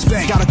lives are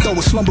spent. Gotta throw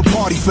a slumber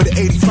party for the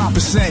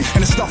 85%.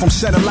 And the stuff I'm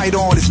setting light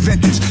on is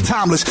vintage,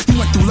 timeless. You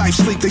went through life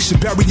sleep, they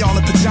should bury y'all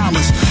in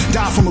pajamas.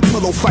 Died from a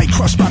pillow fight,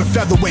 crushed by the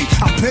featherweight.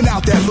 I've been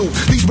out that loop,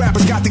 these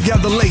rappers got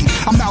together late.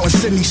 I'm out in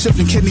Sydney,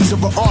 shifting kidneys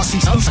over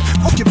Aussies.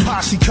 Fuck your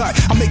posse cut,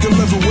 I make a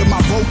living with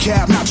my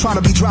vocab. Not trying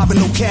to be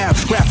driving no cab.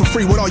 Rap for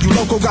free with all you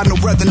local, got no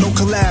brother, no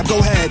collab. Go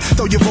ahead,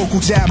 throw your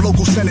vocal jab,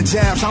 local sending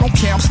jabs. I don't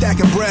care, I'm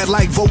stacking bread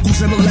like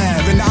vocals in the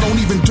lab. And I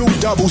don't even do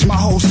doubles, my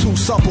hoes too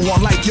supple.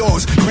 Unlike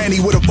yours, granny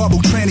with a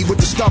bubble, tranny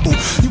with the stubble.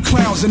 You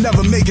clowns will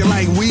never make it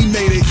like we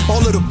made it.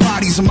 All of the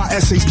bodies in my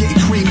essays getting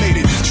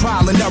cremated.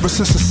 Trial and error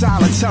since the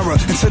silent terror.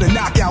 Into the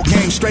knockout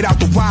game, straight out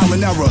the wild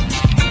and error.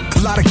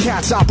 A lot of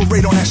cats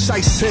operate on that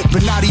shice tip,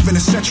 but not even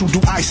essential do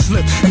I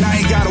slip. And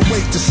I ain't gotta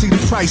wait to see the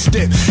price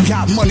dip.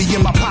 Got money in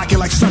my pocket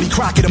like Sonny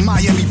Crockett and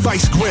Miami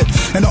Vice grip.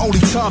 And the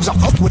only tubs I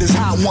fuck with is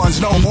hot ones.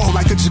 No more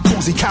like a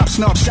jacuzzi, cop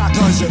snub,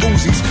 shotguns and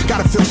Uzis.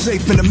 Gotta feel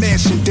safe in the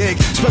mansion dig,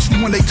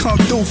 especially when they come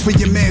through for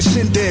your man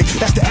shindig.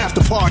 That's the after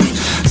party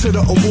to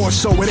the award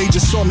show where they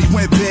just saw me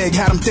win big.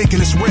 Had them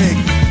thinking it's rigged.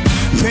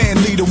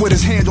 Band leader with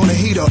his hand on the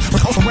heater,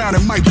 around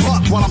and might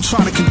buck while I'm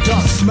trying to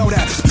conduct. Smell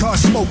that gun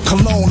smoke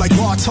cologne like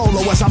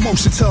Bartolo as I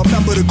motion to a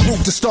member of the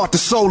group to start the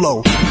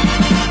solo.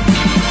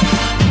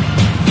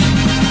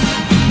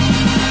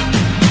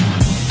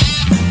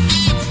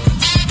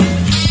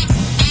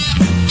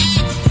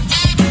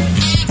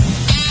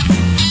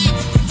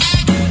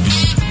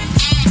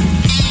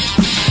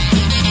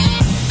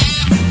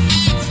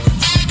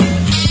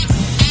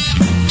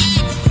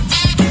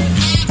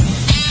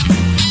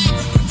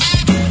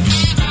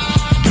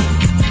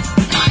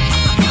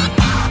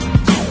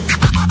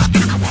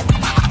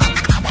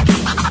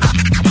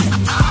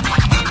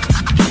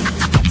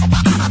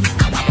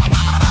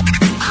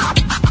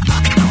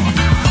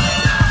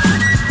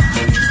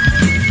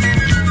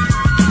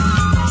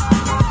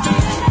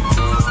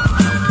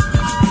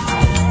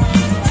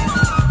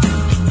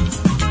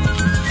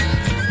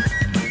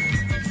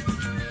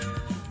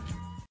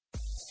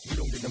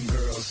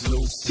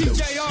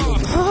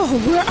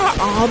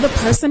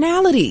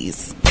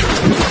 personalities.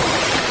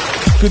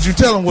 Could you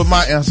tell them what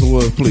my answer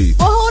was, please?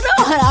 Well, hold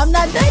on. I'm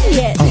not done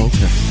yet. Oh,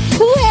 okay.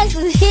 Who has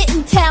a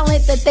hidden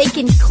talent that they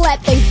can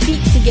clap their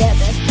feet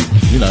together?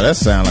 You know, that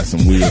sounds like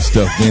some weird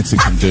stuff Nancy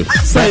can do.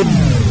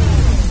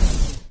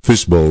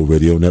 Fishbowl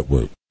Radio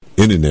Network.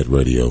 Internet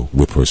radio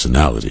with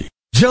personality.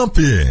 Jump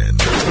in.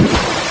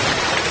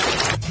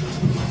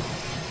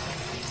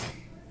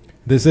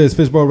 This is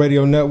Fishbowl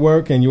Radio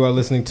Network, and you are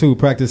listening to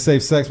Practice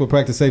Safe Sex. What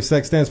Practice Safe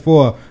Sex stands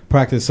for: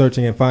 practice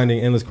searching and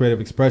finding endless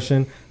creative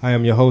expression. I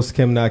am your host,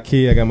 Kim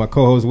Naki. I got my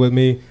co-host with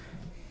me,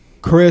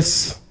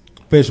 Chris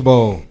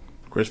Fishbowl.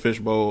 Chris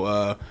Fishbowl.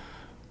 I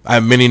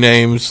have many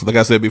names. Like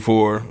I said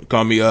before,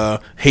 call me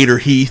Hater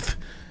Heath.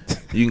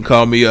 You can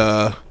call me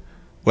what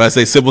I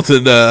say,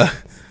 Simpleton.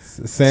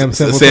 Sam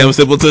Simpleton. Sam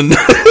Simpleton.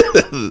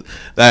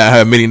 I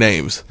have many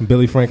names.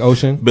 Billy Frank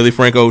Ocean. Billy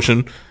Frank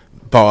Ocean.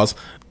 Pause.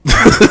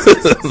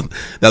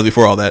 That was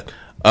before all that.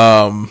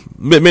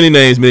 Many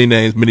names,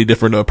 many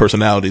different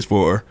personalities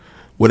for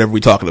whatever we're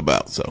talking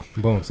about. So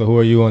boom. So who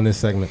are you on this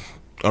segment?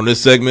 On this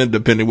segment,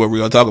 depending what we're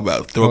going to talk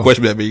about. Throw a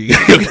question at me, you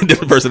get a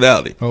different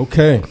personality.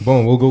 Okay,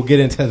 boom. We'll go get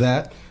into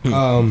that.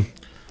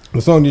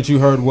 The song that you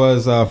heard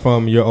was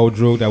from your old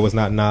Drew. That was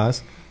not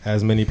Nas,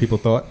 as many people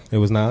thought it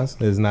was Nas.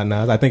 It is not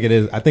Nas. I think it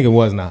is. I think it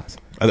was Nas.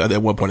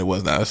 At one point, it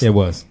was Nas. It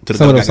was.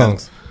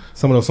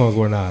 Some of those songs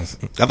were Nas.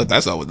 I thought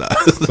that song was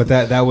Nas. But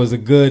that was a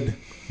good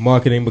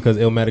marketing because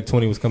Illmatic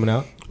 20 was coming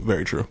out.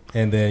 Very true.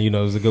 And then, it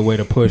was a good way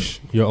to push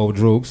your old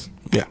Droogs.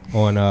 Yeah.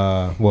 On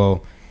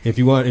if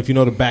you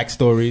know the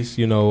backstories,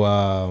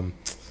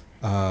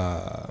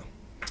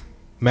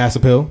 Mass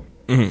Appeal,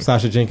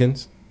 Sasha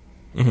Jenkins.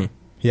 Mm-hmm.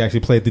 He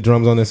actually played the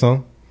drums on this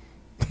song.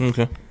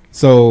 Okay.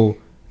 So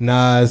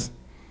Nas,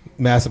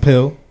 Mass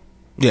Appeal.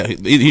 Yeah,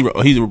 he's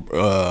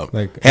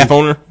like half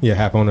owner. Yeah,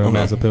 half owner of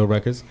Mass Appeal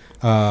Records.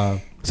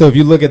 So if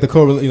you look at the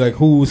like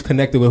who's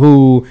connected with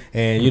who,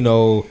 and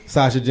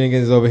Sasha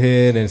Jenkins over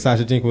here, and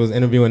Sasha Jenkins was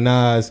interviewing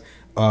Nas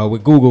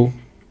with Google.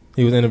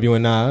 He was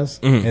interviewing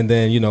Nas, and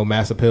then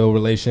Mass Appeal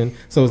relation.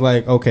 So it's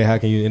like, okay, how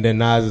can you? And then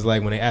Nas is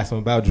like, when they asked him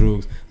about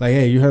Droogs, like,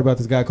 hey, you heard about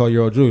this guy called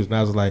Euro Droogs?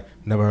 Nas was like,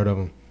 never heard of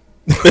him.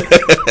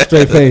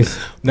 Straight face,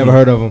 never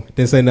heard of him.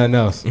 Didn't say nothing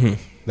else.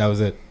 That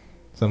was it.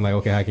 So I'm like,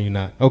 okay, how can you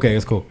not? Okay,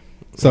 it's cool.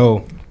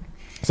 So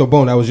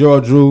boom, that was Your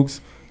Old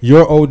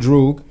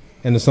Droog,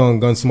 and the song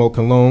Gunsmoke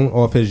Cologne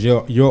off his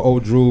Your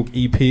Old Droog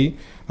EP.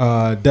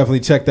 Definitely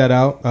check that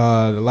out.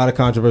 A lot of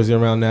controversy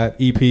around that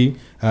EP.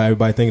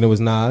 Everybody thinking it was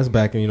Nas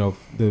back in, I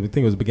think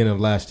it was the beginning of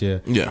last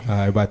year. Yeah.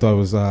 Everybody thought it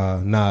was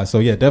Nas. So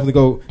yeah, definitely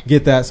go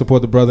get that,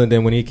 support the brother. And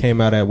then when he came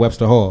out at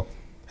Webster Hall,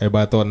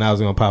 everybody thought Nas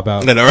was going to pop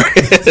out. Right.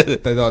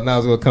 They thought Nas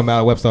was going to come out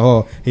at Webster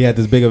Hall. He had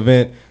this big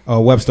event,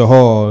 Webster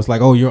Hall. It's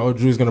like, oh, Your Old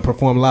Drew's going to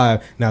perform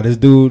live. Now this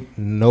dude,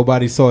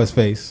 nobody saw his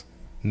face.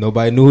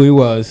 Nobody knew who he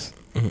was.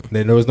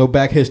 Then there was no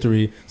back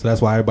history. So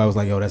that's why everybody was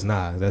like, yo, that's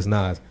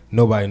Nas.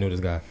 Nobody knew this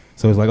guy.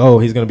 So it's like, oh,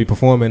 he's going to be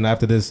performing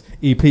after this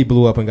EP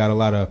blew up and got a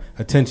lot of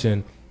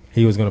attention.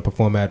 He was going to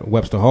perform at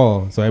Webster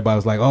Hall. So everybody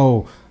was like,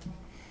 oh,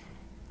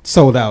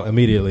 sold out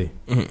immediately.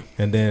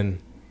 And then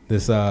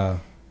this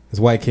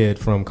white kid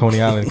from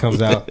Coney Island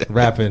comes out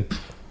rapping.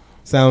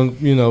 Sound,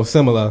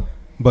 similar.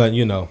 But,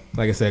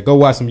 like I said, go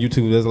watch some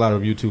YouTube. There's a lot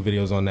of YouTube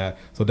videos on that.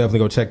 So definitely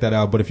go check that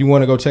out. But if you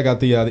want to go check out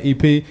the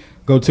EP,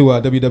 go to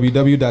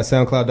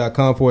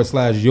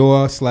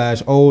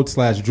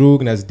www.soundcloud.com/your/old/droog,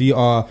 and that's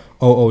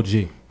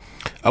DROOG.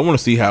 I want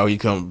to see how he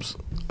comes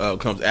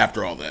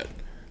after all that,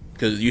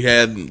 because you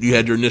had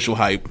your initial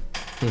hype,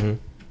 you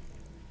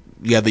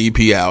had the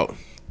EP out,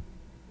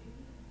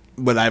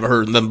 but I haven't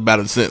heard nothing about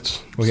it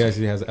since. Well, he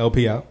actually has an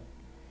LP out,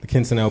 the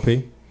Kinston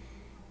LP,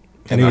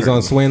 and he was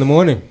on Sway in the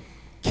Morning,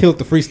 killed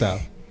the freestyle.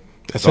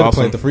 That's Should have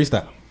awesome. played the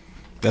freestyle.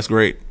 That's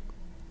great.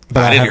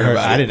 But I didn't hear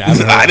about it.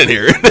 I didn't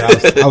hear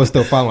it. I was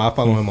still following. I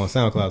follow him on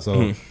SoundCloud,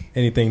 so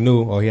anything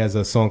new, or he has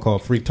a song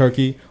called Freak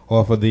Turkey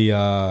off of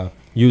the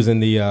using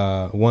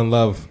the One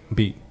Love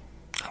beat.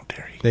 How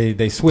dare you?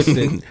 They switched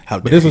it. How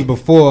dare but this was you?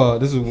 before.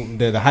 This was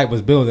the hype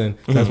was building.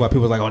 So that's why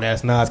people was like, "Oh,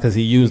 that's Nas," because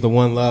he used the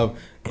One Love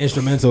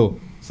instrumental.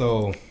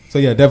 So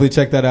yeah, definitely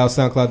check that out.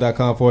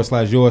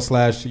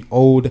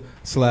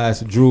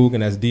 SoundCloud.com/your/old/droog,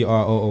 and that's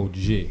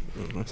DROOG.